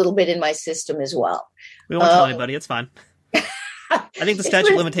 there was a little bit in my system as well. We won't tell anybody. It's fine. I think the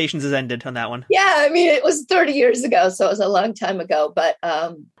statute of limitations has ended on that one. Yeah, I mean, it was 30 years ago, so it was a long time ago. But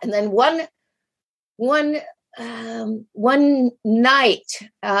and then one night,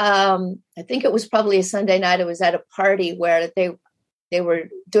 I think it was probably a Sunday night. I was at a party where they were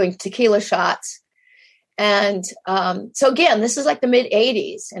doing tequila shots, and so again, this is like the mid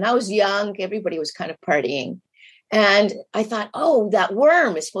 '80s, and I was young. Everybody was kind of partying, and I thought, oh, that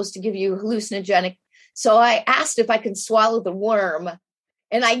worm is supposed to give you hallucinogenic. So I asked if I could swallow the worm,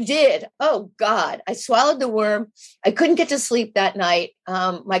 and I did. Oh, God, I swallowed the worm. I couldn't get to sleep that night.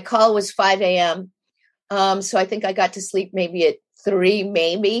 My call was 5 a.m. So I think I got to sleep maybe at 3,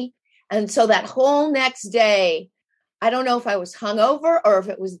 maybe. And so that whole next day, I don't know if I was hungover or if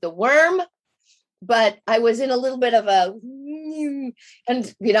it was the worm, but I was in a little bit of and,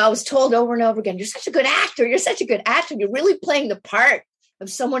 I was told over and over again, you're such a good actor. You're such a good actor. You're really playing the part of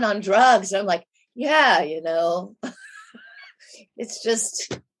someone on drugs. And I'm like, yeah, it's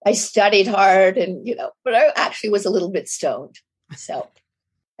just, I studied hard and, but I actually was a little bit stoned. So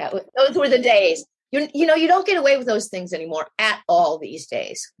those were the days. You don't get away with those things anymore at all these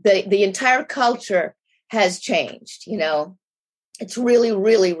days. The entire culture has changed. It's really,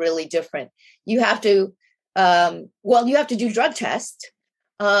 really, really different. You have to, you have to do drug tests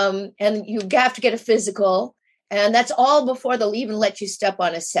and you have to get a physical. And that's all before they'll even let you step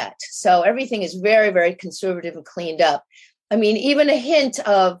on a set. So everything is very, very conservative and cleaned up. I mean, even a hint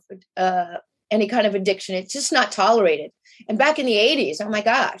of any kind of addiction, it's just not tolerated. And back in the 80s, oh my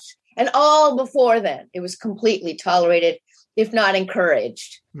gosh. And all before then, it was completely tolerated, if not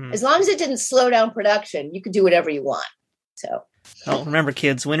encouraged. As long as it didn't slow down production, you could do whatever you want. So. Well, remember,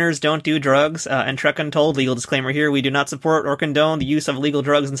 kids, winners don't do drugs. And Trek Untold, legal disclaimer here, we do not support or condone the use of illegal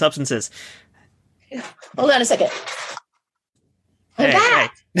drugs and substances. Hold on a second. Hey.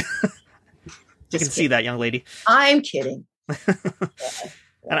 You can see that, young lady. I'm kidding.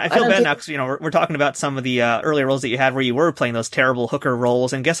 And I feel bad now because, we're talking about some of the earlier roles that you had where you were playing those terrible hooker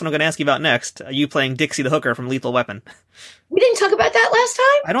roles. And guess what I'm going to ask you about next? You playing Dixie the hooker from Lethal Weapon. We didn't talk about that last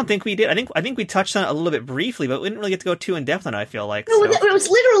time? I don't think we did. I think we touched on it a little bit briefly, but we didn't really get to go too in-depth on it, I feel like. No, so. It was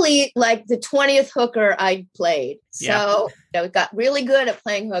literally like the 20th hooker I played. So I got really good at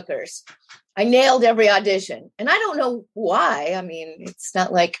playing hookers. I nailed every audition. And I don't know why. I mean, it's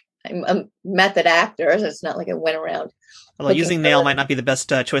not like I'm a method actor. So it's not like I went around. Although using nail might not be the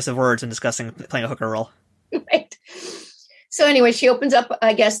best choice of words in discussing playing a hooker role. Right. So anyway, she opens up,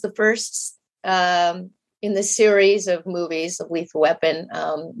 I guess, the first in the series of movies of Lethal Weapon.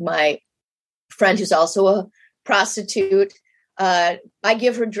 My friend, who's also a prostitute, I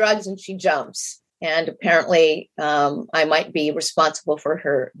give her drugs and she jumps. And apparently I might be responsible for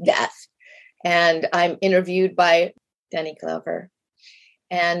her death. And I'm interviewed by Danny Glover.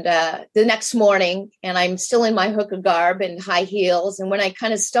 And the next morning, and I'm still in my hooker garb and high heels. And when I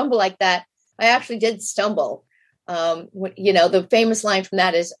kind of stumble like that, I actually did stumble. The famous line from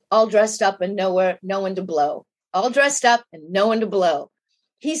that is, all dressed up and no one to blow. All dressed up and no one to blow.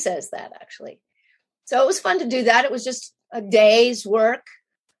 He says that, actually. So it was fun to do that. It was just a day's work.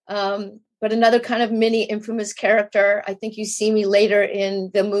 But another kind of mini infamous character. I think you see me later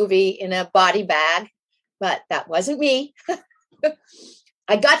in the movie in a body bag but that wasn't me.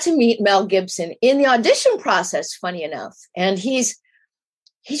 I got to meet Mel Gibson in the audition process, funny enough. And he's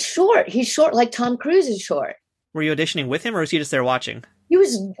short. He's short like Tom Cruise is short. Were you auditioning with him, or was he just there watching? He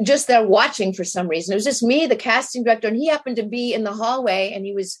was just there watching for some reason. It was just me, the casting director, and he happened to be in the hallway, and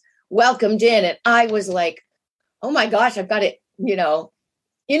he was welcomed in. And I was like, oh my gosh, I've got to,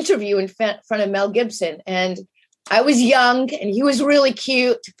 interview in front of Mel Gibson. And I was young and he was really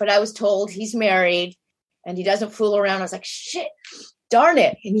cute, but I was told he's married and he doesn't fool around. I was like, shit, darn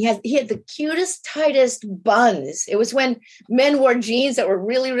it. And he had the cutest, tightest buns. It was when men wore jeans that were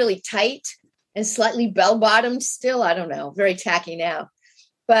really, really tight and slightly bell-bottomed still. I don't know, very tacky now.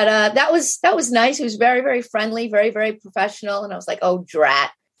 But that was nice. He was very, very friendly, very, very professional. And I was like, oh,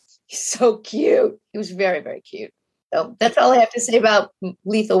 drat. He's so cute. He was very, very cute. So that's all I have to say about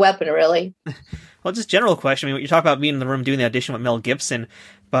Lethal Weapon, really. Well, just general question. I mean, you talk about being in the room doing the audition with Mel Gibson,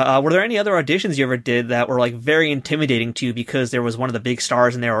 but were there any other auditions you ever did that were like very intimidating to you because there was one of the big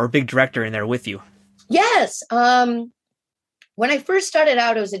stars in there or a big director in there with you? Yes. When I first started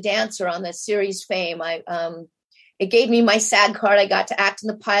out as a dancer on the series Fame, it gave me my SAG card. I got to act in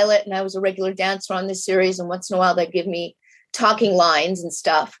the pilot, and I was a regular dancer on this series. And once in a while, they'd give me talking lines and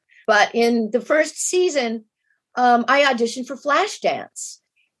stuff. But in the first season, I auditioned for Flashdance,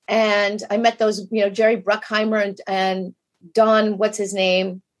 and I met those, Jerry Bruckheimer and Don, what's his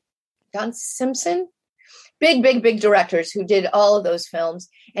name? Don Simpson? Big directors who did all of those films.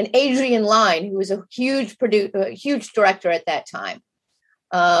 And Adrian Lyne, who was a huge director at that time.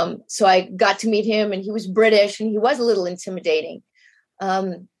 So I got to meet him, and he was British, and he was a little intimidating.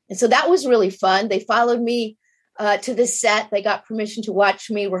 And so that was really fun. They followed me to the set. They got permission to watch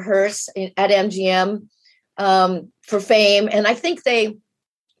me rehearse at MGM for Fame. And I think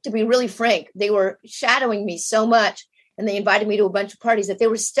to be really frank, they were shadowing me so much, and they invited me to a bunch of parties that they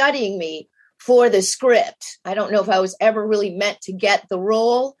were studying me for the script. I don't know if I was ever really meant to get the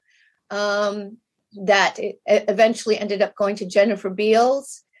role. That it eventually ended up going to Jennifer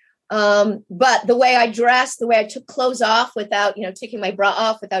Beals. But the way I dressed, the way I took clothes off without, taking my bra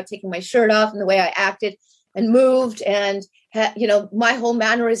off, without taking my shirt off, and the way I acted and moved, and my whole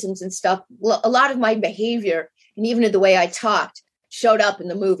mannerisms and stuff, a lot of my behavior and even the way I talked showed up in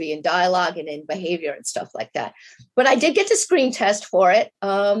the movie in dialogue and in behavior and stuff like that. But I did get to screen test for it.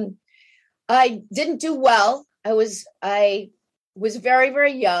 I didn't do well. I was very,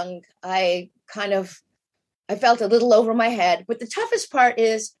 very young. I felt a little over my head. But the toughest part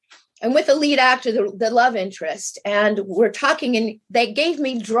is I'm with the lead actor, the love interest, and we're talking, and they gave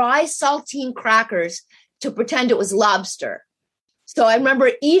me dry saltine crackers to pretend it was lobster. So I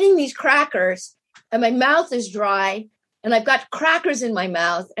remember eating these crackers, and my mouth is dry, and I've got crackers in my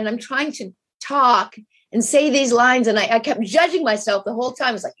mouth, and I'm trying to talk and say these lines, and I kept judging myself the whole time.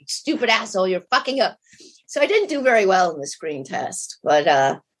 I was like, you stupid asshole, you're fucking up. So I didn't do very well in the screen test,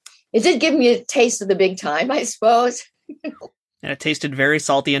 but it did give me a taste of the big time, I suppose. And it tasted very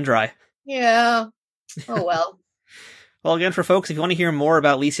salty and dry. Yeah. Oh, well. Well, again, for folks, if you want to hear more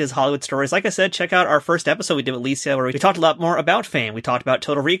about Lycia's Hollywood stories, like I said, check out our first episode we did with Lycia, where we talked a lot more about Fame. We talked about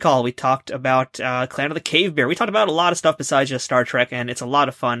Total Recall. We talked about Clan of the Cave Bear. We talked about a lot of stuff besides just Star Trek, and it's a lot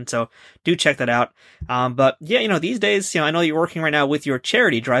of fun, so do check that out. But yeah, these days, I know you're working right now with your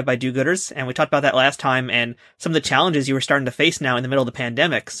charity, Drive By Do-Gooders, and we talked about that last time and some of the challenges you were starting to face now in the middle of the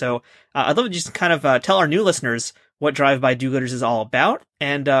pandemic. So I'd love to just kind of tell our new listeners what Drive By Do-Gooders is all about,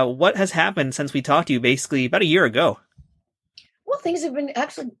 and what has happened since we talked to you basically about a year ago. Well, things have been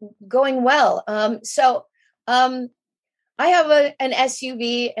actually going well. I have an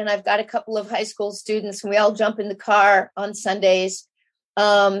SUV, and I've got a couple of high school students, and we all jump in the car on Sundays,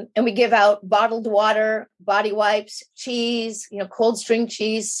 and we give out bottled water, body wipes, cheese, cold string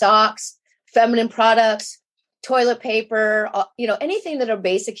cheese, socks, feminine products, toilet paper, anything that are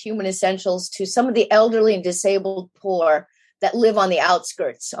basic human essentials to some of the elderly and disabled poor that live on the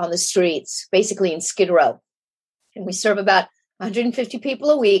outskirts, on the streets, basically in Skid Row. And we serve about 150 people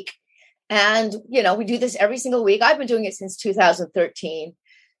a week. And, we do this every single week. I've been doing it since 2013.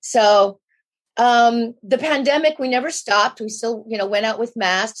 So the pandemic, we never stopped. We still, went out with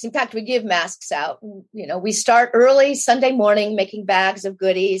masks. In fact, we give masks out. We start early Sunday morning, making bags of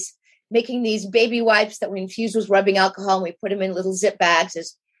goodies, making these baby wipes that we infuse with rubbing alcohol. And we put them in little zip bags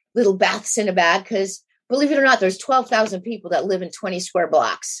as little baths in a bag. Because believe it or not, there's 12,000 people that live in 20 square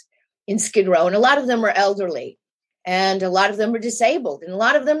blocks in Skid Row. And a lot of them are elderly. And a lot of them are disabled. And a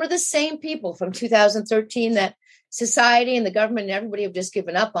lot of them are the same people from 2013 that society and the government and everybody have just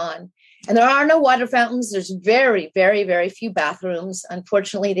given up on. And there are no water fountains. There's very, very, very few bathrooms.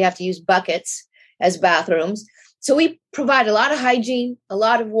 Unfortunately, they have to use buckets as bathrooms. So we provide a lot of hygiene, a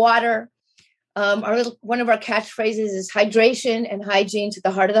lot of water. One of our catchphrases is hydration and hygiene to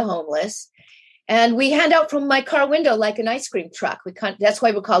the heart of the homeless. And we hand out from my car window like an ice cream truck. That's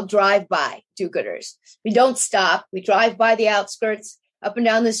why we're called drive-by do-gooders. We don't stop. We drive by the outskirts, up and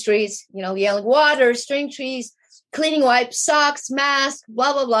down the streets, yelling water, string trees, cleaning wipes, socks, masks,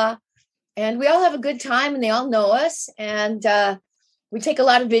 blah, blah, blah. And we all have a good time, and they all know us. And we take a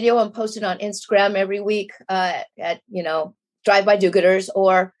lot of video and post it on Instagram every week at drive-by do-gooders,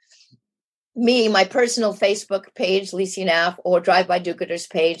 or me, my personal Facebook page, Lycia Naff, or drive-by do-gooders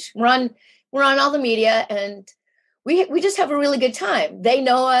page. We're on all the media, and we just have a really good time. They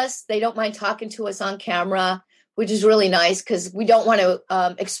know us. They don't mind talking to us on camera, which is really nice because we don't want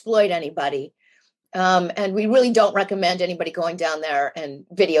to exploit anybody. And we really don't recommend anybody going down there and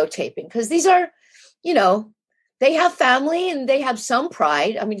videotaping, because these are, they have family and they have some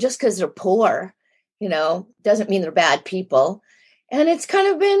pride. I mean, just because they're poor, doesn't mean they're bad people. And it's kind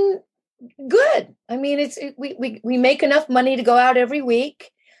of been good. I mean, we make enough money to go out every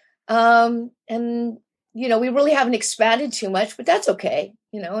week. We really haven't expanded too much, but that's okay.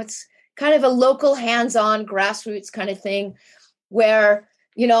 It's kind of a local hands-on grassroots kind of thing where,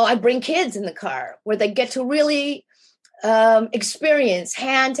 I bring kids in the car where they get to really, experience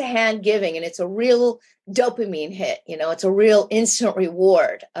hand-to-hand giving. And it's a real dopamine hit, it's a real instant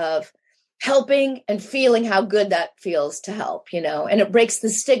reward of helping and feeling how good that feels to help, and it breaks the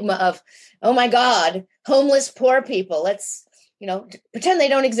stigma of, oh my God, homeless, poor people. Let's, pretend they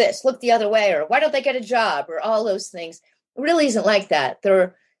don't exist, look the other way, or why don't they get a job, or all those things. It really isn't like that.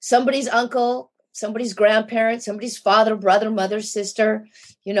 They're somebody's uncle, somebody's grandparent, somebody's father, brother, mother, sister.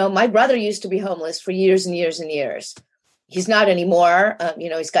 My brother used to be homeless for years and years and years. He's not anymore.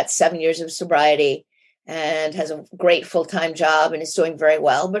 He's got 7 years of sobriety and has a great full-time job and is doing very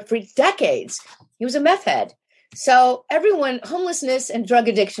well. But for decades, he was a meth head. So homelessness and drug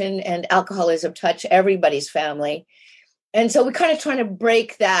addiction and alcoholism touch everybody's family. And so we're kind of trying to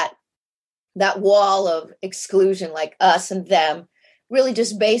break that wall of exclusion, like us and them, really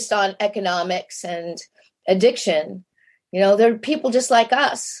just based on economics and addiction. They're people just like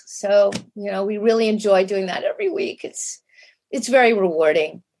us. So, we really enjoy doing that every week. It's very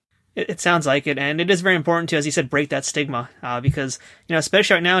rewarding. It sounds like it, and it is very important to, as you said, break that stigma, because,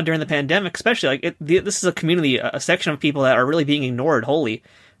 especially right now during the pandemic, especially this is a community, a section of people that are really being ignored wholly.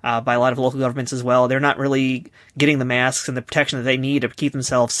 By a lot of local governments as well. They're not really getting the masks and the protection that they need to keep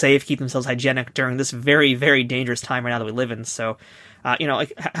themselves safe, keep themselves hygienic during this very, very dangerous time right now that we live in. So,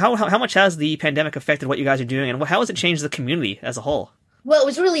 how much has the pandemic affected what you guys are doing, and how has it changed the community as a whole? Well, it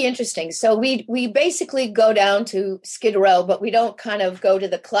was really interesting. So we basically go down to Skid Row, but we don't kind of go to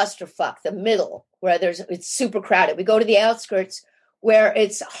the clusterfuck, the middle, where it's super crowded. We go to the outskirts where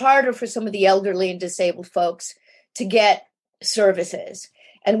it's harder for some of the elderly and disabled folks to get services.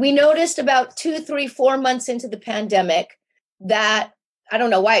 And we noticed about 2, 3, 4 months into the pandemic that, I don't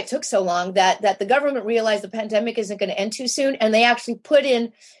know why it took so long, that the government realized the pandemic isn't going to end too soon. And they actually put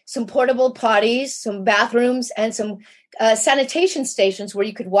in some portable potties, some bathrooms, and some sanitation stations where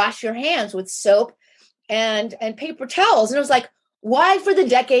you could wash your hands with soap and paper towels. And it was like, why for the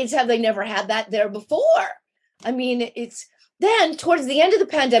decades have they never had that there before? I mean, it's then towards the end of the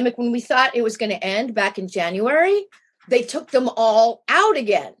pandemic, when we thought it was going to end back in January, they took them all out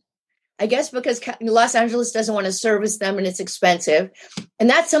again. I guess because Los Angeles doesn't want to service them and it's expensive. And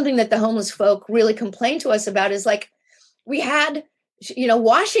that's something that the homeless folk really complained to us about, is like, we had,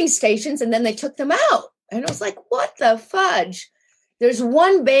 washing stations and then they took them out. And I was like, what the fudge? There's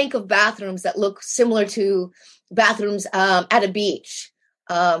one bank of bathrooms that look similar to bathrooms at a beach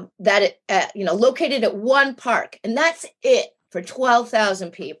located at one park. And that's it for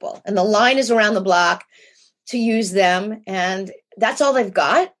 12,000 people. And the line is around the block to use them. And that's all they've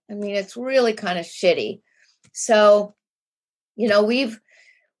got. I mean, it's really kind of shitty. So, we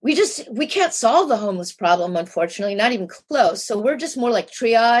can't solve the homeless problem, unfortunately, not even close. So we're just more like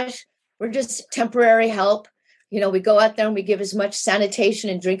triage. We're just temporary help. We go out there and we give as much sanitation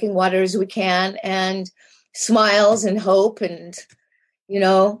and drinking water as we can, and smiles and hope. And,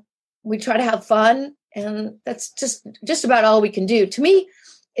 we try to have fun. And that's just about all we can do. To me,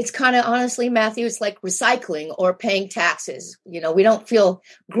 it's kind of, honestly, Matthew, it's like recycling or paying taxes. We don't feel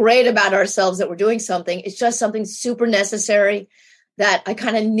great about ourselves that we're doing something. It's just something super necessary that I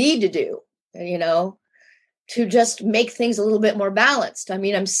kind of need to do, to just make things a little bit more balanced. I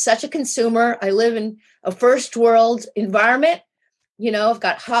mean, I'm such a consumer. I live in a first world environment. I've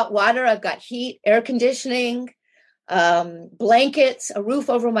got hot water, I've got heat, air conditioning, blankets, a roof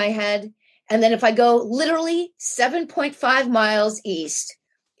over my head. And then if I go literally 7.5 miles east,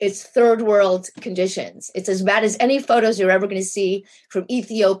 it's third world conditions. It's as bad as any photos you're ever going to see from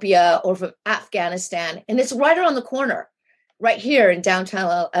Ethiopia or from Afghanistan. And it's right around the corner, right here in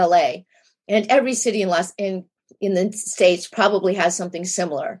downtown LA. And every city in the States probably has something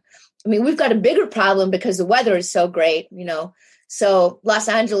similar. I mean, we've got a bigger problem because the weather is so great, So Los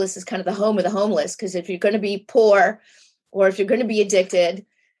Angeles is kind of the home of the homeless, because if you're going to be poor or if you're going to be addicted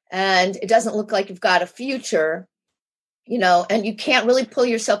and it doesn't look like you've got a future, and you can't really pull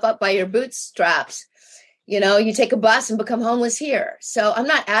yourself up by your bootstraps, you take a bus and become homeless here. So I'm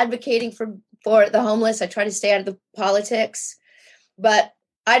not advocating for the homeless. I try to stay out of the politics, but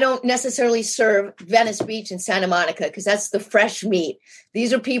I don't necessarily serve Venice Beach and Santa Monica because that's the fresh meat.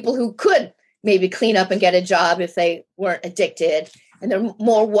 These are people who could maybe clean up and get a job if they weren't addicted. And they're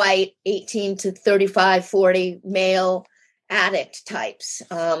more white, 18 to 35, 40 male addict types.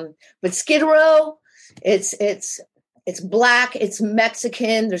 But Skid Row, it's Black, it's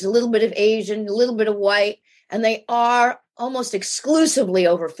Mexican, there's a little bit of Asian, a little bit of white, and they are almost exclusively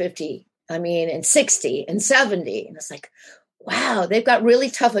over 50. And 60 and 70. And it's like, wow, they've got really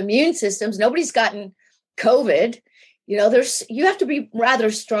tough immune systems. Nobody's gotten COVID. You have to be rather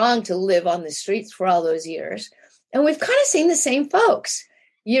strong to live on the streets for all those years. And we've kind of seen the same folks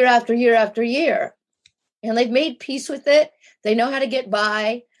year after year after year. And they've made peace with it. They know how to get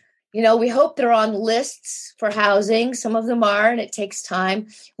by. We hope they're on lists for housing. Some of them are, and it takes time.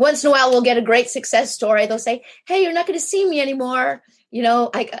 Once in a while, we'll get a great success story. They'll say, hey, you're not going to see me anymore.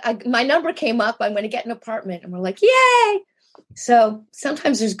 My number came up. I'm going to get an apartment. And we're like, yay. So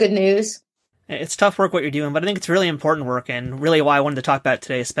sometimes there's good news. It's tough work what you're doing, but I think it's really important work, and really why I wanted to talk about it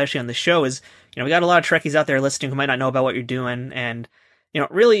today, especially on the show, is, we got a lot of Trekkies out there listening who might not know about what you're doing, and,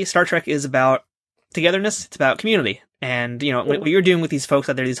 really Star Trek is about togetherness, it's about community, and, what you're doing with these folks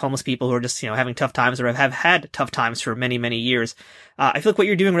out there, these homeless people who are just, having tough times or have had tough times for many, many years, I feel like what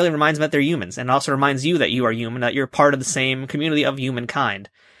you're doing really reminds them that they're humans, and also reminds you that you are human, that you're part of the same community of humankind.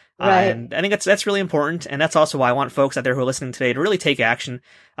 Right. And I think that's really important, and that's also why I want folks out there who are listening today to really take action.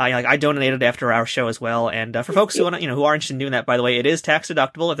 I donated after our show as well, and for folks who want, who are interested in doing that, by the way, it is tax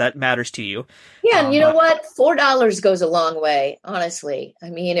deductible if that matters to you. Yeah, and you know what? $4 goes a long way, honestly.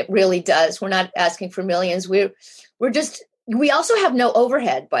 It really does. We're not asking for millions. We also have no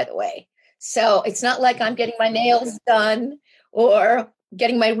overhead, by the way. So it's not like I'm getting my nails done or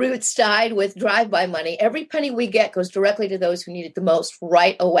getting my roots dyed with drive-by money. Every penny we get goes directly to those who need it the most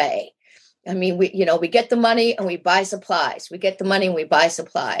right away. We get the money and we buy supplies. We get the money and we buy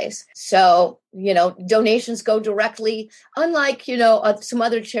supplies. So, donations go directly, unlike, some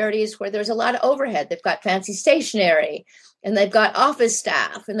other charities where there's a lot of overhead. They've got fancy stationery and they've got office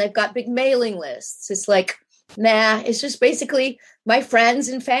staff and they've got big mailing lists. It's like, nah, it's just basically my friends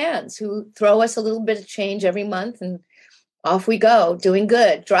and fans who throw us a little bit of change every month, and off we go, doing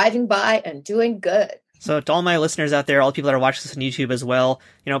good, driving by and doing good. So to all my listeners out there, all the people that are watching this on YouTube as well,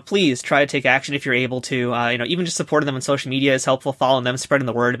 please try to take action if you're able to. Even just supporting them on social media is helpful, following them, spreading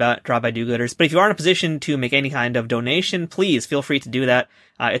the word about Drive-By Do-Gooders. But if you are in a position to make any kind of donation, please feel free to do that.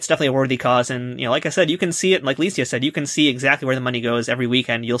 It's definitely a worthy cause. And, like I said, you can see it, like Lycia said, you can see exactly where the money goes every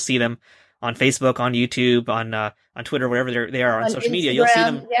weekend. You'll see them on Facebook, on YouTube, on Twitter, wherever they are on social Instagram, media. You'll see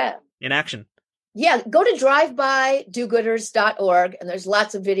them in action. Yeah, go to drivebydogooders.org, and there's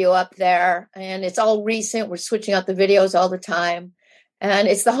lots of video up there, and it's all recent. We're switching out the videos all the time. And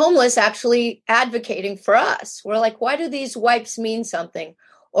it's the homeless actually advocating for us. We're like, why do these wipes mean something?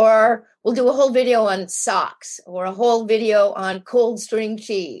 Or we'll do a whole video on socks, or a whole video on cold string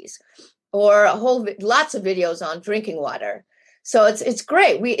cheese, or lots of videos on drinking water. So it's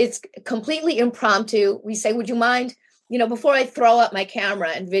great. It's completely impromptu. We say, would you mind? Before I throw up my camera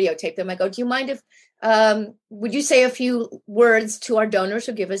and videotape them, I go, do you mind if, would you say a few words to our donors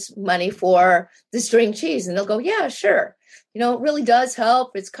who give us money for the string cheese? And they'll go, yeah, sure. It really does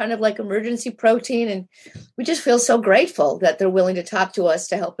help. It's kind of like emergency protein. And we just feel so grateful that they're willing to talk to us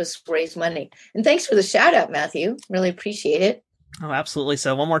to help us raise money. And thanks for the shout out, Matthew. Really appreciate it. Oh, absolutely.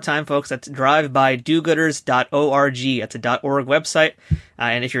 So one more time, folks, that's drivebydogooders.org. That's a .org website.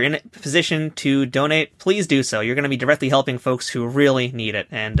 And if you're in a position to donate, please do so. You're going to be directly helping folks who really need it.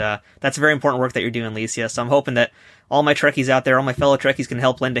 And that's very important work that you're doing, Lycia. So I'm hoping that all my Trekkies out there, all my fellow Trekkies can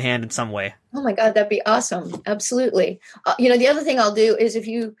help lend a hand in some way. Oh, my God, that'd be awesome. Absolutely. The other thing I'll do is if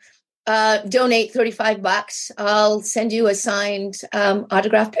you donate $35, I'll send you a signed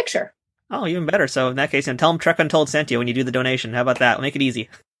autographed picture. Oh, even better. So in that case, tell them Trek Untold sent you when you do the donation. How about that? We'll make it easy.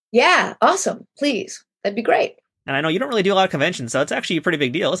 Yeah, awesome. Please. That'd be great. And I know you don't really do a lot of conventions, so it's actually a pretty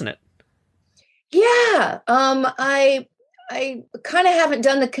big deal, isn't it? Yeah. I kind of haven't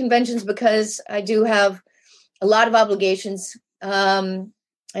done the conventions because I do have a lot of obligations.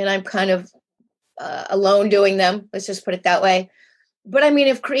 and I'm kind of alone doing them. Let's just put it that way. But I mean,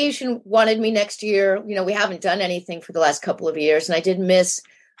 if Creation wanted me next year, we haven't done anything for the last couple of years, and I did miss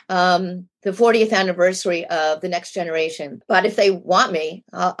the 40th anniversary of The Next Generation. But if they want me,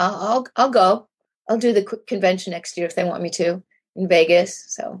 I'll go. I'll do the convention next year if they want me to in Vegas.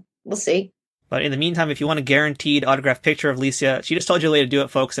 So we'll see. But in the meantime, if you want a guaranteed autographed picture of Lycia, she just told you a way to do it,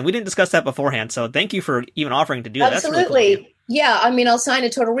 folks. And we didn't discuss that beforehand. So thank you for even offering to do that. Absolutely. That's really cool. Yeah. I mean, I'll sign a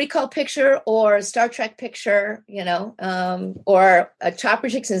Total Recall picture or a Star Trek picture, or a Chopper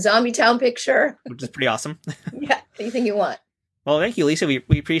Chicks and Zombie Town picture. Which is pretty awesome. Yeah. Anything you want. Well, thank you, Lycia.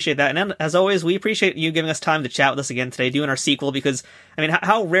 We appreciate that. And then, as always, we appreciate you giving us time to chat with us again today, doing our sequel, because, I mean,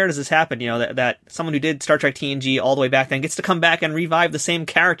 how rare does this happen, that someone who did Star Trek TNG all the way back then gets to come back and revive the same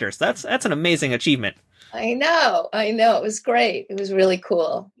characters. That's an amazing achievement. I know. It was great. It was really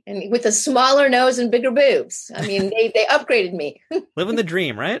cool. And with a smaller nose and bigger boobs. I mean, they upgraded me. Living the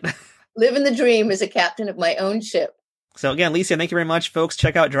dream, right? Living the dream as a captain of my own ship. So again, Lycia, thank you very much, folks.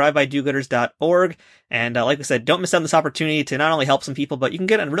 Check out drivebydogooders.org. And like I said, don't miss out on this opportunity to not only help some people, but you can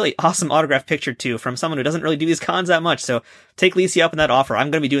get a really awesome autographed picture, too, from someone who doesn't really do these cons that much. So take Lycia up on that offer.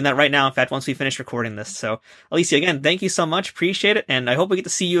 I'm going to be doing that right now, in fact, once we finish recording this. So, Lycia, again, thank you so much. Appreciate it. And I hope we get to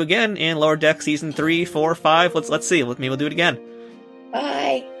see you again in Lower Deck Season 3, 4, 5. Let's see. Maybe we'll do it again.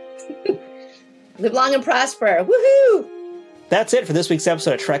 Bye. Live long and prosper. Woohoo! That's it for this week's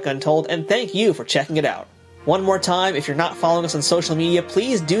episode of Trek Untold, and thank you for checking it out. One more time, if you're not following us on social media,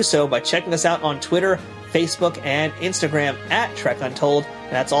 please do so by checking us out on Twitter, Facebook, and Instagram at Trek Untold.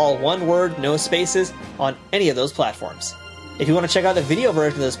 And that's all one word, no spaces, on any of those platforms. If you want to check out the video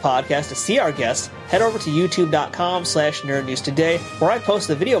version of this podcast to see our guests, head over to youtube.com/nerdnewstoday, where I post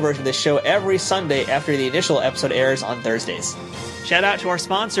the video version of this show every Sunday after the initial episode airs on Thursdays. Shout out to our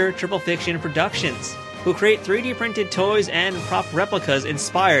sponsor, Triple Fiction Productions, who create 3D printed toys and prop replicas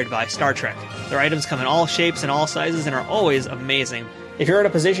inspired by Star Trek. Their items come in all shapes and all sizes and are always amazing. If you're in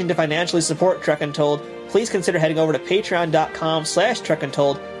a position to financially support Trek Untold, please consider heading over to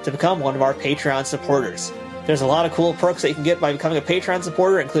patreon.com/trekuntold to become one of our Patreon supporters. There's a lot of cool perks that you can get by becoming a Patreon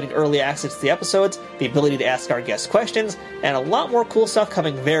supporter, including early access to the episodes, the ability to ask our guests questions, and a lot more cool stuff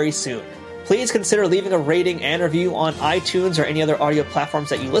coming very soon. Please consider leaving a rating and review on iTunes or any other audio platforms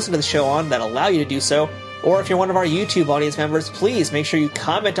that you listen to the show on that allow you to do so. Or if you're one of our YouTube audience members, please make sure you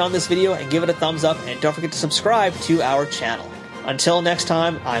comment on this video and give it a thumbs up, and don't forget to subscribe to our channel. Until next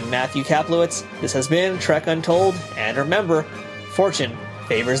time, I'm Matthew Kaplowitz. This has been Trek Untold, and remember, fortune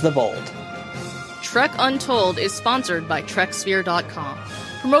favors the bold. Trek Untold is sponsored by TrekSphere.com,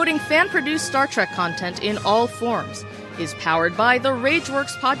 promoting fan-produced Star Trek content in all forms, is powered by the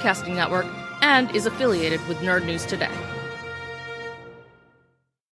RageWorks podcasting network, and is affiliated with Nerd News Today.